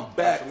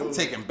back. I'm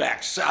taking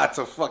back shots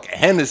of fucking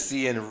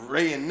Hennessy and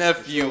Ray and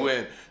Nephew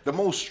and the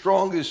most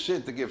strongest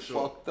shit to get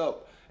fucked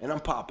up. And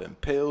I'm popping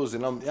pills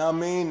and you know what I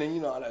mean? And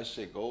you know how that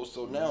shit goes.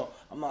 So now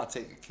I'm not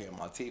taking care of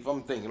my teeth.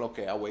 I'm thinking,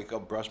 okay, I wake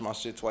up, brush my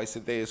shit twice a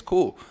day. It's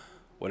cool.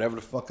 Whatever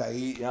the fuck I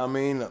eat, you know what I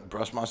mean?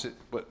 Brush my shit.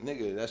 But,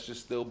 nigga, that shit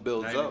still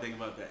builds up. Now you think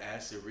about the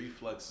acid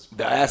reflux.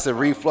 The acid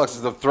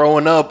reflexes of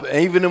throwing up.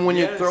 Even when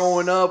you're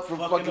throwing up from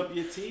fucking fucking... up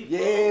your teeth,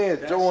 yeah,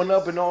 bro. throwing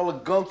up and all the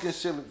gunk and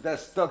shit that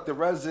stuck, the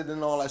resin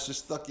and all that shit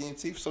stuck in your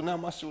teeth. So now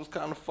my shit was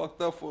kind of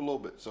fucked up for a little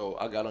bit. So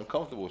I got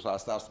uncomfortable. So I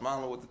stopped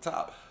smiling with the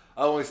top.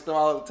 I only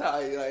smile at the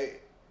top,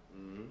 like...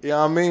 You know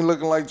what I mean?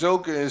 Looking like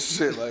Joker and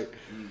shit, like...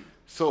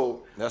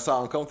 So that's how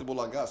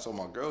uncomfortable I got. So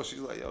my girl, she's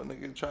like, yo,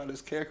 nigga, try this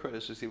care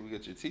credit to see if we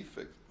get your teeth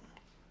fixed.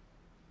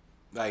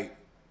 Like,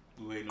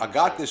 I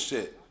got this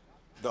shit.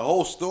 The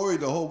whole story,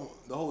 the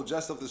whole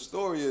gist of the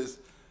story is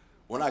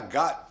when I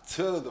got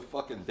to the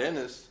fucking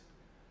dentist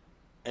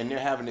and they're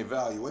having an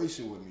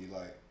evaluation with me,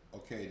 like,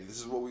 okay, this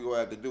is what we're going to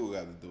have to do. We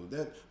have to do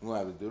that. We're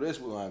going to have to do this.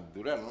 We're going to have to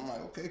do that. And I'm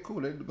like, okay,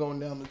 cool. They're going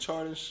down the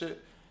chart and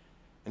shit.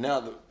 And now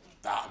the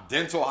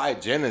dental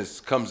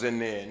hygienist comes in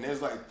there and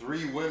there's like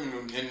 3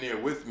 women in there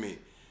with me.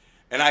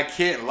 And I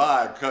can't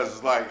lie,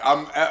 cause like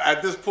I'm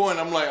at this point,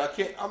 I'm like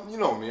you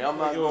know me, I'm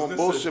not going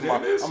bullshit.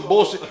 I'm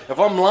bullshit. If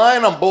I'm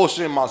lying, I'm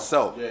bullshitting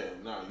myself. Yeah,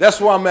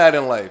 that's where I'm at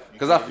in life,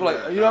 cause I feel like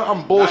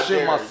I'm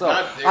bullshitting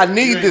myself. I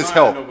need this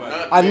help.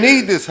 I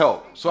need this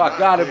help. So I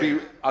gotta be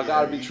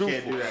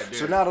truthful.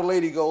 So now the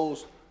lady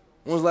goes,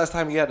 "When was the last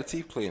time you had a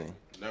teeth cleaning?"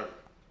 Never.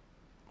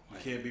 You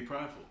can't be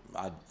prideful.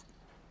 I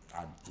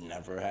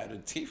never had a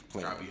teeth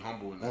cleaning. Gotta be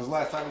humble. When was the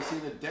last time you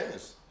seen a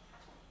dentist?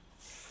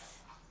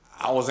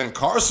 I was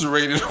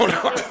incarcerated on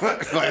go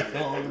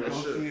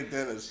see a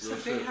dentist.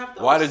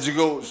 Why did you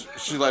go?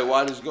 She's like,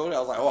 why did you go there? I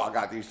was like, oh, I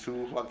got these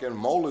 2 fucking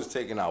molars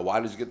taken out. Why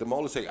did you get the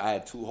molars taken? I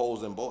had 2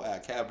 holes in both. I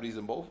had cavities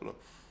in both of them.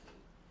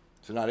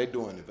 So now they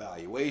doing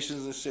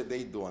evaluations and shit.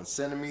 They doing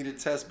centimeter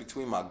tests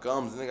between my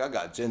gums. Nigga, I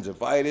got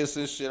gingivitis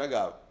and shit. I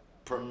got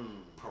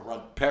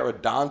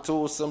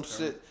periodontal some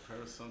shit.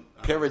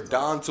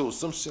 Periodontal,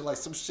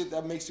 some shit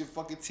that makes your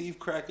fucking teeth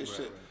crack and shit.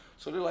 Right.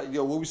 So they're like,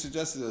 yo, what we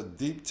suggested, a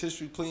deep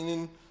tissue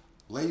cleaning,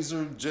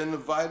 laser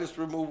gingivitis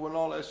removal and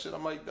all that shit.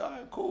 I'm like, all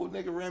right, cool.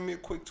 Nigga ran me a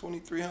quick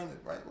 2,300,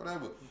 right?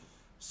 Whatever.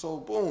 So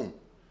boom,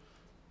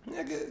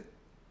 nigga,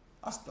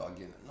 I start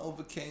getting a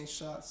Novocaine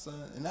shot,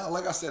 son. And now,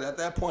 like I said, at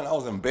that point, I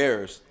was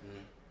embarrassed.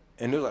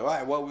 And they're like, all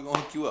right, well, we're gonna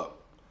hook you up.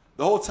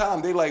 The whole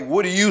time, they like,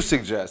 what do you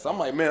suggest? I'm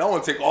like, man, I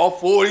want to take all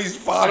 4 of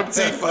these bottom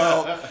teeth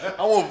out.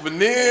 I want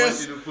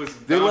veneers.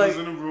 They're like,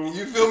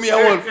 you feel me?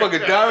 I want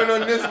fucking diamond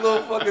on this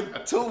little fucking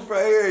tooth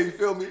right here. You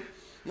feel me?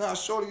 Nah,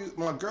 shorty,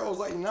 my girl was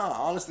like, nah,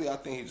 honestly, I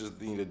think he just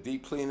need a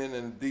deep cleaning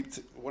and a deep,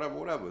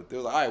 whatever. They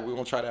was like, all right, we're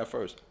going to try that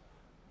first.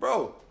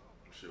 Bro.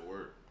 Shit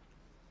work.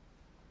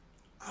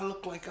 I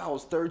look like I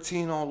was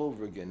 13 all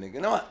over again,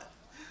 nigga. No,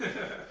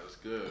 That's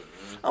good, man.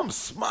 I'm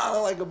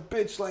smiling like a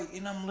bitch, like,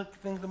 and I'm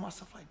thinking to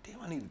myself, like,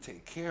 damn, I need to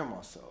take care of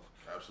myself.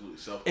 Absolutely,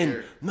 self-care.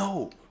 And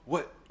no,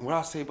 what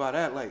I say about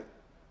that, like,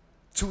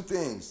 2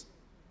 things.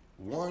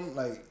 One,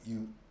 like,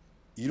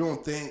 you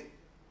don't think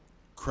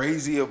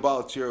crazy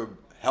about your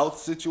health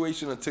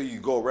situation until you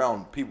go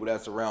around people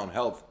that's around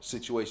health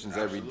situations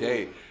every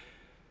day.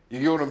 You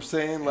get what I'm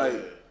saying? Like.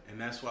 And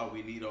that's why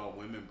we need our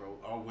women, bro.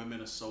 Our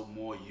women are so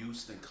more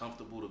used and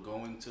comfortable to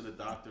going to the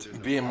doctor.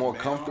 Being more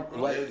comfortable.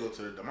 Like,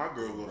 my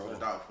girl go to the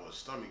doctor for a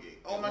stomach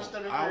ache. Oh, my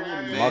stomach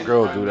ache. My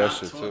girl do that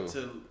shit too.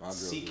 To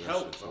seek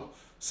help, bro.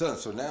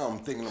 So now I'm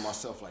thinking to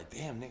myself, like,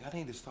 damn, nigga, I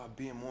need to start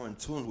being more in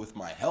tune with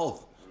my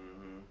health.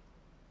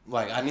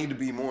 Like, I need to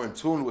be more in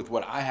tune with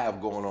what I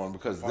have going on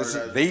because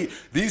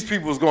these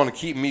people is going to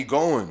keep me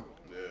going.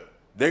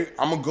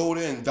 I'm going to go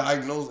there and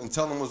diagnose and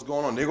tell them what's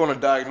going on. They're going to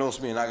diagnose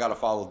me and I got to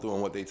follow through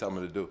on what they tell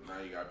me to do. Now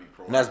you got to be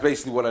proactive. And that's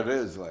basically what it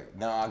is. Like,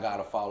 now I got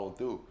to follow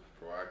through.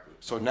 Proactive.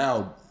 So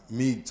now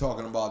me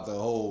talking about the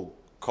whole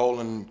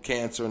colon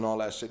cancer and all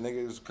that shit,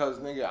 nigga. It's because,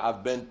 nigga,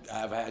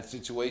 I've had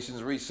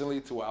situations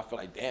recently to where I feel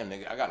like, damn,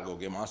 nigga, I gotta go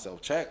get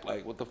myself checked.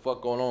 Like, what the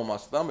fuck going on in my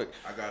stomach?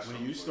 I got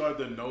When you start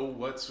to know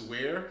what's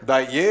where.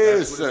 Like,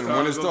 yes, and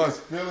when it starts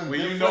feeling when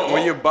you different, know,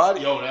 when your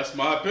body, yo, that's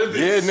my appendix.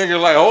 yeah, nigga,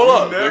 like, hold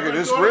up, never nigga,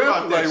 this thought rib,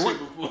 about that like, shit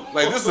before.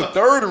 like this is the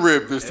third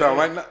rib this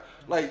time,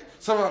 like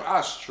sometimes I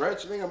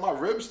stretch, nigga, my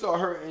ribs start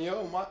hurting, yo,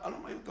 I'm like,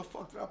 what the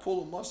fuck, did I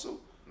pull a muscle?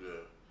 Yeah.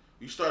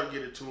 You start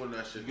getting to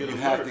that shit. You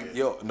have to,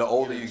 yo. The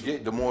older you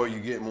get, the more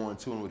you get more in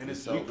tune with And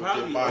yourself. we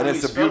probably And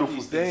it's a always felt beautiful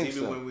these thing, things,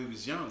 even son. when we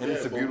was young. And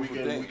it's a but beautiful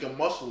we thing. can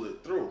muscle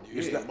it through.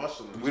 It's Yeah, not-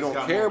 muscle it. We don't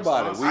got care more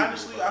about it. We,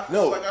 Honestly, I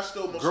feel no, like I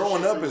still muscle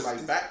growing shit up through, is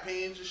like back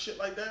pains and shit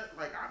like that.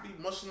 Like I be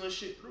muscling this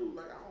shit through.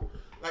 Like I don't.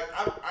 Like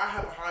I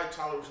have a high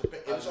tolerance of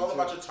pain. And it's all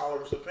about your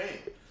tolerance of pain.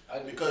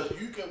 Because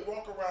you can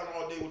walk around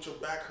all day with your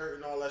back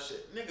hurting all that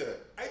shit. Nigga,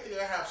 I think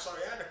I have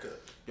sciatica.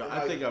 Yo, in I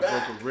my think I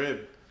back. broke a rib.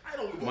 I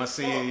don't give My a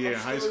senior fuck. year I'm in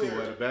high still school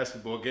here. at a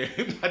basketball game,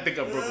 I think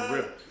I broke a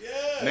rib. Yeah.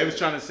 And they was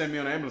trying to send me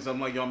on an ambulance. I'm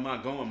like, yo, I'm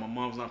not going. My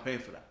mom's not paying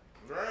for that.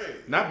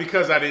 Right. Not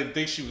because I didn't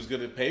think she was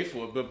gonna pay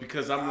for it, but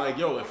because I'm like,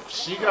 yo, if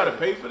she gotta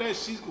pay for that,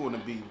 she's gonna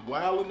be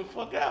wilding the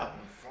fuck out.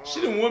 She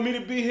didn't want me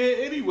to be here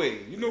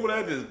anyway. You know what I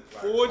had to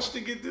forge to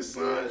get this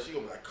signed? She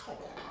gonna be like, come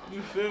on.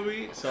 You feel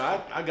me? So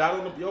I got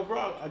on the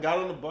I got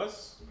on the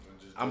bus.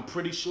 I'm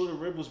pretty sure the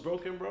rib was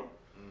broken, bro.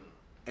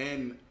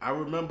 And I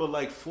remember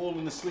like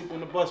falling asleep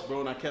on the bus, bro,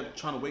 and I kept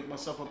trying to wake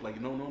myself up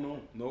like, no,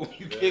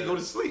 you can't go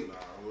to sleep. Nah,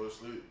 I'm going to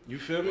sleep. You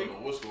feel me? I don't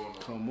know what's going on.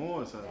 Come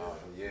on, son.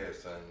 yeah,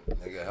 son.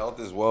 Nigga, health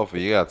is wealth.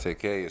 You gotta take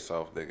care of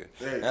yourself, nigga.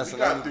 Hey, That's we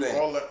got another through thing.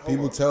 all that- hold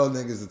People on. tell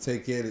niggas to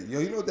take care of it. Yo,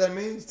 you know what that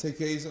means? Take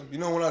care of yourself. You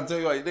know when I tell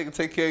you, like, nigga,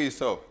 take care of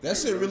yourself. That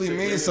shit really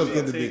means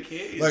something to take care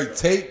me. of Like, yourself.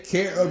 take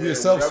care of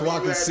yourself so whatever I you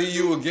can had see to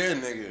you do.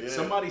 again, nigga. Yeah.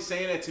 Somebody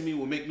saying that to me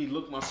will make me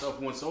look myself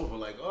once over,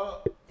 like, oh,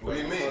 What do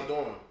you What mean? am I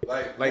doing?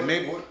 Like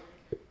maybe-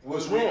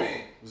 what's wrong? You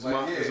mean?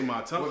 Is it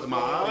my tongue? what's My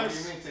going on? eyes? What do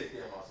you mean take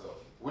care of myself?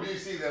 What do you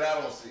see that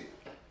I don't see?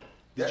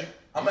 Did you-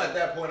 I'm at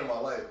that point in my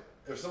life.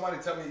 If somebody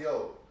tell me,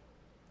 yo,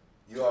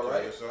 you Take care of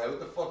alright? yourself. Like, what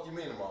the fuck you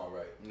mean I'm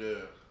alright? Yeah.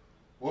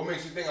 What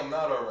makes you think I'm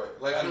not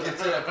alright? Like, I get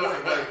to that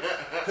point, like,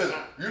 because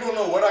you don't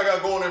know what I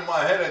got going in my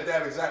head at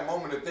that exact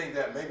moment to think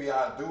that maybe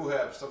I do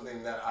have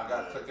something that I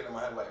got clicking in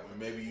my head, like,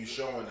 Maybe you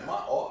showing that. am I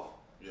off?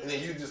 Yeah. And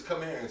then you just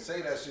come here and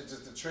say that shit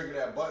just to trigger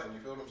that button, you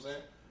feel what I'm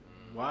saying?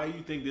 why do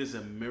you think there's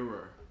a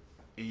mirror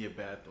in your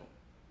bathroom?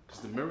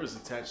 Because the mirror is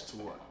attached to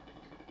what?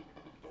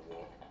 The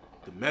wall.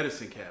 The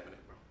medicine cabinet,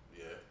 bro.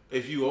 Yeah.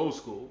 If you old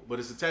school, but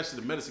it's attached to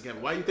the medicine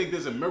cabinet. Why do you think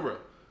there's a mirror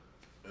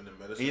In the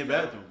medicine. in your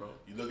cabinet. bathroom, bro?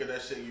 You look at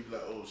that shit, you be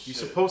like, oh shit.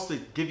 You're supposed to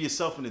give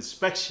yourself an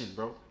inspection,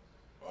 bro.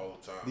 all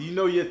the time. Do you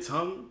know your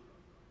tongue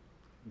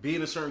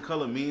being a certain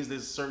color means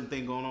there's a certain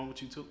thing going on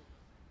with you too?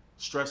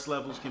 Stress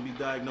levels can be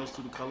diagnosed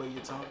through the color of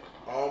your tongue.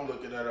 Oh, I'm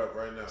looking that up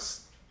right now.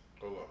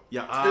 Hold up.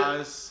 Your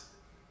eyes,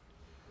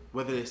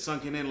 whether they're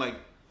sunken in, like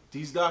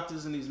these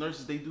doctors and these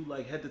nurses, they do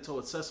like head to toe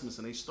assessments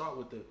and they start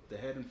with the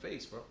head and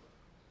face, bro.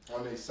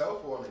 On their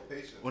self or on their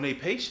patient? On their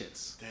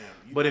patients.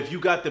 Damn. But if you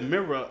got the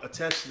mirror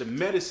attached to the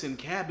medicine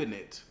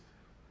cabinet,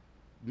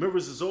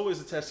 mirrors is always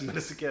attached to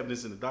medicine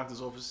cabinets in the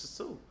doctor's offices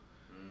too.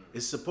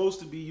 It's supposed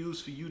to be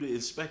used for you to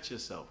inspect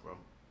yourself, bro.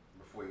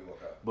 Before you walk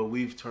out. But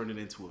we've turned it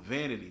into a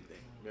vanity thing.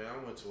 Man,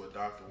 I went to a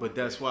doctor. But one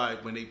that's day. why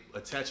when they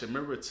attach a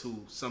mirror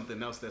to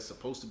something else that's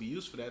supposed to be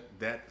used for that,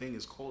 that thing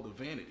is called a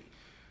vanity.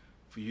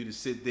 For you to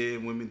sit there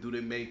and women do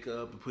their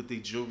makeup and put their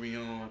jewelry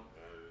on.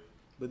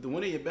 But the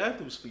one in your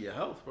bathroom is for your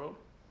health, bro.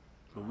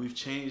 But we've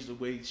changed the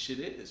way shit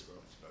is, bro.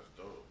 That's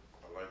dope.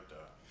 I like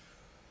that.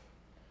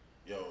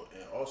 Yo,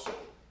 and also,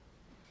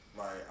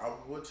 like, I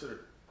went to the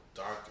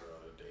doctor the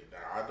other day.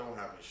 Now, I don't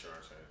have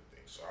insurance or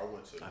anything, so I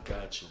went to. I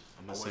got you.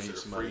 I'm I gonna went send to you the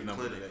somebody free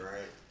number clinic, today.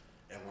 right?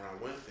 And when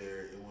I went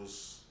there, it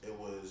was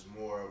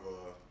more of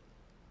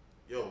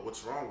a, yo,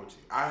 what's wrong with you?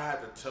 I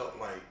had to tell,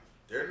 like,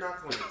 they're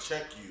not going to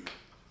check you.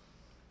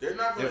 They're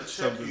not going to If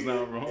check something's you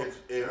not wrong.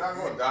 if They're not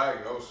you- gonna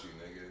diagnose you,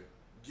 nigga.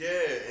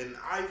 Yeah, and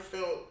I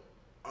felt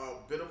a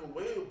bit of a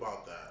way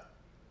about that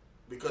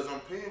because I'm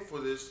paying for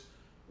this.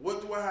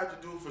 What do I have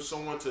to do for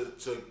someone to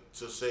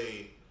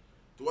say,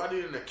 do I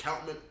need an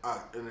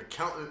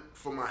accountant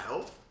for my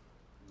health?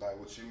 Like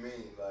what you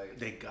mean, like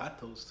They got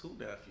those too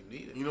now if you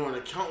need it. You know, an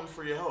accountant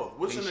for your health.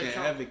 What's an Patient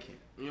accountant? advocate.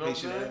 You know what I'm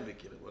Patient saying?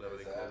 advocate or whatever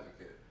they it's call an it.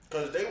 advocate.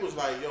 Because they was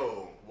like,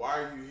 yo, why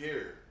are you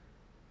here?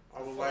 I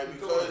was What like, the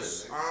fuck you doing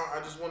because here, nigga?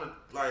 I just want to,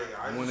 like,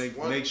 I I want just to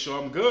want make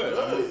sure I'm good.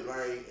 good.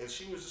 Like, and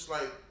she was just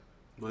like,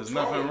 But there's What's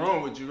wrong nothing with wrong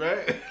you? with you,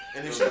 right?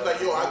 and then she was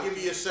like, yo, I'll give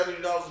you your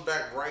 $70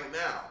 back right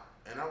now.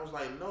 And I was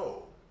like,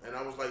 no. And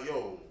I was like,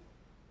 yo,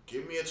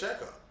 give me a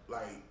checkup.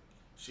 Like,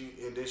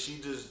 and then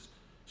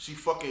she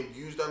fucking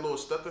used that little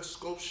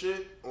stethoscope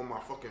shit on my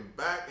fucking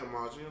back. And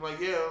she was like,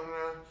 yeah,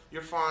 man,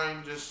 you're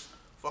fine. Just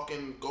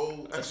fucking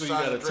go That's when exercise you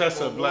gotta and drink test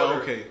more up. Like,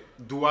 water. okay,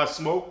 do I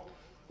smoke?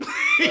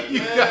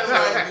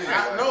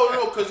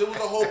 No, because it was a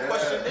whole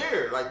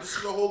questionnaire. Like, this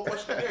is a whole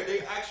questionnaire. They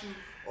ask you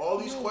all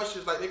these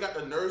questions. Like, they got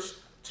the nurse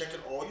checking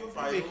all your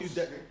vitals. Make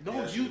you no,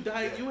 Yeah, you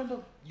die. yeah.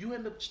 You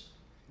end up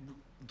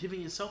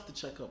giving yourself the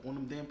checkup on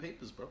them damn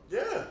papers, bro.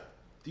 Yeah.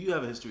 Do you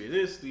have a history of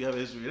this? Do you have a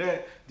history of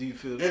that? Do you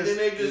feel this?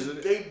 And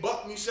then they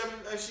bucked me $7,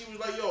 and she was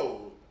like,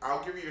 "Yo,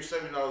 I'll give you your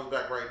 $70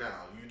 back right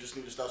now. You just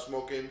need to stop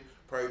smoking,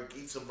 probably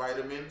eat some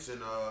vitamins,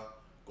 and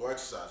go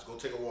exercise, go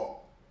take a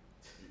walk."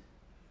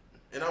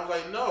 And I was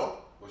like, "No."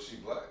 Was she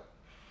black?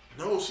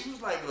 No, she was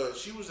like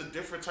she was a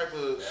different type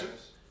of. She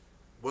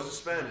wasn't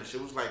Spanish.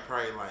 It was like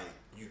probably like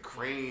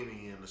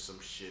Ukrainian or some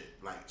shit,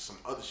 like some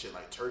other shit,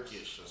 like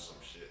Turkish or some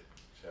shit.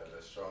 She had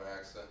that strong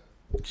accent.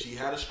 She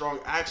had a strong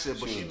accent,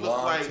 but she looked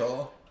blonde, like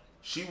tall.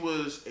 she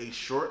was a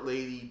short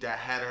lady that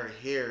had her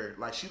hair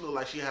like she looked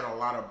like she had a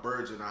lot of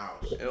birds in the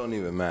house. It don't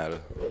even matter.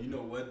 You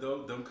know what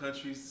though? Them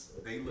countries,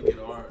 they look at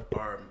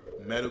our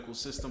medical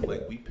system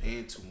like we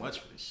paying too much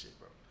for this shit,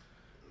 bro.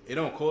 It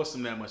don't cost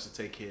them that much to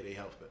take care of their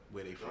health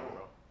where they from,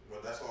 bro. Well,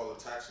 that's all the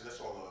taxes.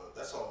 That's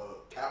all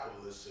the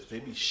capitalist situation.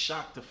 They be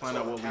shocked to find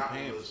out what we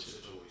paying for shit.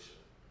 Situation.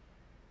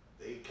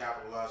 They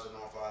capitalizing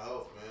off our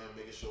health, man,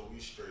 making sure we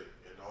straight.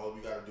 And all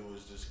we gotta do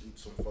is just eat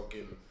some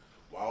fucking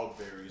wild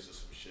berries or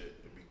some shit.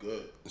 It'd be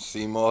good.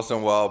 Sea moss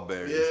and wild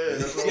berries. Yeah,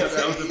 that's all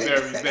That was the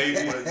berry,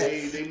 baby.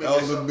 they make That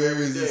was the something berries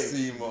every and day.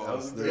 sea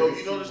moss. Yo,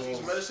 you notice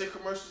these medicine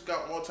commercials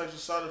got all types of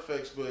side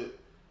effects, but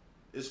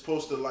it's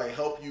supposed to like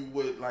help you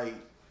with like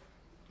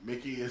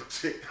making you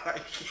tick.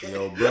 Like,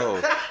 Yo,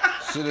 bro,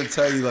 should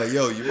tell you like,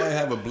 yo, you might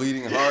have a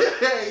bleeding heart.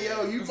 Hey,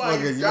 yo, you might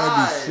You die.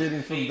 might be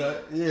shitting from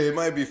that. Yeah, it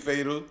might be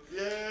fatal.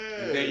 Yeah.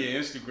 And then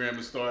your Instagram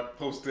will start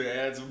posting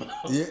ads about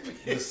Yeah,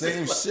 the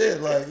same shit.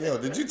 Like, yo,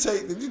 did you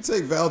take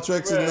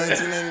Valtrex in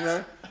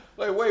 1999?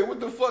 Like, wait, what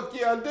the fuck?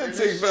 Yeah, I did And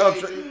take this shit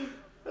Valtrex. ain't-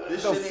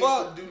 This The shit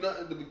fuck? ain't do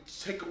nothing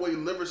to take away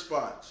liver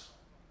spots.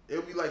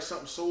 It'll be like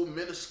something so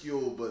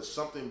minuscule, but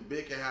something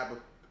big can happen.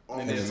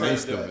 And In they'll the tell you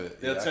midst of the,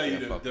 it. they'll Yeah, I tell you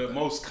can't fuck the with that.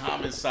 most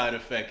common side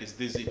effect is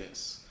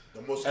dizziness.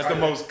 That's That's the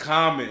most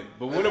common.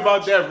 But what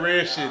about that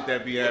rare shit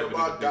that be What happening?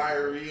 about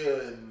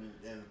diarrhea and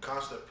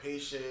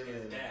constipation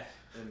and Death.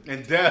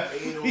 And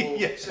death. Anal.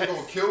 Yes. Shit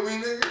gonna kill me,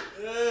 nigga?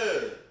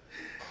 Yeah,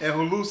 And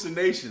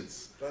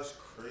hallucinations. that's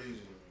crazy.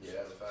 Yeah,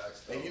 that's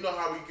facts. And you know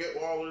how we get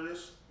all of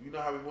this? You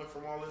know how we went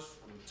from all this?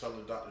 From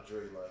telling Dr.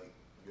 Dre like,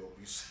 yo,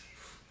 be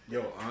safe.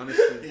 Yo,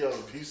 honestly. Yo,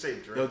 be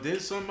safe, Dre. Yo, did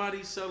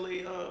somebody sell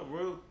they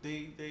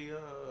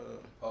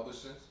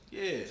Publishings?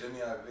 yeah. Jimmy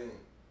Iovine.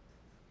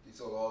 He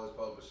sold all his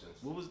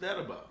publishings. What was that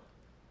about?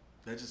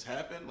 That just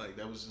happened? Like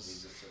that was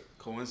just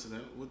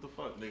coincidental? What the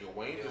fuck? Nigga,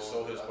 Wayne just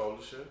sold his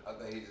publisher. I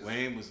think he just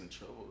Wayne was in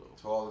trouble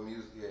though. to all the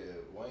music. Yeah,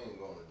 Wayne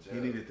going to jail. He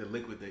needed to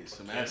liquidate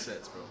some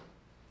assets, bro.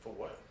 For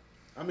what?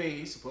 I mean,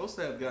 he's supposed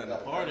to have He gotten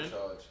got a pardon. gun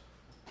charge.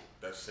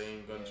 That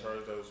same gun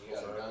charge that was He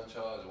supposed got to a gun happen?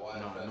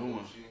 charge. YFN new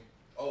one. Lucci.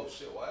 Oh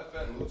shit,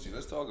 YFN Lucci.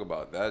 Let's talk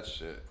about that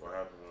shit. What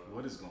happened?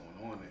 What is going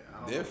on there? I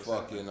don't know They're what's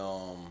fucking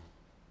happening.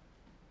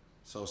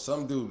 So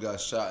some dude got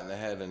shot in the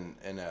head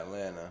in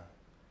Atlanta,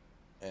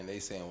 and they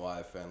saying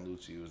YFN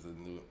Lucci was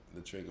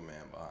the trigger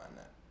man behind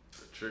that.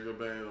 The trigger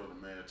man or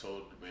the man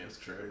told the man That's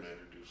the trigger crazy. man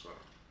to do something?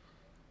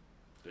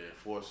 The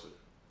enforcer.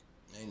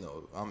 They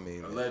know. I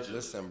mean, Allegedly.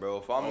 listen, bro.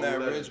 If I'm All that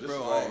alleged. rich, This bro,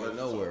 is I all ain't alleged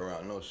nowhere talk.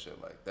 around no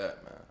shit like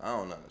that, man. I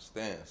don't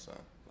understand, son.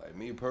 Like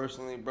me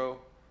personally, bro.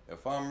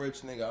 If I'm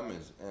rich, nigga, I'm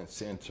in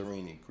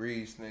Santorini,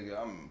 Greece, nigga.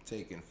 I'm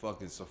taking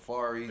fucking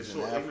safaris It's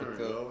in so Africa. ignorant,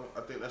 yo. I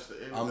think that's the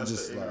I'm that's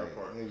just the like, ignorant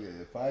part.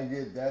 nigga, if I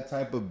get that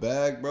type of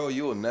bag, bro,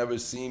 you will never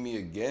see me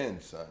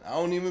again, son. I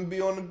don't even be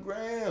on the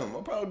gram.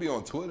 I'll probably be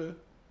on Twitter.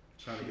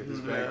 Trying to get this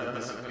bag to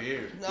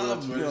disappear. Nah, I'll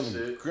be Twitter on the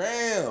shit.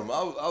 gram.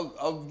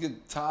 I'll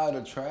get tired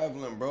of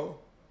traveling, bro.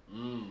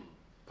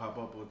 Pop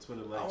up on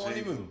Twitter I like won't J.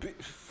 even Boo. be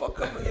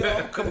fuck up. You know,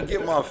 I'm come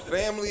get my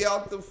family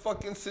out the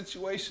fucking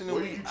situation and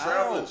Where we you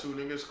traveling out. to,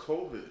 nigga? It's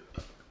COVID.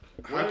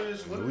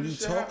 What are you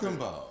talking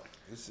about?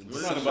 It's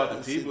not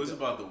about the people, it's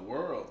about the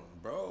world.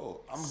 Bro,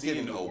 I'm Seeing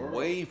getting the world.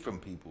 away from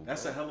people.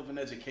 That's bro. a hell of an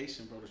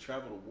education, bro, to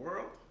travel the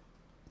world.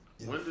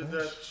 When did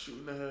that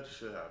shooting the head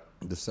shit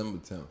happen? December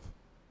 10th.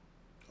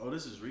 Oh,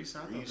 this is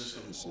recent? I thought this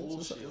was some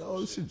old shit.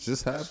 No, this shit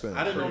just happened.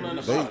 I didn't know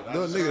nothing They, about it. I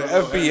no, just nigga,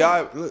 saw the it.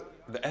 FBI,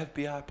 look, the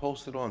FBI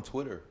posted on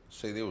Twitter.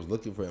 Say they was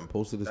looking for him.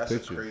 Posted his That's a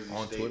picture crazy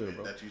on statement Twitter,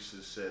 bro. that you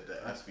should said the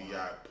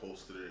FBI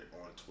posted it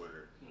on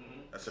Twitter.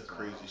 That's a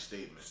crazy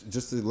statement.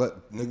 Just to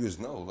let niggas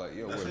know, like,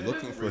 yo, That's we're a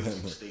looking for crazy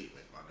him.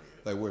 statement, my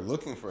nigga. Like, we're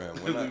looking for him.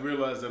 We're We not,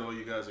 realize that all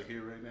you guys are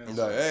here right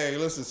now. like, hey,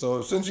 listen,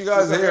 so since you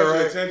guys Since I are here, got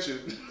your right?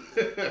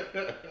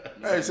 attention.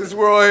 Hey, since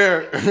we're all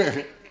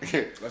here.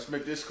 Let's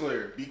make this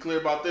clear. Be clear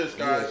about this,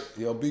 guys.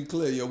 Yo, be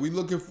clear. Yo, we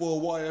looking for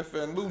a YFN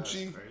That's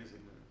Lucci. crazy,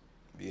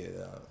 man.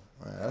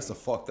 Yeah, man, that's a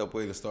fucked up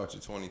way to start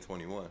your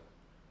 2021.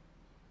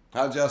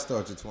 How'd y'all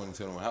start your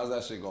 2021? How's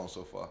that shit going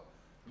so far?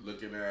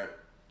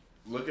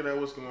 Looking at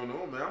what's going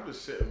on, man. I'm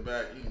just sitting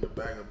back eating a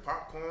bag of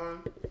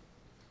popcorn,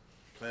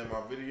 playing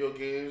my video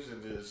games,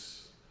 and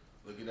just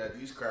looking at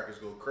these crackers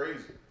go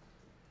crazy.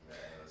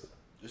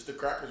 It's the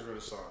crackers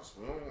renaissance.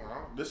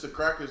 This the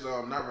crackers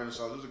not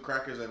renaissance. This is the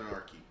crackers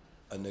anarchy.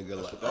 A nigga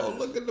like, what that oh, is.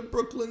 look at the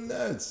Brooklyn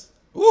Nets.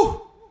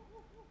 Woo!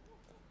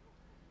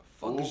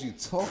 Fuck is Ooh. you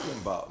talking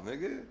about,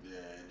 nigga?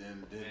 Yeah,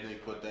 and then they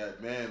put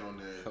that man on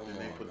there. Come then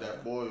they on, put man.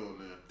 that boy on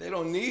there. They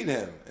don't need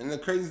him. And the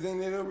crazy thing,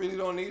 they really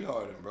don't need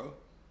Harden, bro.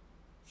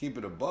 Keep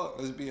it a buck.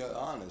 Let's be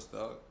honest,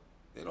 dog.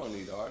 They don't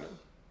need artists.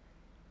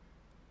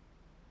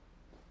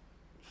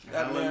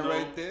 That Hell man no.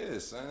 right there,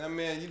 son. That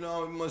man, you know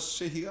how much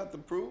shit he got to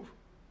prove?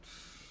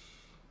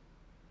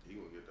 He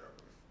gonna get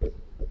that right.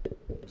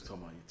 I was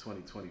talking about you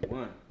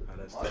 2021. How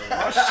that's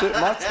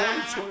done. My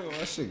 2020,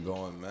 my shit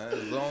going, man.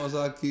 As long as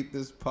I keep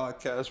this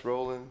podcast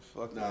rolling,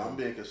 fuck Nah, I'm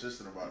being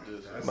consistent about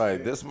this.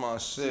 Like, this my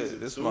shit.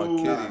 This my two.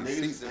 kitty. Nah, niggas,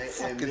 Season and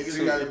fucking niggas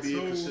two. gotta be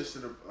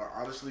consistent.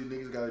 Honestly,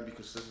 niggas gotta be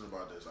consistent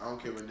about this. I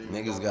don't care when niggas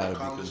Niggas gotta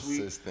come be this week.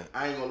 consistent.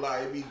 I ain't gonna lie,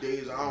 it be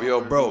days I don't Yo,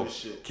 wanna bro, do this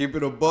shit. keep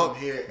it a buck.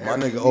 I'm here My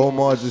every nigga week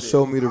Omar with this just shit.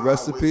 showed me the I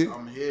recipe.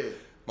 I'm here.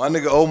 My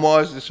nigga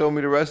Omar just showed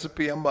me the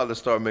recipe. I'm about to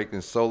start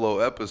making solo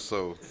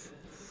episodes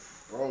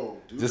Bro,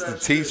 do just to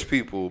that teach shit.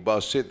 people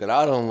about shit that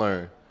I don't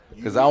learn.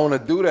 Cause I want to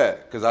do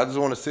that. Cause I just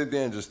want to sit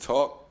there and just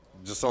talk,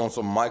 just on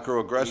some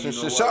microaggression You know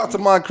shit. what? Shout out to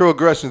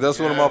microaggressions. That's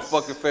one of my Yes.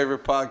 fucking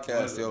favorite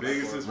podcasts, yo.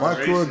 Biggest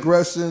inspirations.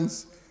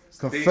 Microaggressions, Things they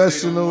don't want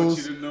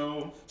confessionals, you to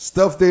know.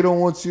 stuff they don't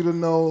want you to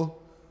know.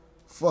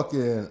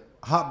 Fucking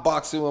hot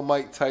boxing with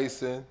Mike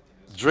Tyson,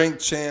 drink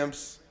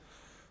champs,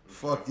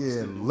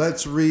 fucking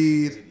let's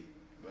read.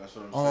 That's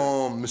what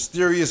I'm saying.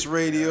 Mysterious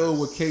Radio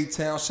with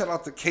K-Town. Shout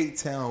out to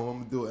K-Town. I'm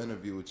gonna do an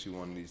interview with you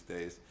one of these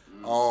days.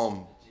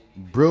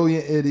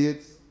 Brilliant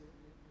Idiots.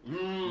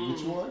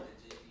 Which one?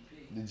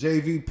 The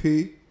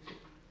JVP.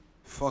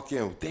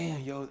 Fucking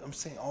damn, yo. I'm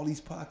saying all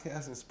these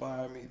podcasts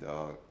inspire me,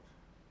 dog.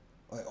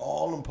 Like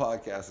all them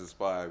podcasts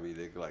inspire me.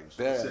 They like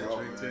Said that.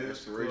 drink champs,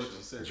 inspiration. of course,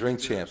 you said Drink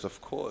champs, of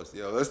course.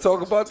 Yo, let's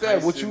talk about that.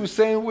 What you Tyson. was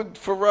saying with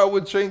Pharrell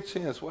with Drink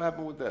champs? What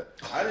happened with that?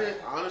 I didn't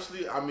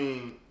honestly. I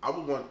mean, I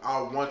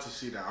want to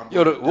see that. I'm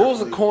Yo, gonna what was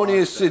the definitely corniest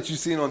watch shit that. you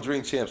seen on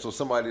Drink Champs or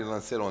somebody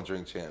done said on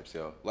Drink Champs,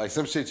 yo? Like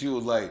some shit you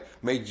was like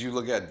made you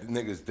look at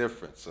niggas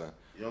different, son.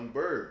 Young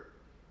Bird.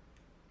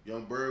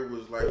 Young Bird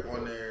was like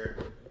on there.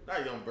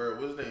 Not Young Bird.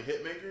 What's his name?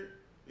 Hitmaker.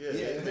 Yeah,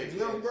 Hitmaker.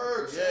 Young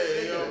Bird, Yeah,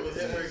 same Young nigga.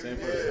 Hitmaker. Same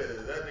Yeah,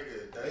 person. that nigga.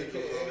 That nigga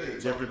AKA was over there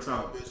different talking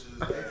about time.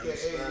 bitches. and he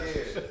smashed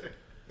and shit.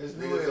 His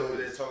Niggas over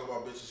there talking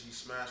about bitches he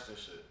smashed and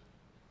shit.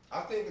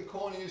 I think the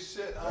corniest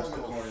shit. I That's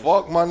don't the give a corniest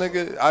fuck, shit. my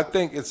nigga. I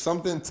think it's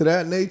something to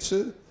that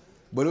nature,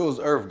 but it was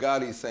Irv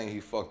Gotti saying he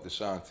fucked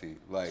Ashanti.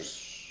 Like,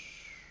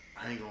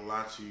 I ain't gonna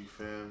lie to you,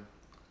 fam.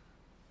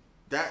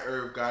 That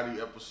Irv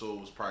Gotti episode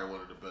was probably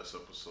one of the best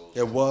episodes.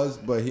 it was,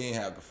 but he ain't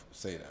have to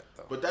say that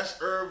though. But that's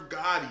Irv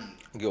Gotti.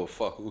 Give a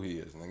fuck who he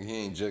is, nigga. He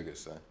ain't Jigga,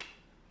 son.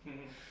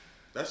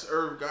 That's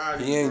Irv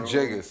Gotti. He ain't bro.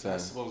 Jigga, son.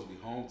 That's supposed to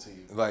be home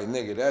team. Like,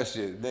 nigga, that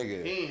shit,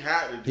 nigga. He ain't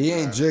had to do He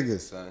ain't that. Jigga,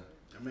 son.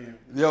 I mean,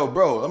 Yo,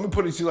 bro, let me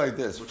put it to you like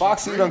this. But you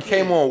Foxy done drinking.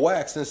 came on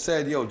wax and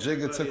said, yo,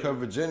 Jigga took her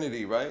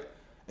virginity, right?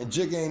 And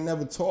Jigga ain't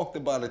never talked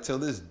about it till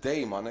this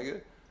day, my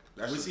nigga.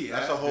 Was he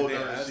That's a asked? whole Did they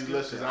nother. ask See, him?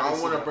 listen, 'Cause I don't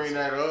didn't want to see bring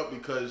that. that up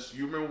because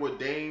you remember what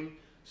Dame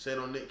said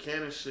on Nick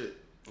Cannon shit.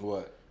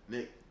 What?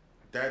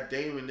 That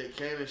Dame and Nick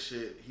Cannon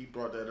shit, he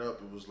brought that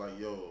up. It was like,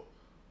 yo,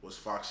 was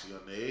Foxy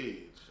underage?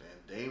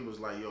 And Dame was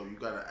like, yo, you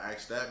gotta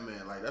ask that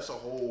man. Like, that's a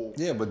whole.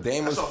 Yeah, but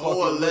Dame was That's a fucking.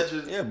 whole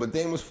alleged- Yeah, but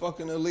Dame was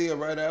fucking Aaliyah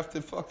right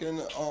after fucking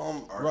right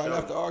Kelly.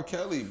 after R.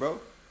 Kelly, bro.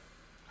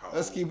 How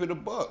Let's old- keep it a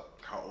buck.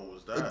 How old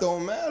was that? It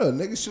don't matter,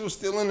 nigga. She was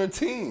still in her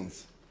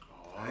teens.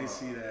 I didn't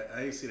see that. I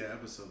didn't see that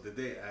episode. Did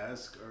they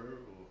ask her?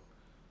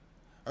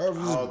 Or? Irv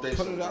I just don't think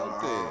put so, it bro.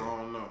 out I there.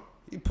 don't know.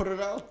 He put it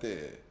out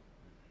there.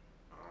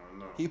 I don't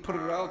know. He put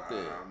it out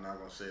there. I'm not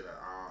gonna say that.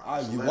 Ah,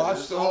 It's you alleged. watched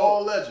It's the all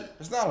whole- legend.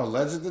 It's not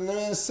alleged. The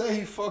man say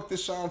he fucked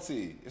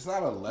Ashanti. It's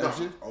not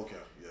alleged. No. Okay.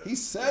 Yeah. He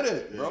said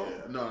it, Yeah, bro. yeah.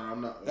 No, I'm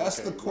not. That's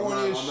okay. the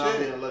corniest I'm not shit.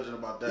 being a legend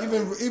about that.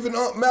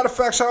 Even matter of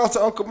fact, shout out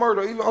to Uncle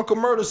Murder. Even Uncle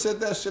Murder said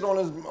that shit on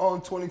his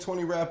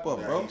 2020 wrap up,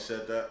 Yeah, bro. he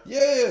said that.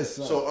 Yes.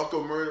 So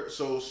Uncle Murder.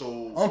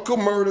 So Uncle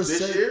Murder This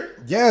said.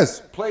 year? Yes.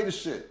 Play the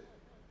shit.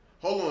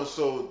 hold on.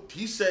 So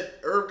he said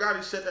Irv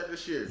Gotti said that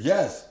this year.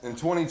 Yes, in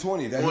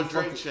 2020. That On he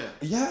Drink fucking- Champ.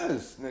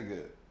 Yes,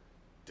 nigga.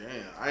 Damn,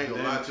 I ain't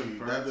gonna Then lie to you.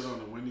 confirmed That's, it on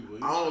the Wendy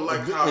Williams. I don't like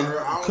And- how and-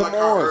 Irv, I don't come like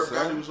how on, Irv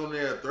son. Gotti was on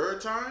there a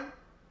third time.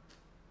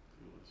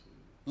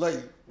 Like,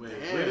 Wait,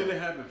 Damn. where did it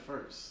happen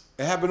first?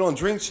 it happened on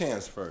Drink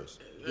Champs first.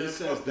 This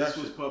fuck says that this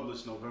was shit.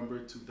 published November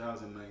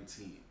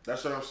 2019.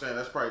 That's what I'm saying.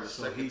 That's probably the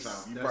So second he's- time.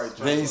 You that's- probably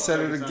just Then he saw said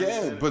it. it Second time he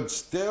again, said it. but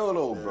still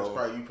though, Yeah,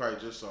 bro. you probably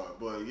just saw it.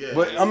 But yeah.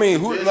 But I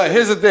mean, this-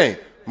 here's the thing.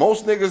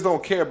 Most niggas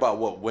don't care about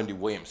what Wendy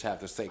Williams have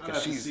to say I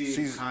because have to see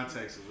she's.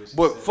 context of which. she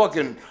But said.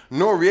 fucking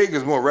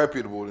Noriega's more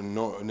reputable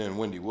than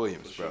Wendy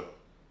Williams, For bro. sure.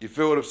 You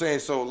feel what I'm saying?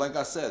 So, like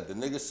I said, the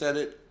nigga said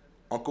it.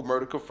 Uncle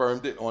Murder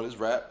confirmed it on his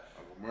rap.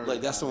 Uncle Murder,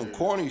 Like that's some yeah.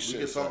 corny We shit.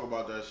 can talk son.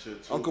 about that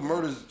shit too. Uncle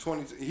Murder's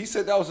 20. He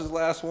said that was his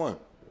last one.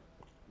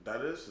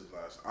 That is his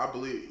last. I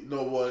believe. You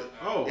know what?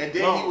 Oh, and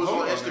then well, he was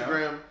hold on on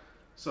Instagram.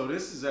 So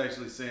this is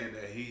actually saying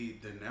that he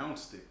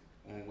denounced it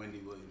on Wendy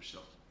Williams' show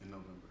in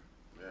November.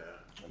 Yeah.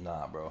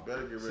 Nah, bro.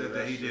 Better get rid Said of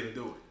that he shit. didn't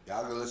do it.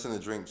 Y'all can listen to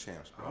Drink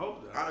Champs, I bro.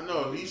 hope that. I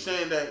know. He's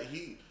saying that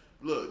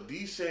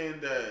he's saying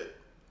that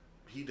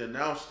he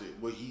denounced it.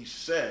 What he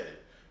said.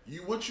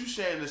 What you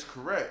saying is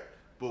correct.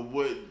 But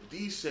what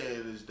D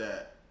said is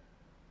that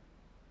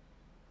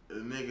the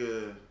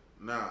nigga,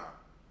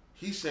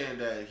 he's saying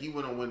that he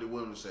went on Wendy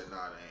Williams and said,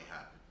 nah, that ain't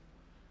happened.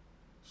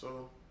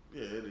 So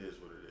Yeah, it is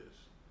what it is.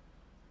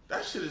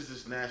 That shit is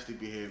just nasty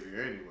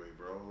behavior anyway,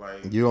 bro.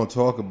 Like You don't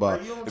talk about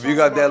like, you don't if talk you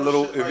got about that no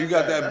little shit if like you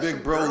got that That's big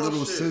some bro girl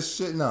little shit. sis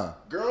shit, nah.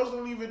 Girls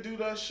don't even do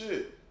that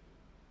shit.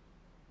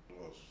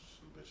 Well,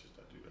 some bitches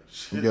that do that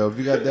shit. Yo, if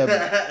you got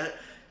that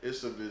it's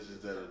some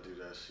bitches that'll do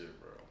that shit,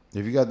 bro.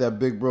 if you got that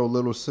big bro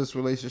little sis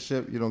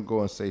relationship, you don't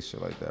go and say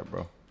shit like that,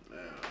 bro. Nah,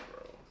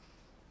 bro.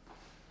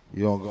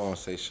 You don't go and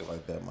say shit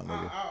like that, my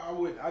nigga. I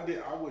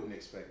wouldn't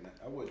expect that.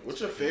 I wouldn't. What's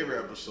your favorite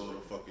episode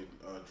of fucking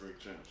Drink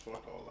Champs?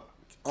 Fuck all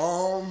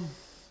that.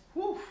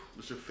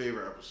 What's your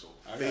favorite episode?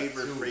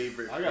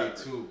 Favorite. I got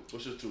two.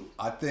 What's your two?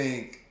 I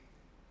think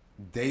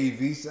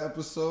Dave East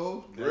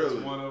episode. That's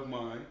Really? one of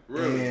mine.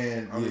 Really?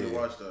 And I need to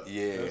watch that.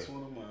 Yeah. That's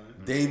one of mine.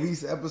 Dave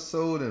East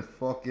episode and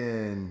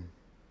fucking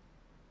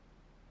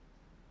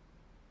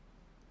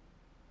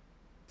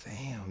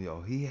damn,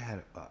 yo, he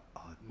had a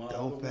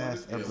dope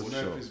ass It was episode.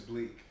 Memphis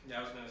Bleak. Yeah,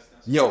 I was gonna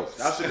say. Yo,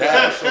 That's a good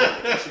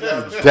episode. That's a good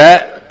episode.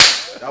 that a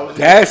good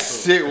that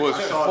episode. shit was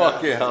I saw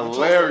fucking that.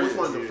 hilarious. Which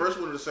one? The first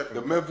one or the second?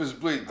 The one? Memphis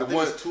Bleak, the I think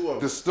one, it's two of them.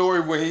 the story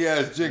when he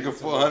asked Jigga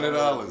for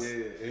 $100.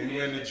 Yeah, and he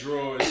went in the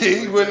drawer.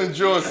 He went in the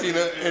drawer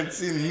and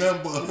seen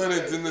nothing but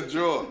hundreds in the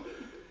drawer.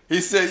 He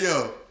said,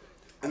 "Yo,"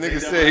 the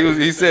nigga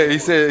said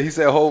he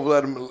said Hov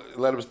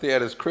let him stay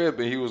at his crib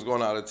and he was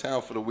going out of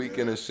town for the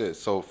weekend and shit.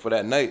 So for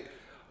that night,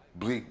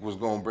 Bleak was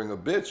gonna bring a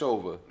bitch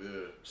over. Yeah.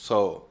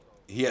 So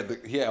he had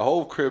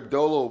Hov crib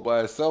dolo by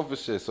himself and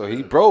shit. So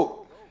he broke.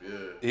 Yeah.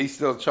 He's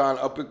still trying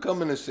up and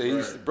coming and shit.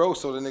 He's Right. broke.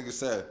 So the nigga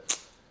said,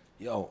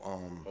 "Yo,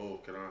 Oh,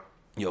 can I?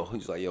 yo,"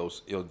 he's like, yo,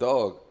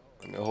 dog,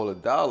 let me hold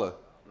 $1.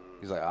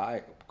 He's like, all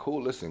right,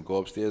 cool. Listen, go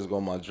upstairs, go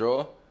in my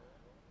drawer.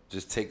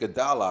 Just take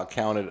 $1. I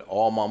counted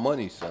all my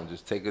money, son.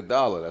 Just take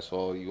 $1. That's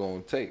all you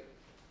gonna take.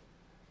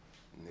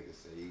 Nigga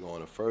said he go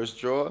in the first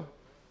drawer.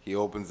 He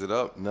opens it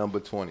up, number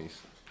 20s.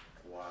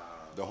 Wow.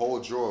 The whole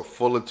drawer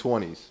full of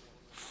 20s.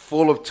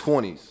 Full of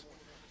 20s.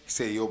 He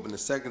said he opened the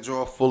second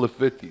drawer full of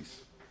 50s.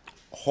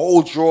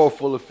 Whole drawer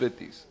full of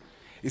 50s.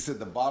 He said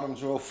the bottom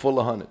drawer full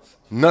of hundreds.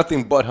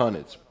 Nothing but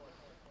hundreds.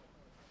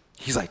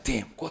 He's like,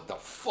 damn, what the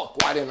fuck?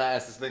 Why didn't I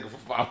ask this nigga for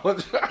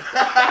 500?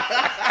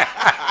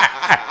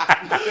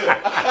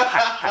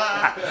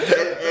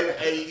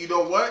 and you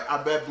know what?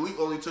 I bet Bleak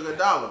only took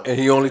 $1. And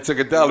he only took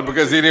 $1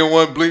 because he didn't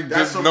want Bleak.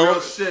 That's some real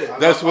shit.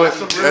 That's why he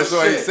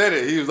shit. said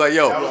it. He was like,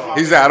 yo,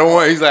 he's like,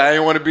 I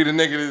didn't want to be the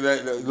nigga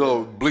that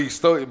little Bleak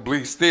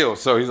steal.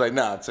 So he's like,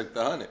 nah, I took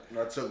the 100.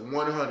 I took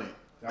 100.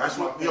 That's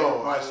my what, favorite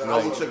yo, part.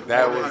 I would take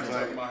That 100. was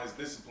Talking about his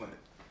discipline.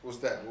 What's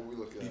that? What we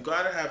looking You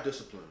gotta have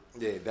discipline.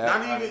 Yeah,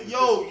 that. Not even,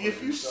 yo,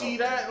 if you see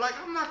that, like,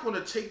 I'm not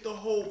gonna take the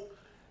whole.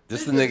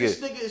 This This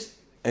nigga is.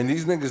 And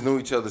these niggas knew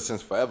each other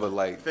since forever.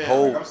 Like, Fam,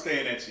 whole. I'm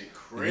staying at your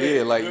crib.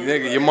 Yeah, like,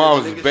 nigga, your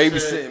mom's niggas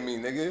babysitting me,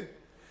 nigga.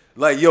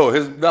 Like, yo,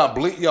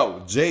 Bleak,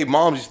 yo, Jay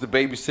moms used to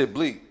babysit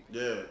Bleak.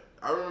 Yeah,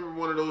 I remember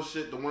one of those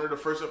shit. One of the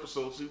first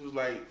episodes, he was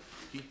like,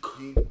 he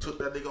took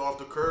that nigga off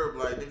the curb.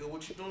 Like, nigga,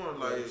 what you doing? Like,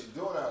 what you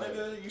doing out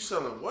nigga, you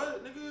selling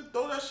what? Nigga,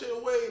 throw that shit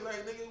away.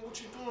 Like, nigga,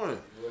 what you doing?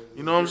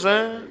 You know what I'm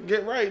saying?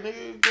 Get right,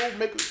 nigga.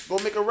 Go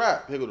make a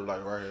rap. Here go the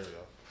like right here, yo.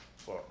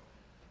 Fuck.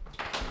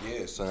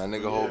 Yeah, son, that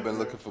nigga Hov been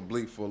looking for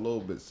Bleak for a little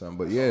bit, son.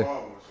 But yeah,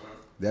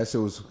 that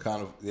shit was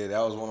kind of, that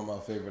was one of my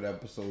favorite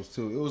episodes,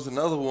 too. It was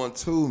another one,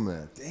 too,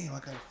 man. Damn, I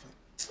gotta.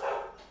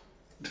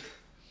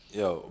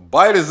 Yo,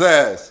 bite his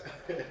ass.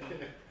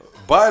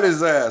 Bite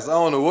his ass. I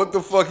don't know what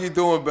the fuck he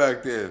doing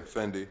back there,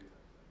 Fendi.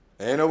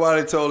 Ain't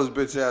nobody told his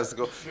bitch ass to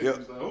go. Yo.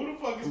 Who the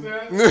fuck is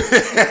that?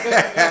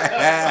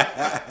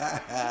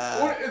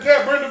 Is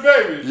that Brenda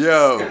Baby?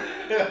 Yo,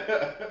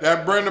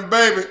 that Brenda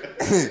baby.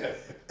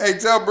 Hey,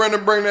 tell Brenda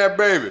bring that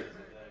baby.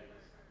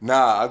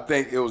 Nah, I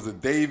think it was the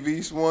Dave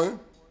East one.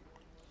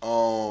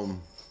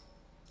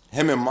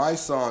 Him and my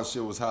son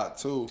shit was hot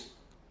too.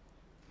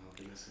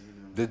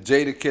 The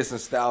Jada Kiss and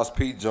Styles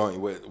P joint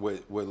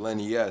with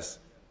Lenny S.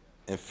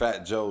 and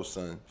Fat Joe,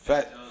 son.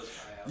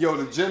 Yo,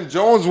 the Jim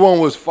Jones one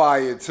was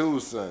fire too,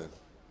 son.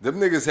 Them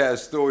niggas had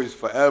stories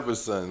forever,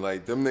 son.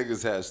 Like, them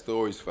niggas had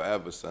stories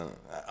forever, son.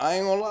 I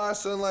ain't gonna lie,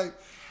 son. Like,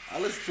 I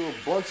listen to a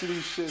bunch of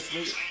these shits,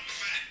 nigga.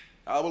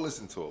 I will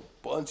listen to a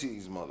bunch of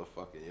these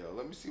motherfucking, yo.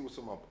 Let me see what's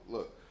on my,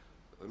 look.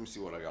 Let me see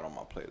what I got on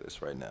my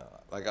playlist right now.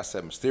 Like I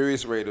said,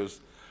 Mysterious Radio,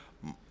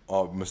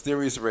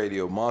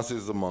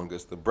 Monsters Among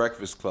Us, The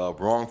Breakfast Club,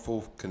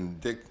 Wrongful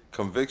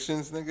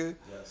Convictions, nigga.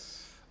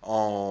 Yes.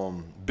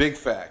 Big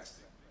Facts.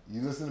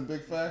 You listen to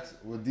Big Facts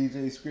with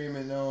DJ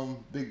Screaming,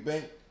 Big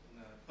Bank?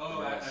 No.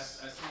 Oh, I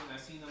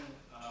seen him.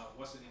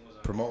 What's his name was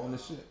Promoting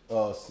this shit.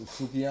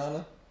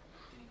 Sukiana.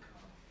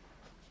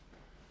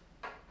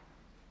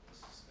 What's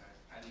this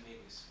guy? Ali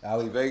Vegas.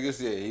 Ali Vegas,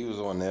 yeah, he was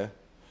on there.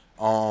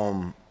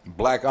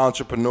 Black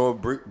Entrepreneur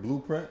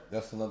Blueprint.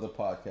 That's another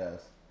podcast.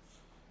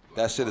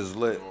 That shit is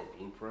lit.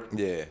 Blueprint.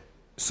 Yeah.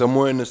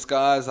 Somewhere in the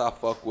Skies, I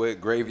fuck with.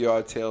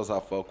 Graveyard Tales, I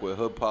fuck with.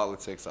 Hood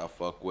Politics, I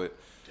fuck with.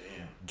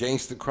 Damn.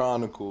 Gangster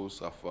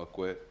Chronicles, I fuck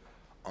with.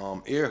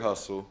 Ear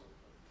Hustle.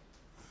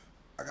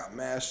 I got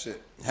mad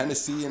shit.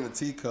 Hennessy in the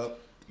Teacup.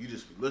 You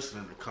just be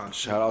listening to content.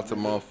 Shout out to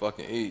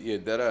motherfucking E. Yeah,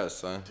 dead ass,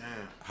 son.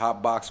 Damn. Hot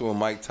boxing with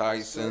Mike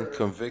Tyson,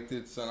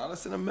 convicted, son. I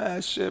listen to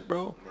mad shit,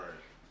 bro. Right.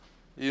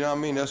 You know what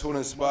I mean? That's what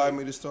inspired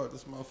me to start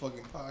this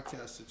motherfucking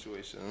podcast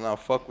situation. And I'll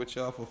fuck with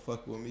y'all for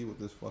fucking with me with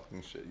this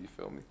fucking shit. You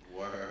feel me?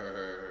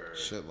 Word.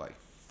 Shit like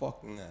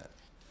fucking that.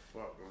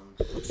 Fuck,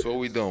 man. So what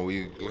we doing?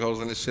 We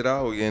closing this shit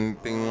out? We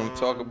anything you want to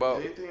talk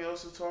about? Anything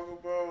else to talk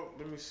about?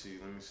 Let me see.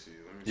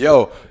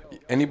 Yo,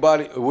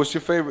 anybody? What's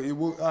your favorite?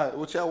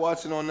 What y'all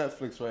watching on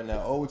Netflix right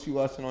now? Oh, what you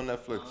watching on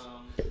Netflix?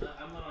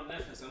 I'm not on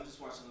Netflix. I'm just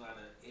watching a lot of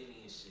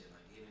alien shit,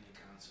 like alien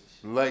accounts and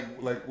shit.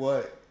 Like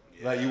what?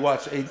 Yeah. Like you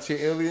watch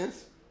Ancient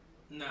Aliens?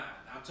 Nah,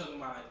 I'm talking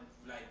about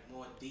like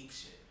more deep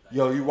shit. Like,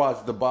 Yo, you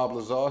watch the Bob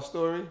Lazar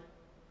story? Nah.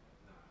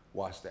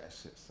 Watch that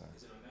shit, son.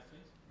 Is it on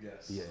Netflix?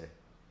 Yes. Yeah,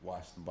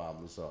 watch the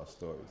Bob Lazar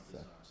story,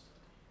 son.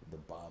 The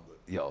Bob,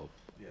 Yes.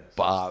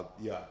 Bob,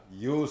 yeah,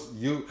 you,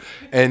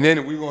 and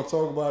then we're gonna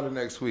talk about it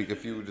next week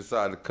if you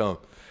decide to come.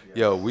 Yes.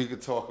 Yo, we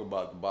could talk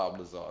about the Bob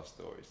Lazar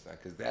story, son,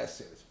 because that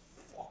shit is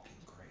fucking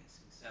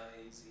crazy.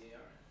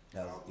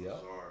 Lazar.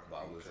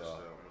 Bob I'm Lazar. gonna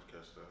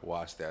catch that.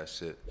 Watch that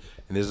shit.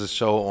 And there's a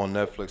show on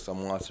Netflix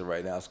I'm watching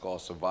right now. It's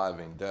called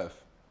Surviving Death.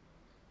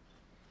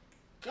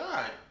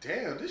 God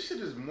damn, this shit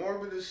is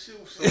morbid as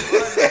shit.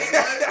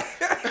 Surviving.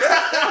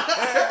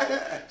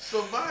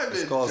 Surviving.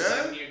 It's called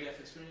death? Near-death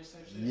experience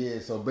type shit? Yeah,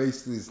 so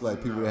basically it's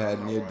like people that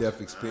had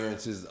near-death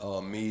experiences,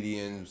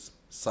 mediums,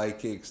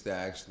 psychics that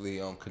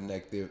actually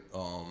connected,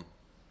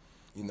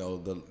 you know,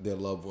 their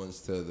loved ones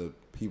to the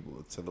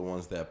people, to the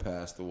ones that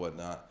passed or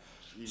whatnot.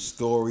 Jeez.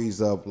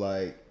 Stories of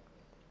like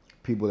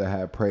people that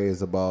had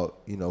prayers about,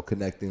 you know,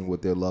 connecting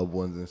with their loved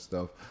ones and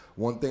stuff.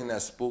 One thing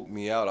that spooked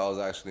me out, I was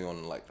actually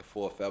on like the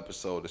 4th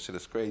episode. This shit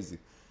is crazy.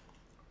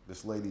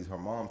 This lady's, her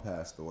mom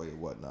passed away and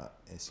whatnot,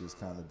 and she was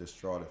kind of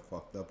distraught and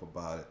fucked up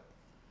about it.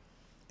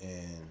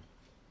 And,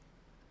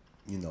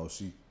 you know,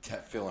 she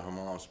kept feeling her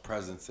mom's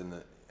presence in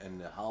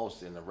the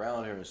house and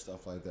around her and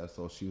stuff like that.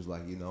 So she was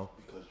like, you know,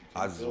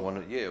 I just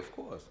want to, yeah, of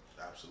course.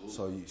 Absolutely.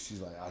 So she's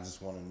like, I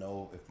just want to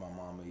know if my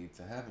mom made it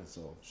to heaven.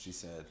 So she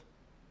said,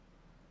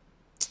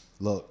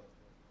 look,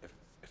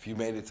 if you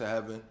made it to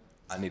heaven,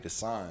 I need a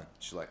sign.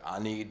 She's like, I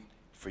need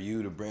for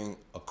you to bring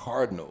a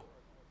cardinal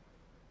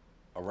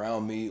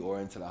around me or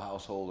into the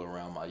household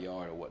around my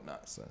yard or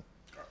whatnot, son.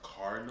 A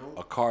cardinal?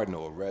 A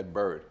cardinal, a red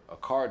bird. A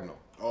cardinal.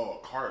 Oh,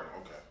 a cardinal,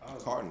 okay. A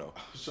cardinal.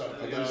 I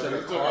thought you said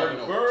a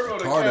cardinal. Bird or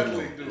the Cardinal,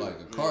 Catholic dude? like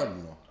a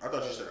cardinal. I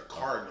thought you said a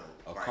cardinal.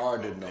 A Like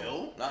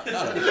cardinal.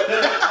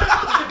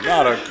 a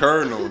Not a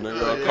colonel,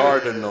 nigga. A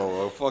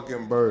cardinal. A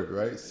fucking bird,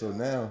 right? So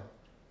now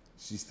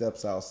she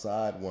steps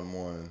outside one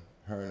morning,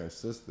 her and her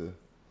sister.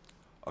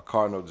 A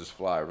cardinal just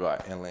flies right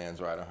and lands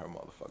right on her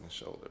motherfucking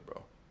shoulder,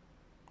 bro.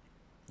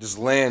 Just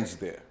lands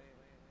there.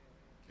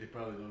 They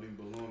probably don't even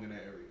belong in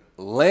that area.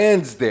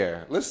 Lands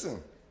there. Listen.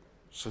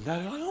 So now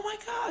they're like, oh my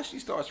gosh. She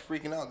starts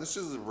freaking out. This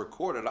is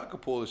recorded. I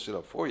could pull this shit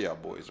up for y'all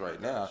boys right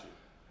now.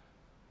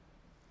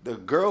 The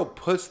girl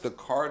puts the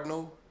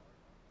cardinal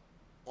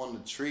on the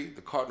tree.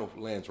 The cardinal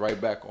lands right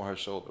back on her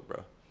shoulder,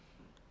 bro.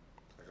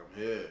 Like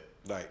I'm here.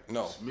 Like,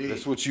 no. It's me.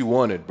 That's what you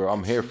wanted, bro.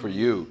 I'm here for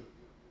you.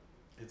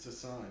 It's a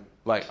sign.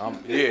 Like,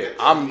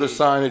 I'm the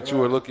sign that you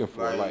were looking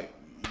for. Like,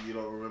 you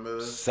don't remember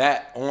this?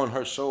 sat on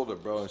her shoulder,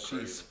 bro, and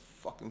she's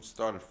fucking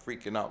started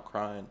freaking out,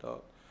 crying,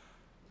 dog.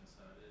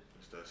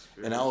 It's that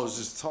spirit. And I was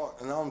just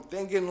talking, and I'm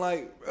thinking,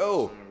 like,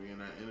 bro, We in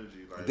that energy,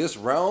 like this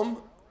realm,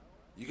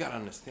 you gotta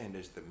understand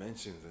there's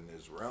dimensions and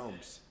there's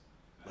realms.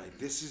 Like,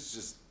 this is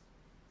just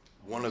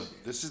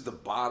this is the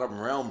bottom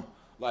realm.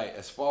 Like,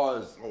 as far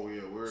as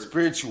we're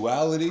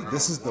spirituality,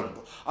 this is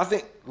I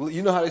think,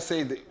 you know how they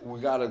say that we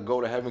gotta go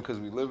to heaven because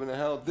we live in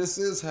hell? This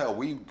is hell.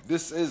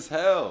 This is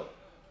hell.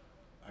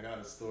 I got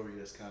a story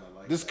that's kind of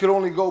like This that. could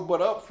only go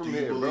but up from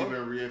here, bro. Do you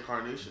believe in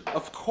reincarnation?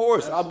 Of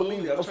course, Absolutely. I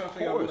believe. I'm Of trying to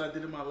figure out course, what I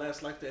did in my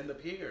last life to end up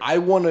here. I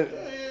want to.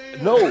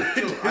 No, I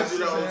do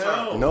that all the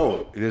time.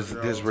 no.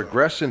 There's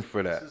regression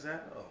for that. This is hell.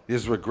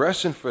 There's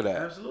regression for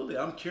that. Absolutely.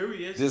 I'm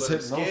curious, This but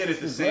I'm scared at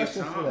the hypnosis same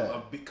regression for time that.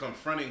 of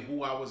confronting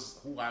who I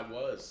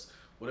was.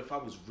 What if I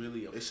was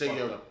really a They say fucked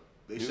your up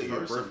your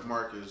person?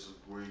 birthmark is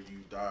where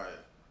you died.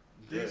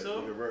 Think so?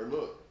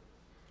 Look.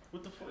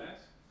 What the fuck?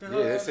 Yeah,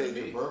 they say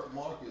your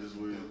birthmark is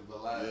where the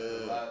last.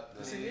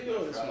 I said, you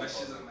know, My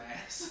shit's on my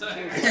ass.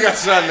 You got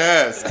shot in the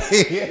ass.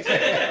 Hey,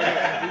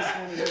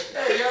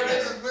 y'all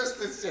niggas missed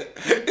this shit.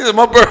 He said,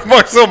 my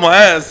birthmark's on my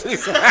ass. He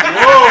said,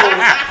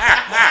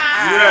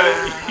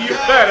 You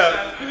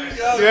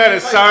had a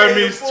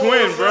Siamese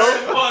twin, bro.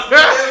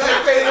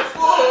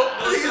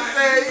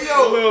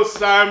 A little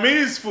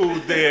Siamese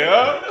food there,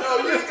 huh? yo,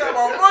 you ain't got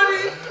my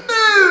money?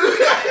 Dude.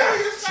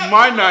 It's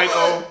my night,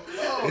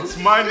 It's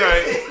my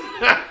night.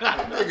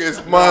 Nigga,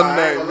 it's my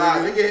night,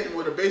 nigga. Nigga hit me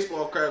with a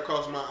baseball card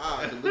across my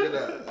eye. Look at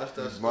that.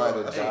 That's Might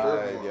have that's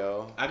died,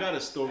 yo. I got a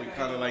story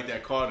kind of like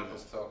that cardinal.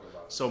 Talk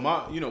about it. So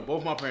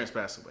both my parents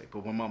passed away,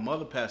 but when my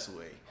mother passed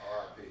away,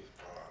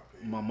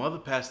 my mother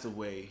passed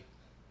away,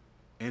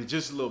 and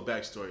just a little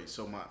backstory.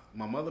 So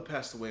my mother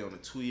passed away on the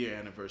 2-year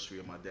anniversary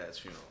of my dad's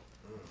funeral.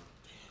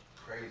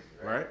 Crazy,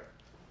 Right?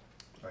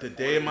 the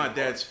day of my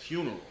dad's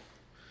funeral.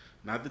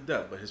 Not the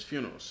death, but his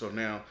funeral. So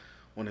now,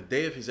 on the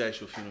day of his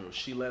actual funeral,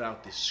 she let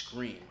out this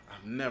scream.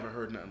 I've never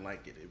heard nothing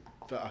like it.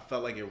 I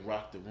felt like it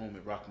rocked the room.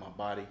 It rocked my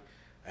body.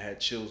 I had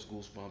chills,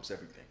 goosebumps,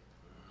 everything.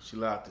 She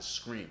let out this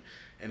scream.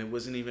 And it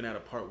wasn't even at a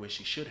part where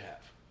she should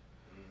have.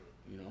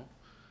 You know?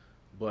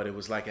 But it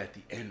was like at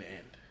the end.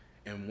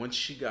 And once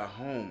she got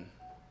home,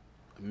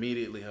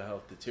 immediately her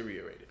health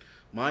deteriorated.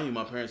 Mind you,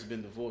 my parents have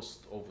been divorced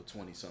over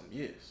 20-something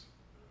years.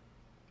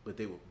 But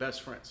they were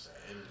best friends.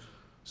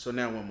 So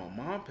now when my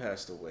mom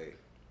passed away,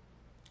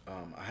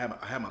 I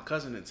had my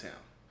cousin in town.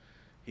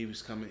 He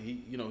was coming.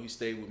 He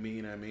stayed with me.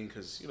 You know what I mean?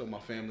 Because my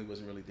family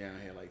wasn't really down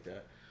here like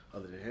that.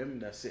 Other than him,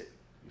 that's it.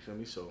 You feel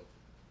me? So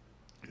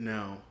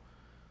now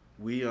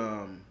we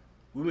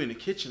were in the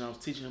kitchen. I was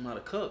teaching him how to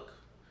cook,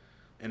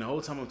 and the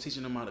whole time I'm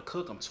teaching him how to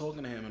cook, I'm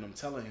talking to him and I'm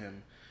telling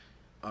him,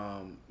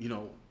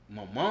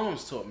 my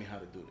mom's taught me how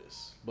to do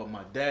this, but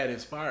my dad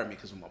inspired me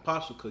because when my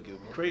pops would cook, it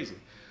would be crazy.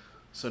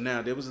 So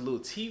now there was a little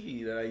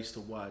TV that I used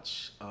to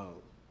watch,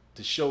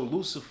 the show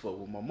Lucifer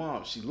with my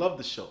mom. She loved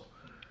the show.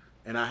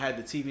 And I had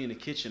the TV in the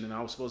kitchen, and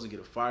I was supposed to get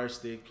a fire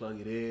stick, plug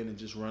it in, and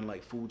just run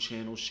like food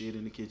channel shit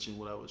in the kitchen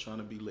while I was trying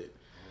to be lit.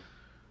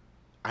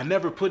 I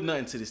never put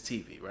nothing to this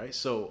TV, right?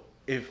 So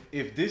if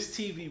this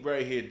TV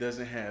right here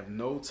doesn't have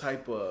no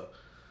type of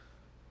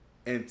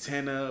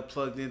antenna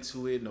plugged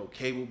into it, no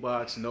cable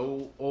box,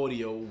 no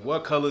audio,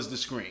 what color is the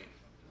screen?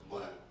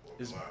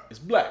 It's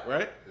black,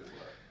 right?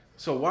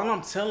 So while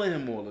I'm telling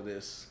him all of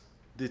this,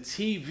 the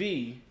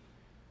TV...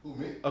 Who,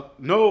 me?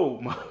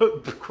 No,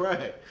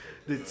 Craig.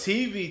 The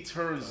TV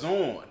turns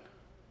on.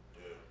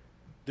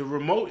 The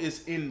remote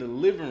is in the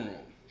living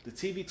room. The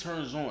TV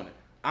turns on.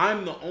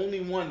 I'm the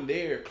only one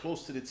there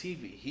close to the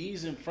TV.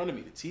 He's in front of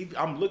me. The TV.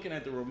 I'm looking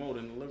at the remote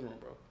in the living room,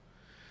 bro.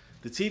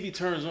 The TV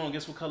turns on.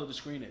 Guess what color the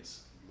screen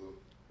is? Blue.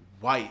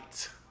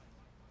 White.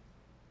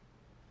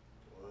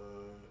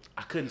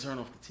 I couldn't turn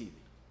off the TV.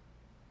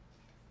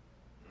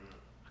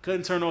 I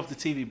couldn't turn off the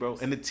TV, bro.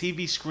 And the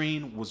TV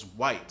screen was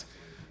white.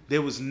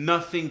 There was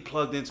nothing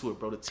plugged into it,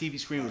 bro. The TV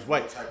screen was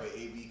white. What type of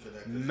AV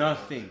connector?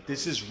 Nothing.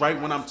 This is right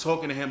when I'm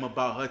talking to him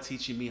about her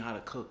teaching me how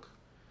to cook.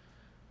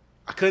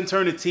 I couldn't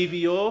turn the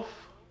TV off.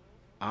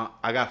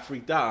 I got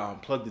freaked out. I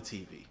unplugged the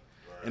TV.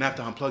 Right. And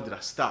after I unplugged it, I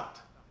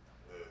stopped.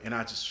 And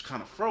I just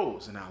kind of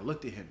froze. And I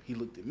looked at him. He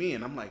looked at me.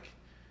 And I'm like...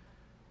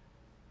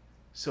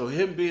 So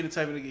him being the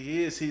type of nigga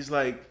he is, he's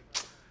like...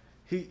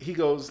 He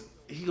goes,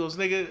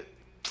 nigga,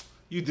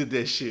 you did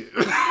that shit.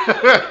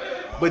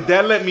 But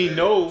that let me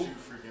know...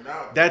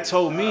 That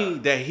told me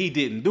that he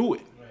didn't do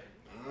it.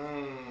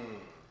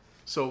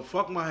 So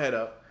fuck my head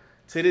up.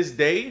 To this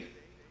day,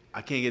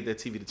 I can't get that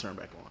TV to turn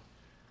back on.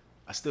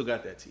 I still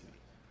got that TV.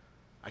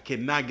 I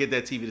cannot get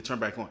that TV to turn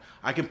back on.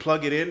 I can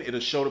plug it in. It'll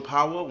show the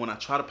power. When I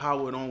try to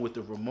power it on with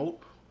the remote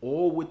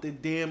or with the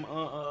damn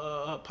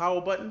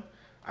power button,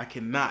 I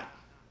cannot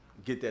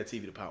get that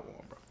TV to power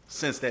on, bro.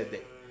 Since that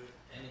day.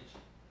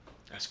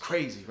 That's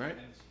crazy, right?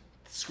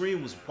 The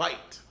screen was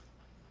white.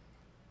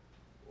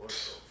 What the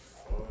fuck?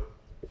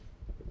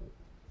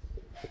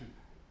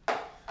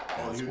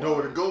 Oh, you know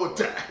where to go with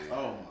that.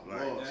 Oh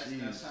my Lord, that's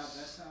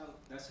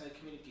how you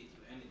communicate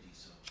through energy.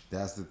 So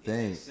That's the it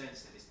thing. makes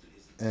sense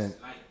that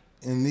it's light.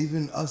 And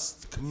even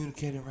us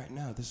communicating right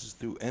now, this is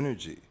through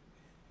energy.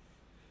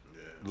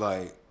 Yeah.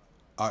 Like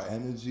our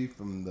energy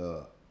from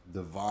the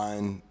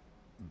divine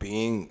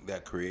being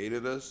that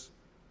created us.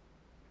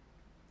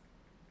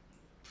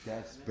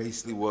 That's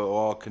basically what we're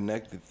all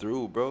connected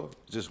through, bro.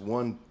 Just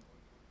one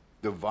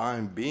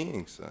divine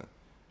being, son.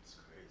 It's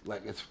crazy.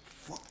 Like it's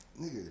fuck,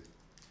 nigga.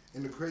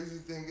 And the crazy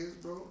thing is,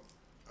 bro,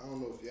 I don't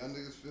know if y'all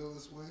niggas feel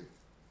this way,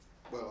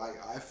 but like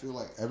I feel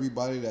like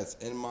everybody that's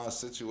in my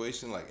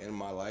situation, like in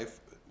my life,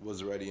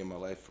 was already in my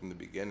life from the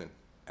beginning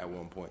at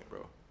one point,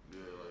 bro. Yeah,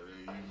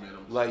 like you met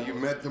them. Like you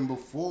met them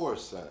before,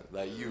 son.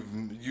 Like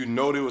you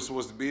know they were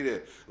supposed to be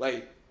there.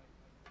 Like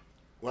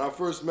when I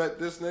first met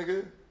this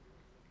nigga,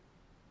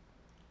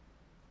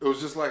 it was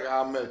just like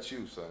I met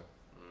you, son.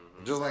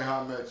 Mm-hmm. Just like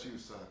how I met you,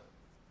 son.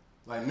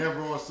 Like never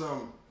on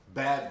some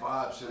bad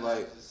vibe shit,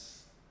 like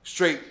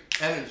straight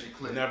energy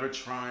click. Never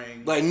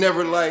trying.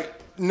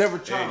 Never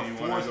Hey, trying you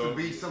to wanna force go? to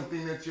be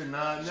something that you're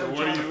not. So Never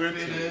what are trying you to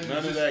fit into? in. None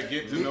of Just that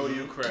get to know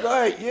you crap.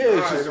 Right, yeah,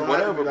 it's just Right,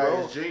 whatever, like,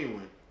 bro. It's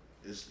genuine.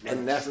 It's like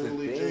And that's the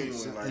truly thing. genuine.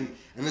 son. Like,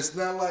 And it's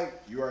not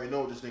like you already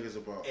know what this nigga's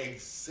about.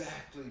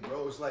 exactly,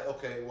 bro. It's like,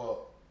 okay,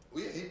 well,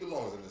 yeah, he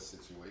belongs in this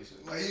situation.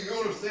 Like, you know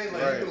what I'm saying?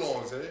 Like, Right. he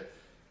belongs in it.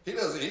 He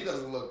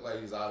doesn't look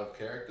like he's out of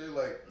character.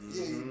 Like,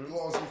 yeah, he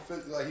belongs.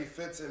 He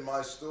fits in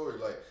my story.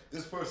 Like,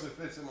 this person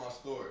fits in my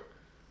story.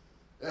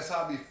 That's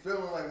how I be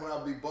feeling like when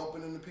I be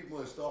bumping into people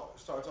and start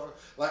talking.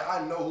 Like,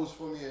 I know who's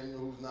for me and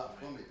who's not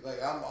for me. Like,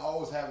 I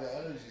always have the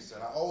energy,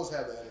 son. I always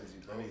have the energy,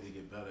 bro. I need to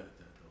get better at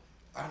that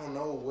though. I don't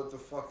know what the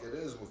fuck it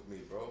is with me,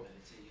 bro.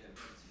 Meditate, you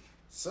gotta meditate.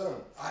 Son,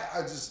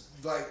 I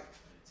just, like,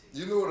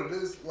 you know what it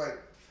is? Like,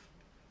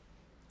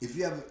 if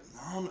you haven't,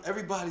 I don't know,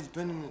 everybody's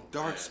been in a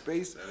dark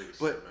space, that nigga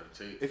but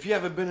said meditate. if you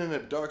haven't been in a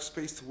dark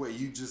space to where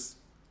you just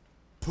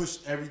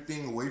pushed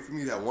everything away from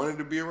you that wanted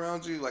to be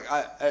around you. Like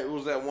it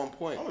was at one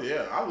point. Oh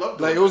yeah, I love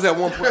doing Like it was at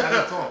one point I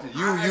didn't talk to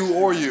you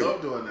or you. I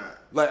love doing that.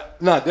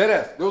 Like nah, dead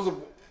ass. There was a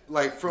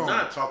like from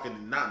Not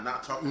talking.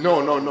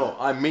 No.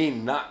 I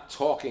mean not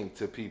talking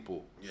to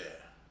people. Yeah.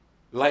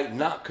 Like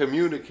not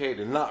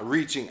communicating, not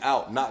reaching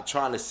out, not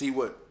trying to see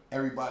what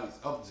everybody's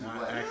up to.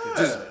 Like,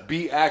 just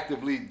be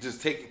actively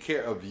just taking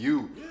care of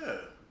you. Yeah.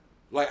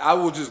 Like I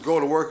will just go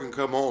to work and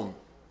come home.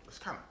 That's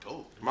kind of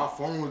dope. My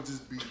phone would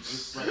just be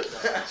just like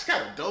that. That's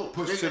kind of dope.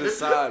 Pushed to the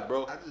side,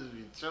 bro. I just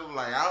be chilling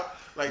like out.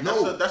 Like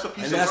no, that's a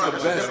piece and of that's mind. the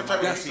That's best. a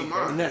different type of piece of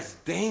mind. And that's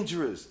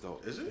dangerous, though.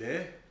 Is it?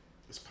 Yeah.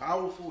 It's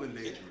powerful and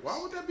dangerous. Why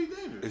would that be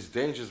dangerous? It's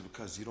dangerous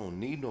because you don't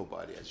need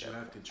nobody. You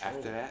have control.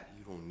 After that,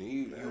 you don't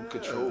need you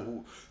control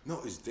who. No,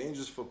 it's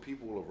dangerous for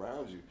people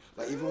around you.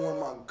 Like even with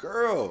my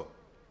girl.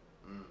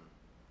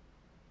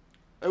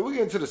 And we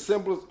get into the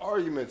simplest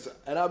arguments,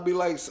 and I'll be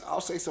like,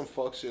 I'll say some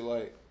fuck shit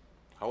like,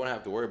 I wouldn't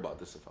have to worry about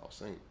this if I was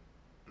single.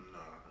 No,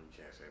 you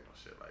can't say no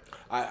shit like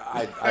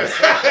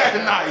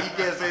that. Nah, you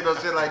can't say no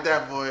shit like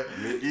that, boy.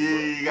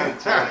 You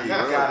gotta try. You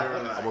gotta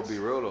relax. I'm gonna be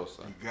real though,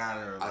 son. You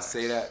gotta relax. I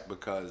say that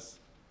because,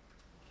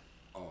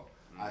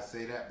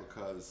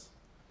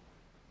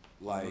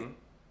 like,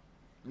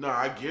 No,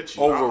 I get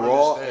you.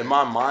 overall, I in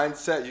my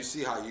mindset, you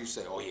see how you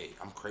say, "Oh yeah,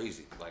 I'm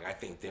crazy." Like I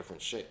think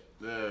different shit.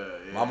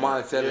 My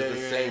mindset is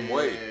the same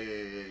way.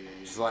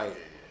 It's like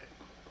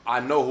I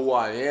know who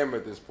I am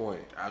at this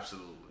point.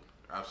 Absolutely.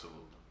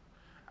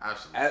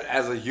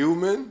 As a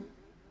human,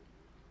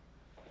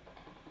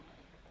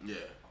 Yeah.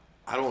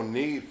 I don't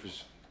need for.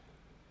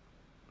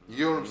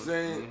 You know what I'm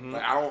saying?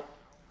 Like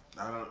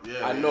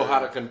I know how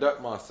to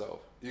conduct myself.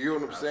 You know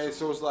what I'm saying?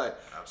 So it's like,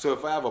 so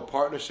if I have a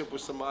partnership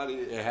with somebody,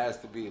 it has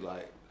to be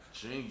like.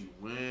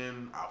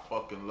 Genuine, I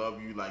fucking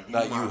love you. Like you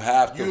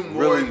have to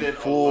really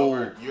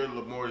you're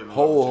more than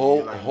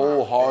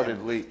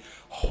wholeheartedly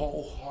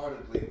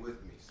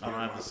with me. I don't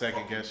have to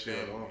second guess you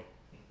at all.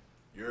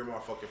 You're my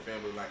fucking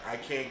family. Like I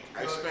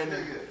spend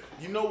it.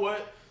 You know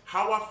what?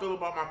 How I feel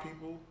about my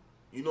people.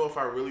 You know, if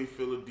I really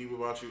feel it deep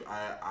about you,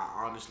 I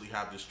honestly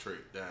have this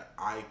trait that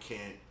I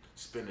can't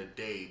spend a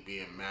day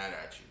being mad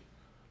at you.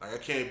 Like I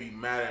can't be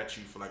mad at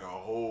you for like a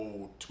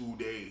whole 2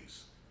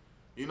 days.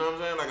 You know what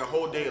I'm saying? Like a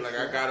whole day. Like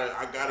I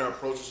gotta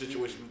approach the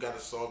situation. We gotta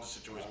solve the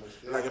situation.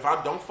 Like if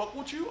I don't fuck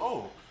with you,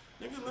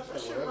 nigga, let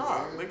that shit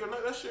rock. Nigga,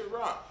 let that shit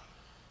rock.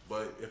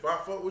 But if I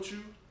fuck with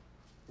you,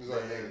 we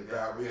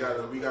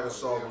gotta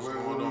solve what's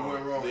going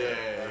on.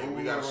 Yeah,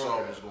 we gotta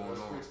solve what's going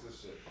on.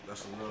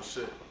 That's some real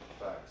shit.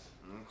 Facts.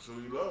 That's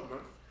who you love, man.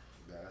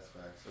 Yeah, that's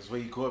facts. That's where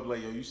you caught up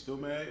like, yo, you still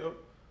mad, yo?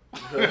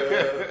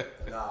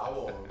 Nah, I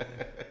won't.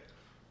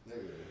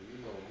 Nigga, you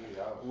know me.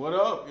 What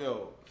up,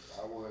 yo?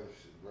 I wouldn't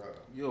shit, bro.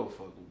 You don't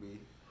fuck with me.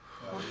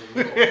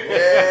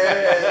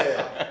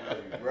 Yeah.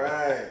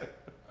 Right.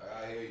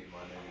 I hear you,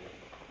 my nigga.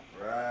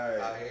 Right.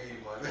 I hear you,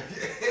 my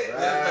nigga.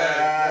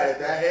 Right.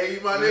 I hear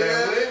you, my nigga.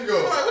 Lingo.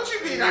 Like, what you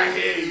mean I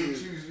hear you?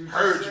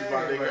 Heard you,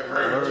 my nigga.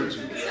 Heard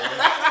you.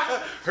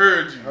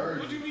 Heard you.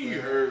 What do you mean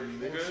you heard me,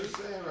 nigga? What you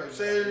saying right now?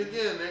 Say it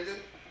again, nigga.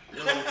 You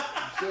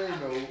saying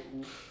no?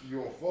 You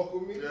don't fuck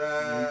with me? You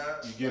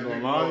getting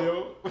online, yo?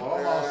 Oh,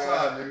 I'm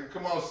outside, nigga.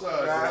 Come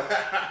outside,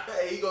 bro.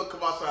 Hey, you gonna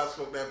come outside and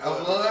smoke that blunt?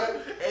 I'm lying.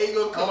 Hey, you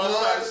gonna come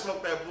outside and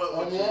smoke that blunt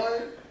I'm with you?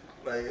 lying.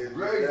 Like,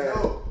 Greg,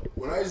 no.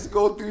 When I used to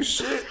go through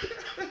shit,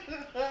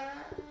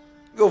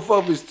 go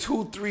fuck it's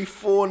 2, 3,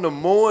 4 in the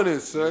morning,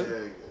 son.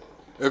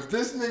 Yeah. If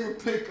this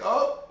nigga pick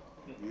up,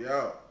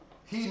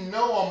 he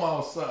know I'm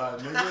outside,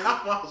 nigga.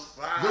 I'm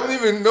outside.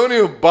 Don't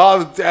even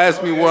bother to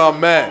ask me where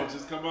I'm at.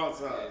 Just come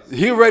outside.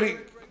 He ready.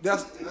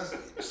 That's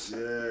Yeah,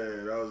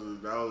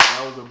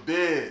 that was a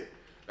bid.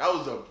 That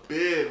was a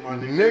bid, my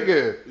nigga.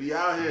 nigga. We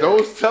out here.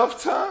 Those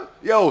tough times,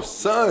 yo,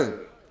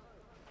 son.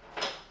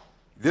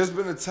 There's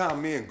been a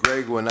time me and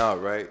Greg went out,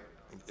 right?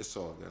 It's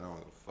all good. I don't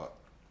give a fuck.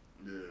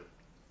 Yeah.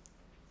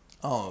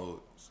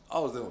 Oh, I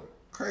was doing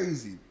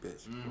crazy,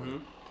 bitch.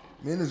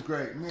 Me and this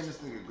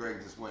nigga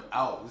Greg just went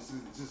out. This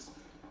is just,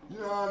 you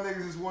know how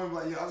niggas just want to be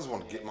like, yo, I just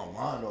want to get my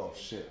mind off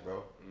shit,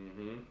 bro.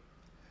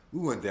 We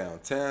went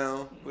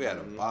downtown. We had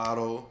a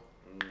bottle.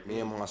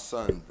 Me and my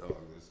son, dog.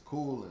 It was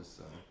cool and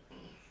son.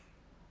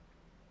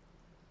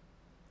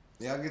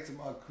 Yeah, I get to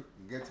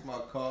my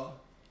car.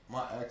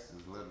 My ex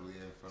is literally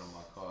in front of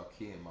my car,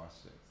 keying my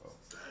shit, bro.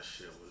 That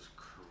shit was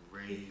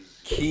crazy.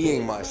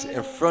 Keying my shit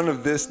in front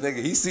of this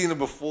nigga. He seen it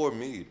before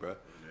me, bro.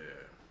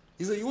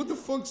 He's like, what the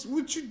fuck's,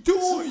 what you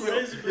doing, yo?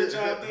 Crazy bitch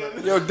out there.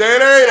 Yo,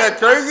 that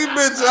crazy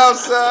bitch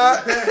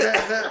outside.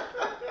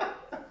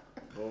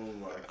 Oh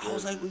my god. I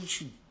was like, what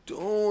you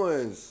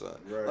doing, son?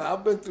 Right. Like,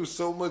 I've been through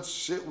so much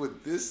shit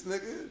with this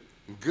nigga,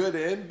 good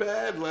and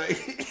bad. Like,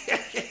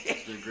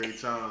 It's been great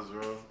times,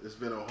 bro. It's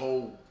been a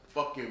whole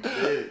fucking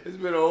bid. it's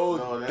been a whole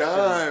that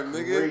dime,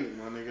 shit is nigga. Great,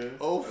 my nigga.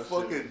 Oh, That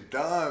fucking shit-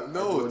 dime.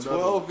 No, I do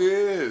 12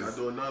 years. I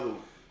do another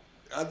one.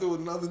 I do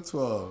another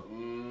 12.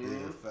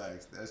 Yeah,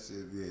 facts. That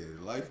shit,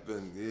 yeah. Life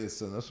been, yeah,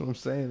 son. That's what I'm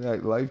saying.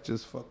 Like, life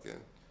just fucking,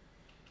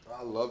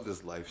 I love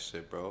this life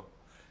shit, bro.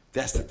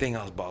 That's the thing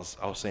I was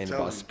saying Tell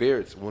about me.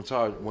 spirits. Once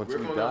We're we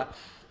gonna- die,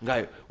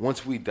 like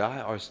once we die,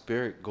 our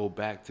spirit go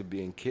back to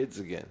being kids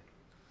again.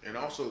 And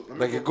also, let me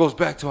Like it goes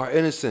back to our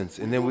innocence,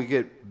 and then we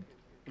get.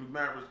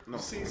 No,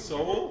 See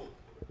Soul?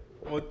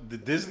 What, the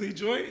Disney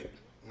joint?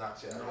 Not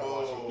yet.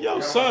 no. Yo,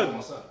 son.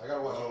 I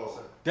gotta watch it.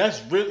 Son.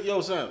 That's really,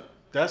 yo, son.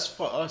 That's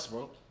for us,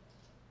 bro.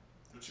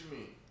 What you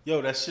mean?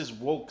 Yo, that shit's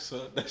woke,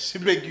 son. That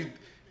shit make you,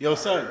 yo,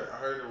 son. I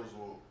heard it was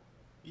woke.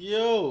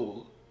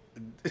 Yo.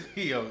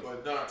 Yo.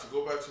 But nah, to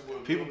go back to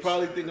what People Will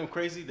probably said, think I'm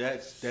crazy.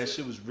 That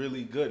shit was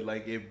really good.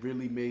 Like, it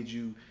really made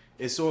you,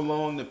 it's so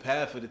along the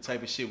path of the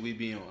type of shit we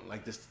be on.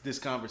 Like, this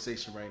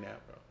conversation right now,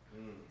 bro.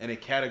 And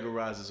it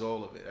categorizes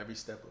all of it, every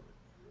step of it.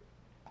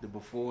 The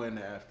before and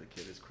the after,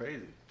 kid. It's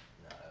crazy.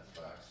 Nah, that's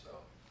facts, yo.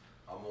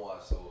 I'm gonna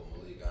watch it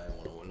with Malik. I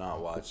ain't wanna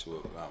not watch it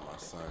without my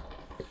son.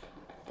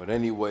 But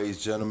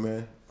anyways,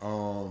 gentlemen,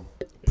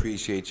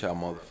 appreciate y'all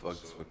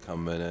motherfuckers for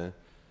coming in.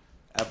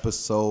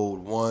 Episode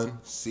 1,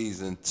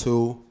 season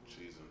 2.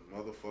 Season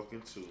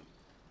motherfucking 2.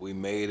 We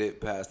made it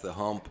past the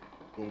hump.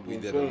 Boom, We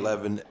boom, did boom.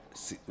 11.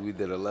 We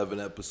did 11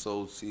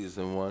 episodes,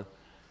 season 1.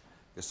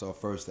 It's our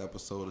first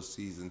episode of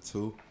season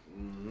 2.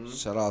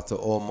 Shout out to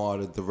Omar,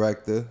 the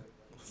director,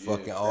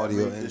 fucking that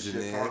audio made this shit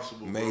engineer,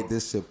 possible, made bro.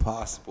 this shit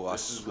possible. I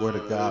This is, swear to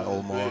God, this is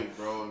Omar. big,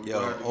 bro. I'm Yo,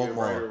 glad to get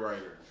Omar,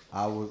 writer.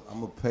 I'm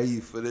gonna pay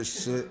you for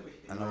this shit,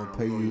 and I'm gonna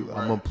pay no, you. you're I'm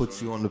gonna right, put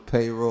son. you on the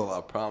payroll. I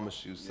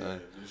promise you, Yeah,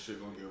 son. this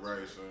shit gonna get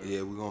right, son.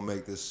 Yeah, we're gonna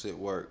make this shit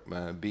work,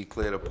 man. Be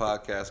Clear the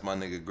podcast, my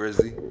nigga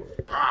Grizzly.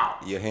 Pow!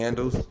 Your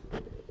handles,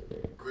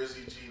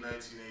 Grizzy G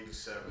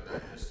 1987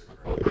 on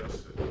Instagram. That's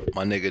it.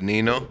 my nigga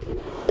Nino.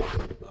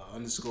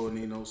 Underscore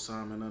Nino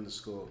Simon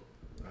underscore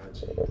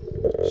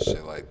IG.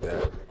 Shit like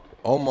that.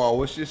 Omar,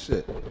 what's your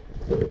shit?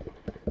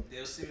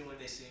 They'll see me when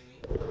they see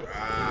me.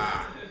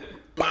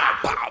 Bow,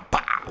 bow,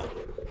 bow.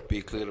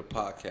 Be Clear the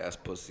podcast,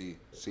 pussy.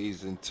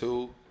 Season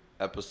 2,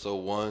 episode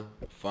 1,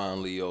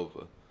 finally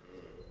over.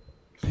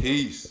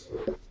 Peace.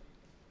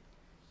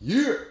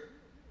 Yeah.